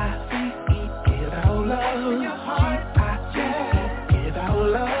 In your heart, give our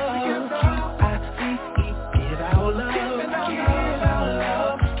love. Keep our feet, give our love. Give our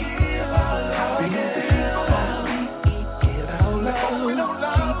love, give our love. We need to keep our feet, give our love. We know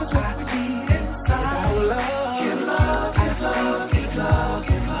love is what we need inside. Give our love, give love, give love, give love,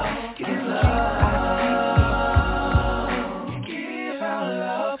 give love, give love.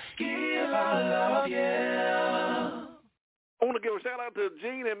 Give our love, yeah. I want to give a shout out to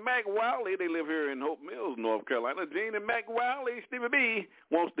Gene and Mack Wiley. They live here in Hope Mills, North Carolina. Gene and Mack Wiley, Stevie B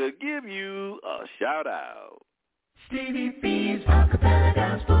wants to give you a shout out. Stevie B's Acappella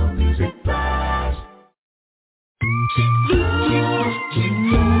Gospel Music Blast.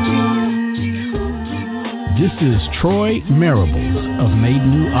 This is Troy Marables of Made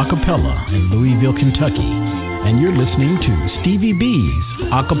New Acappella in Louisville, Kentucky, and you're listening to Stevie B's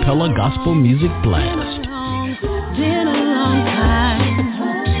Acappella Gospel Music Blast. Been a long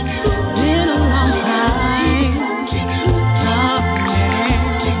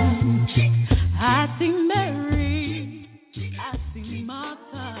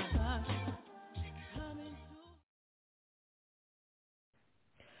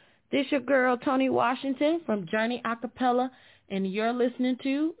This your girl, Tony Washington from Journey Acappella, and you're listening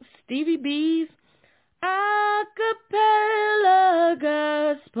to Stevie B's Acappella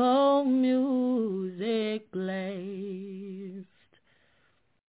Gospel Music Blast.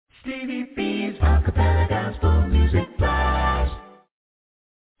 Stevie B's Acappella Gospel Music Blast.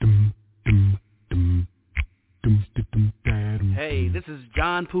 Hey, this is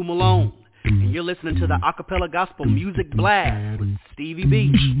John Poo Malone, and you're listening to the Acappella Gospel Music Blast with Stevie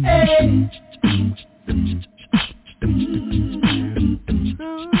B. Hey.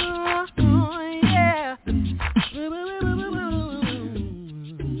 Yeah.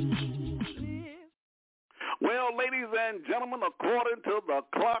 Well, ladies and gentlemen, according to the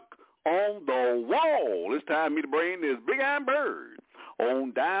clock on the wall, it's time for me to bring this big iron bird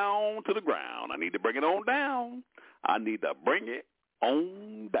on down to the ground. I need to bring it on down. I need to bring it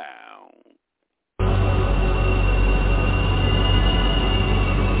on down.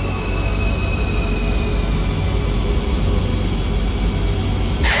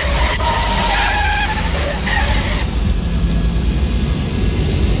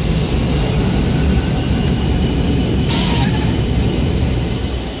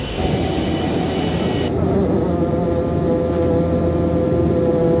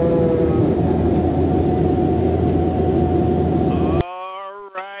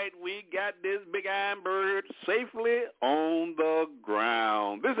 Safely on the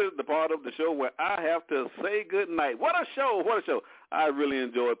ground. This is the part of the show where I have to say good night. What a show, what a show. I really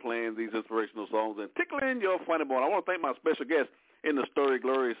enjoy playing these inspirational songs and tickling your funny bone. I want to thank my special guest in the Story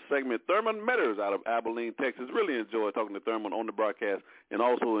Glory segment, Thurmond out of Abilene, Texas. Really enjoy talking to Thurmond on the broadcast and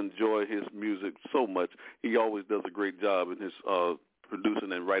also enjoy his music so much. He always does a great job in his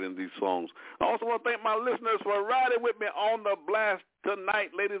producing and writing these songs. I also want to thank my listeners for riding with me on the blast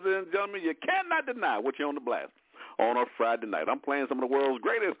tonight. Ladies and gentlemen, you cannot deny what you're on the blast on a Friday night. I'm playing some of the world's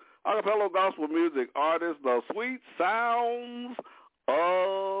greatest acapella gospel music artists, the sweet sounds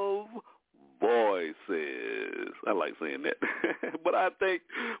of voices. I like saying that. But I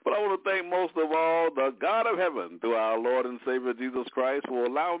want to thank most of all the God of heaven through our Lord and Savior Jesus Christ for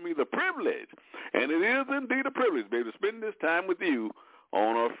allowing me the privilege, and it is indeed a privilege, baby, to spend this time with you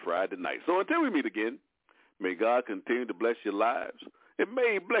on a Friday night. So until we meet again, may God continue to bless your lives. It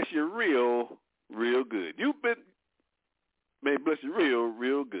may bless you real, real good. May bless you real,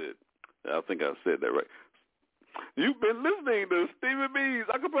 real good. I think I said that right. You've been listening to Stevie B's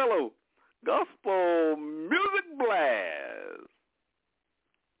Acapella Gospel Music Blast.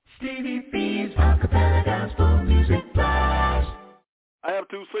 Stevie B's Acapella Gospel Music Blast. I have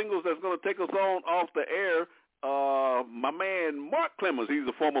two singles that's going to take us on off the air. My man Mark Clemens, he's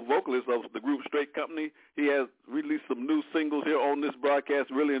a former vocalist of the group Straight Company. He has released some new singles here on this broadcast.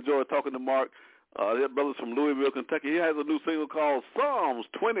 Really enjoyed talking to Mark. Their brothers from Louisville, Kentucky. He has a new single called Psalms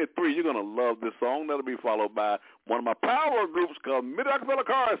 23. You're going to love this song. That'll be followed by one of my power groups called Mid-Acapella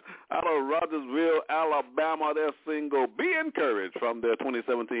Chorus out of Rogersville, Alabama. Their single, Be Encouraged, from their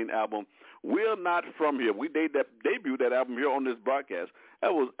 2017 album, We're Not From Here. We debuted that album here on this broadcast.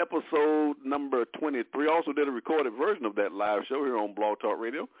 That was episode number 23. Also did a recorded version of that live show here on Blog Talk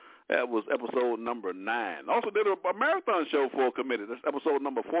Radio. That was episode number 9. Also did a marathon show for Committed. That's episode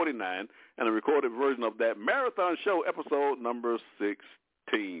number 49, and a recorded version of that marathon show, episode number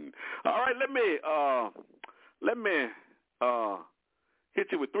 16. All right, let me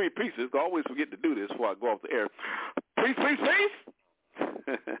hit you with 3 pieces. I always forget to do this before I go off the air. Peace.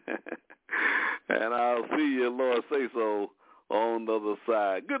 And I'll see you, Lord say so, on the other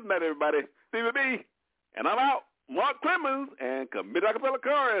side. Good night, everybody. Stevie B, and I'm out. Mark Clemens and Commit Acapella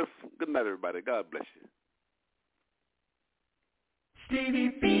Chorus. Good night, everybody. God bless you.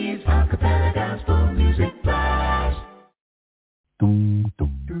 Stevie B's Acapella Gospel Music Blast.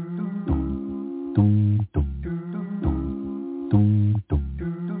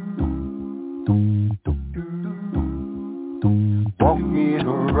 Walking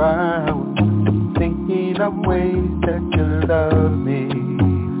around, thinking of ways that you love me.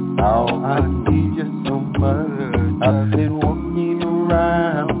 How I need you so much. I've been walking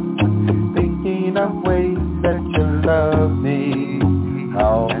around, thinking of ways that you love me.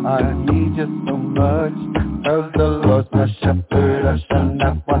 How I need you so much. 'Cause the Lord's my shepherd, I shall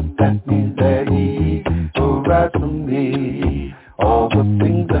not want. That means that He provides for me all the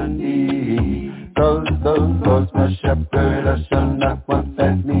things I need. 'Cause the Lord's my shepherd, I shall not want.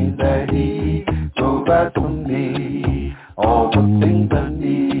 That means that He provides for me all the things I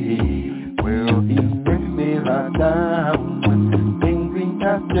need. Well, He makes me lie down in green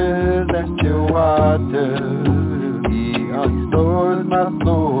pastures and still waters. He restores my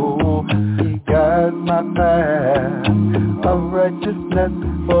soul. He guides my path of righteousness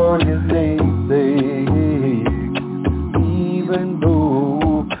blessed for his name's sake. Even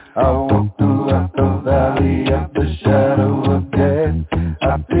though I walk throughout the valley of the shadow of death,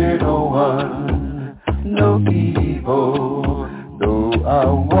 I fear no one, no evil. Though I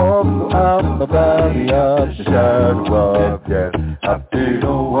walk throughout the valley of the shadow of death, I fear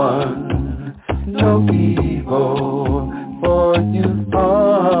no one, no evil. For you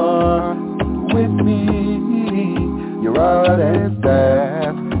are with me, your rod and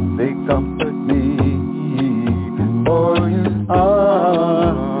staff, they comfort me. For you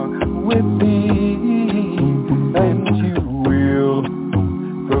are with me, and you will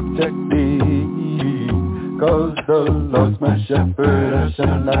protect me. 'Cause the Lord's my shepherd, I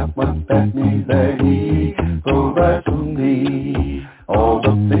shall not want, that means that he provides for me all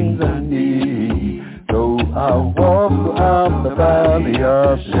the things I need. Though I walk throughout the valley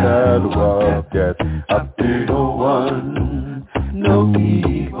of shadow of death, I fear no one, no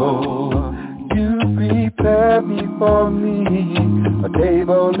evil. You prepare before me a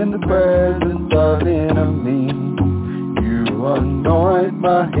table in the presence of enemies. You anoint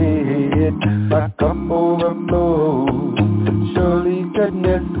my head, my cup overflows. Surely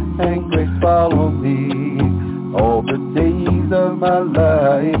goodness and grace follow me all the days of my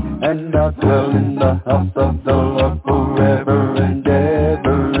life, and I'll dwell in the house of the Lord forever and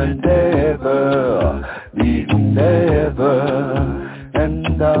ever and ever, even ever.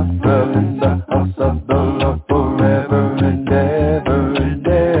 And I'll dwell in the house of the Lord forever and ever and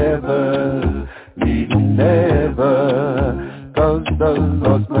ever, even ever. 'Cause the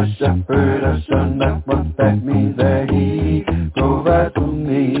Lord's my shepherd, I shall not want, that means that he provides for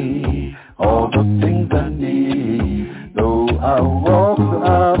me all the things I need. Though I walk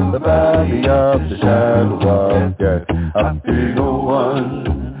throughout the valley of the shadow of death, I fear no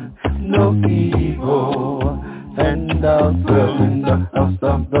one, no evil. And I'll dwell in the house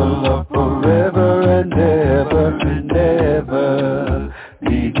of the Lord forever and ever and ever,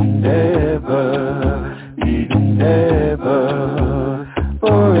 even ever, even ever,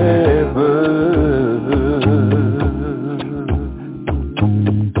 forever.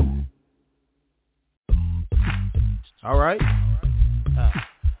 All right,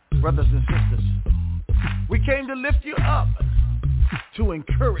 brothers and sisters, we came to lift you up, to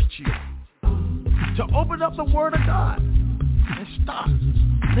encourage you, to open up the Word of God and stop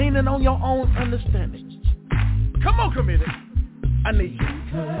leaning on your own understanding. Come on, committee, I need you.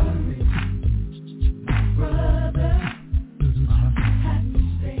 Encourage my brother, have to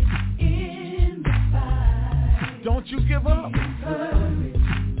stay in the fight. Don't you give up. Encourage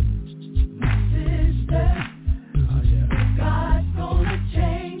my sister. God's gonna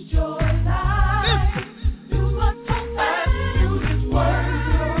change your life. You must hold fast to His word.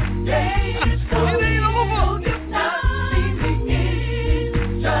 Your day is coming. It ain't over. You're not leaving in.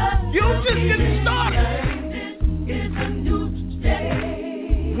 You're just getting started. This is a new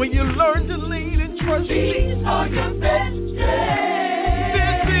day. When you learn to lean and trust These Jesus. are your best days.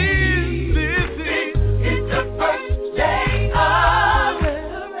 This is the first day of the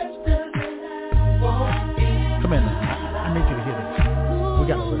rest of the life. Come in now. I need you to hear this. We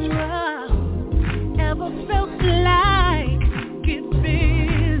got a verse. Ever felt like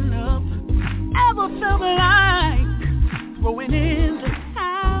giving up? Ever felt like throwing in the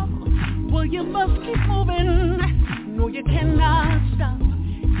towel? Well, you must keep moving. No, you cannot stop.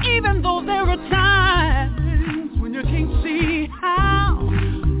 Even though there are times when you can't see how.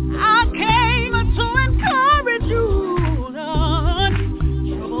 I came to encourage you, Lord.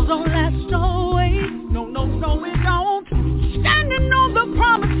 Troubles don't last always. No, we don't. Standing on the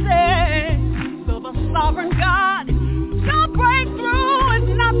promises of a sovereign God. Your breakthrough is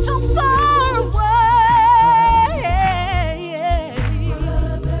not too far away.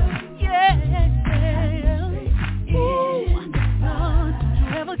 Ooh, don't you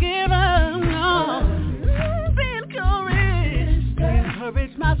ever give up, no. Be encouraged. Be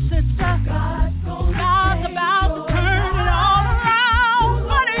encouraged, my sister. God's about to turn it all around.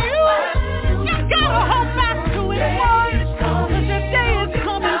 But you gotta hold back to His word. 'Cause your day is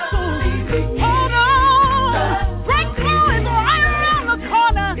coming soon. Hold on. Breakthrough is right around the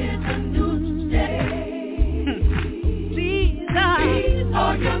corner. It's a new day. These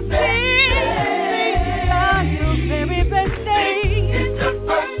are your best days. These are your very best days. It's the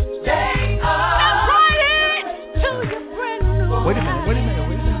first day of. That's right into your brand new. Wait a minute.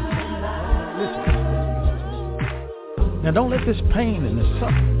 Listen. Now don't let this pain and this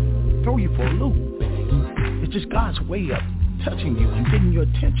suffering throw you for a loop. It's just God's way of touching you and getting your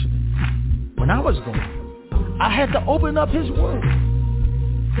attention. When I was going through, I had to open up His Word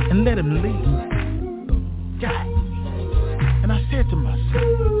and let Him lead. God. And I said to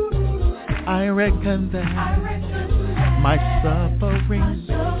myself, I reckon that my suffering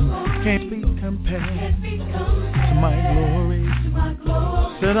can't be compared to my glory.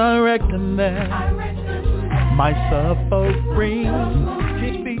 Said I reckon that my suffering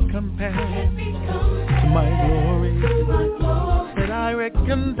can't be compared to my glory. Said I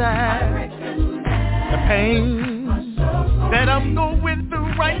reckon that the pain that I'm going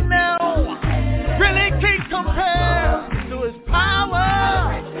through right now really can't compare to his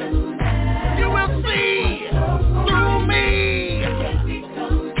power. You will see through me.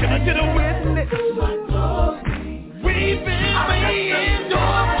 Can I get a witness? We've been praying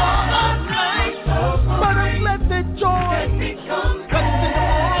door for the night, but I'm let the joy come in the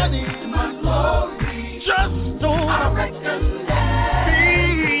morning. Just don't be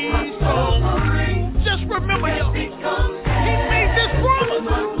so. Just remember, y'all, he made this promise.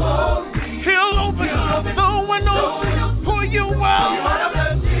 He'll open up the windows for you out.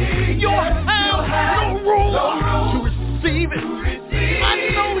 You'll have no room to receive it. I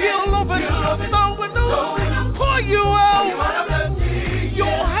know he'll open up the windows for you out.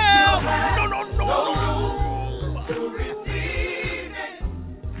 You'll have no room to receive it.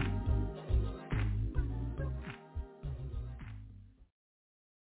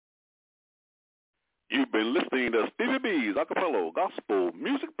 You've been listening to Stevie B's Acappella Gospel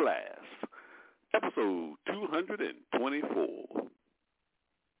Music Blast, episode 224.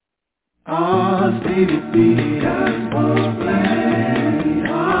 Stevie B, Gospel Blast.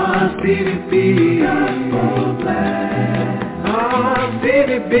 Stevie B, Gospel Blast.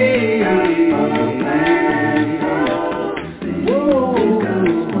 Stevie B, Gospel Blast.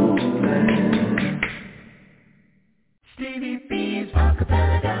 Stevie B's Acappella.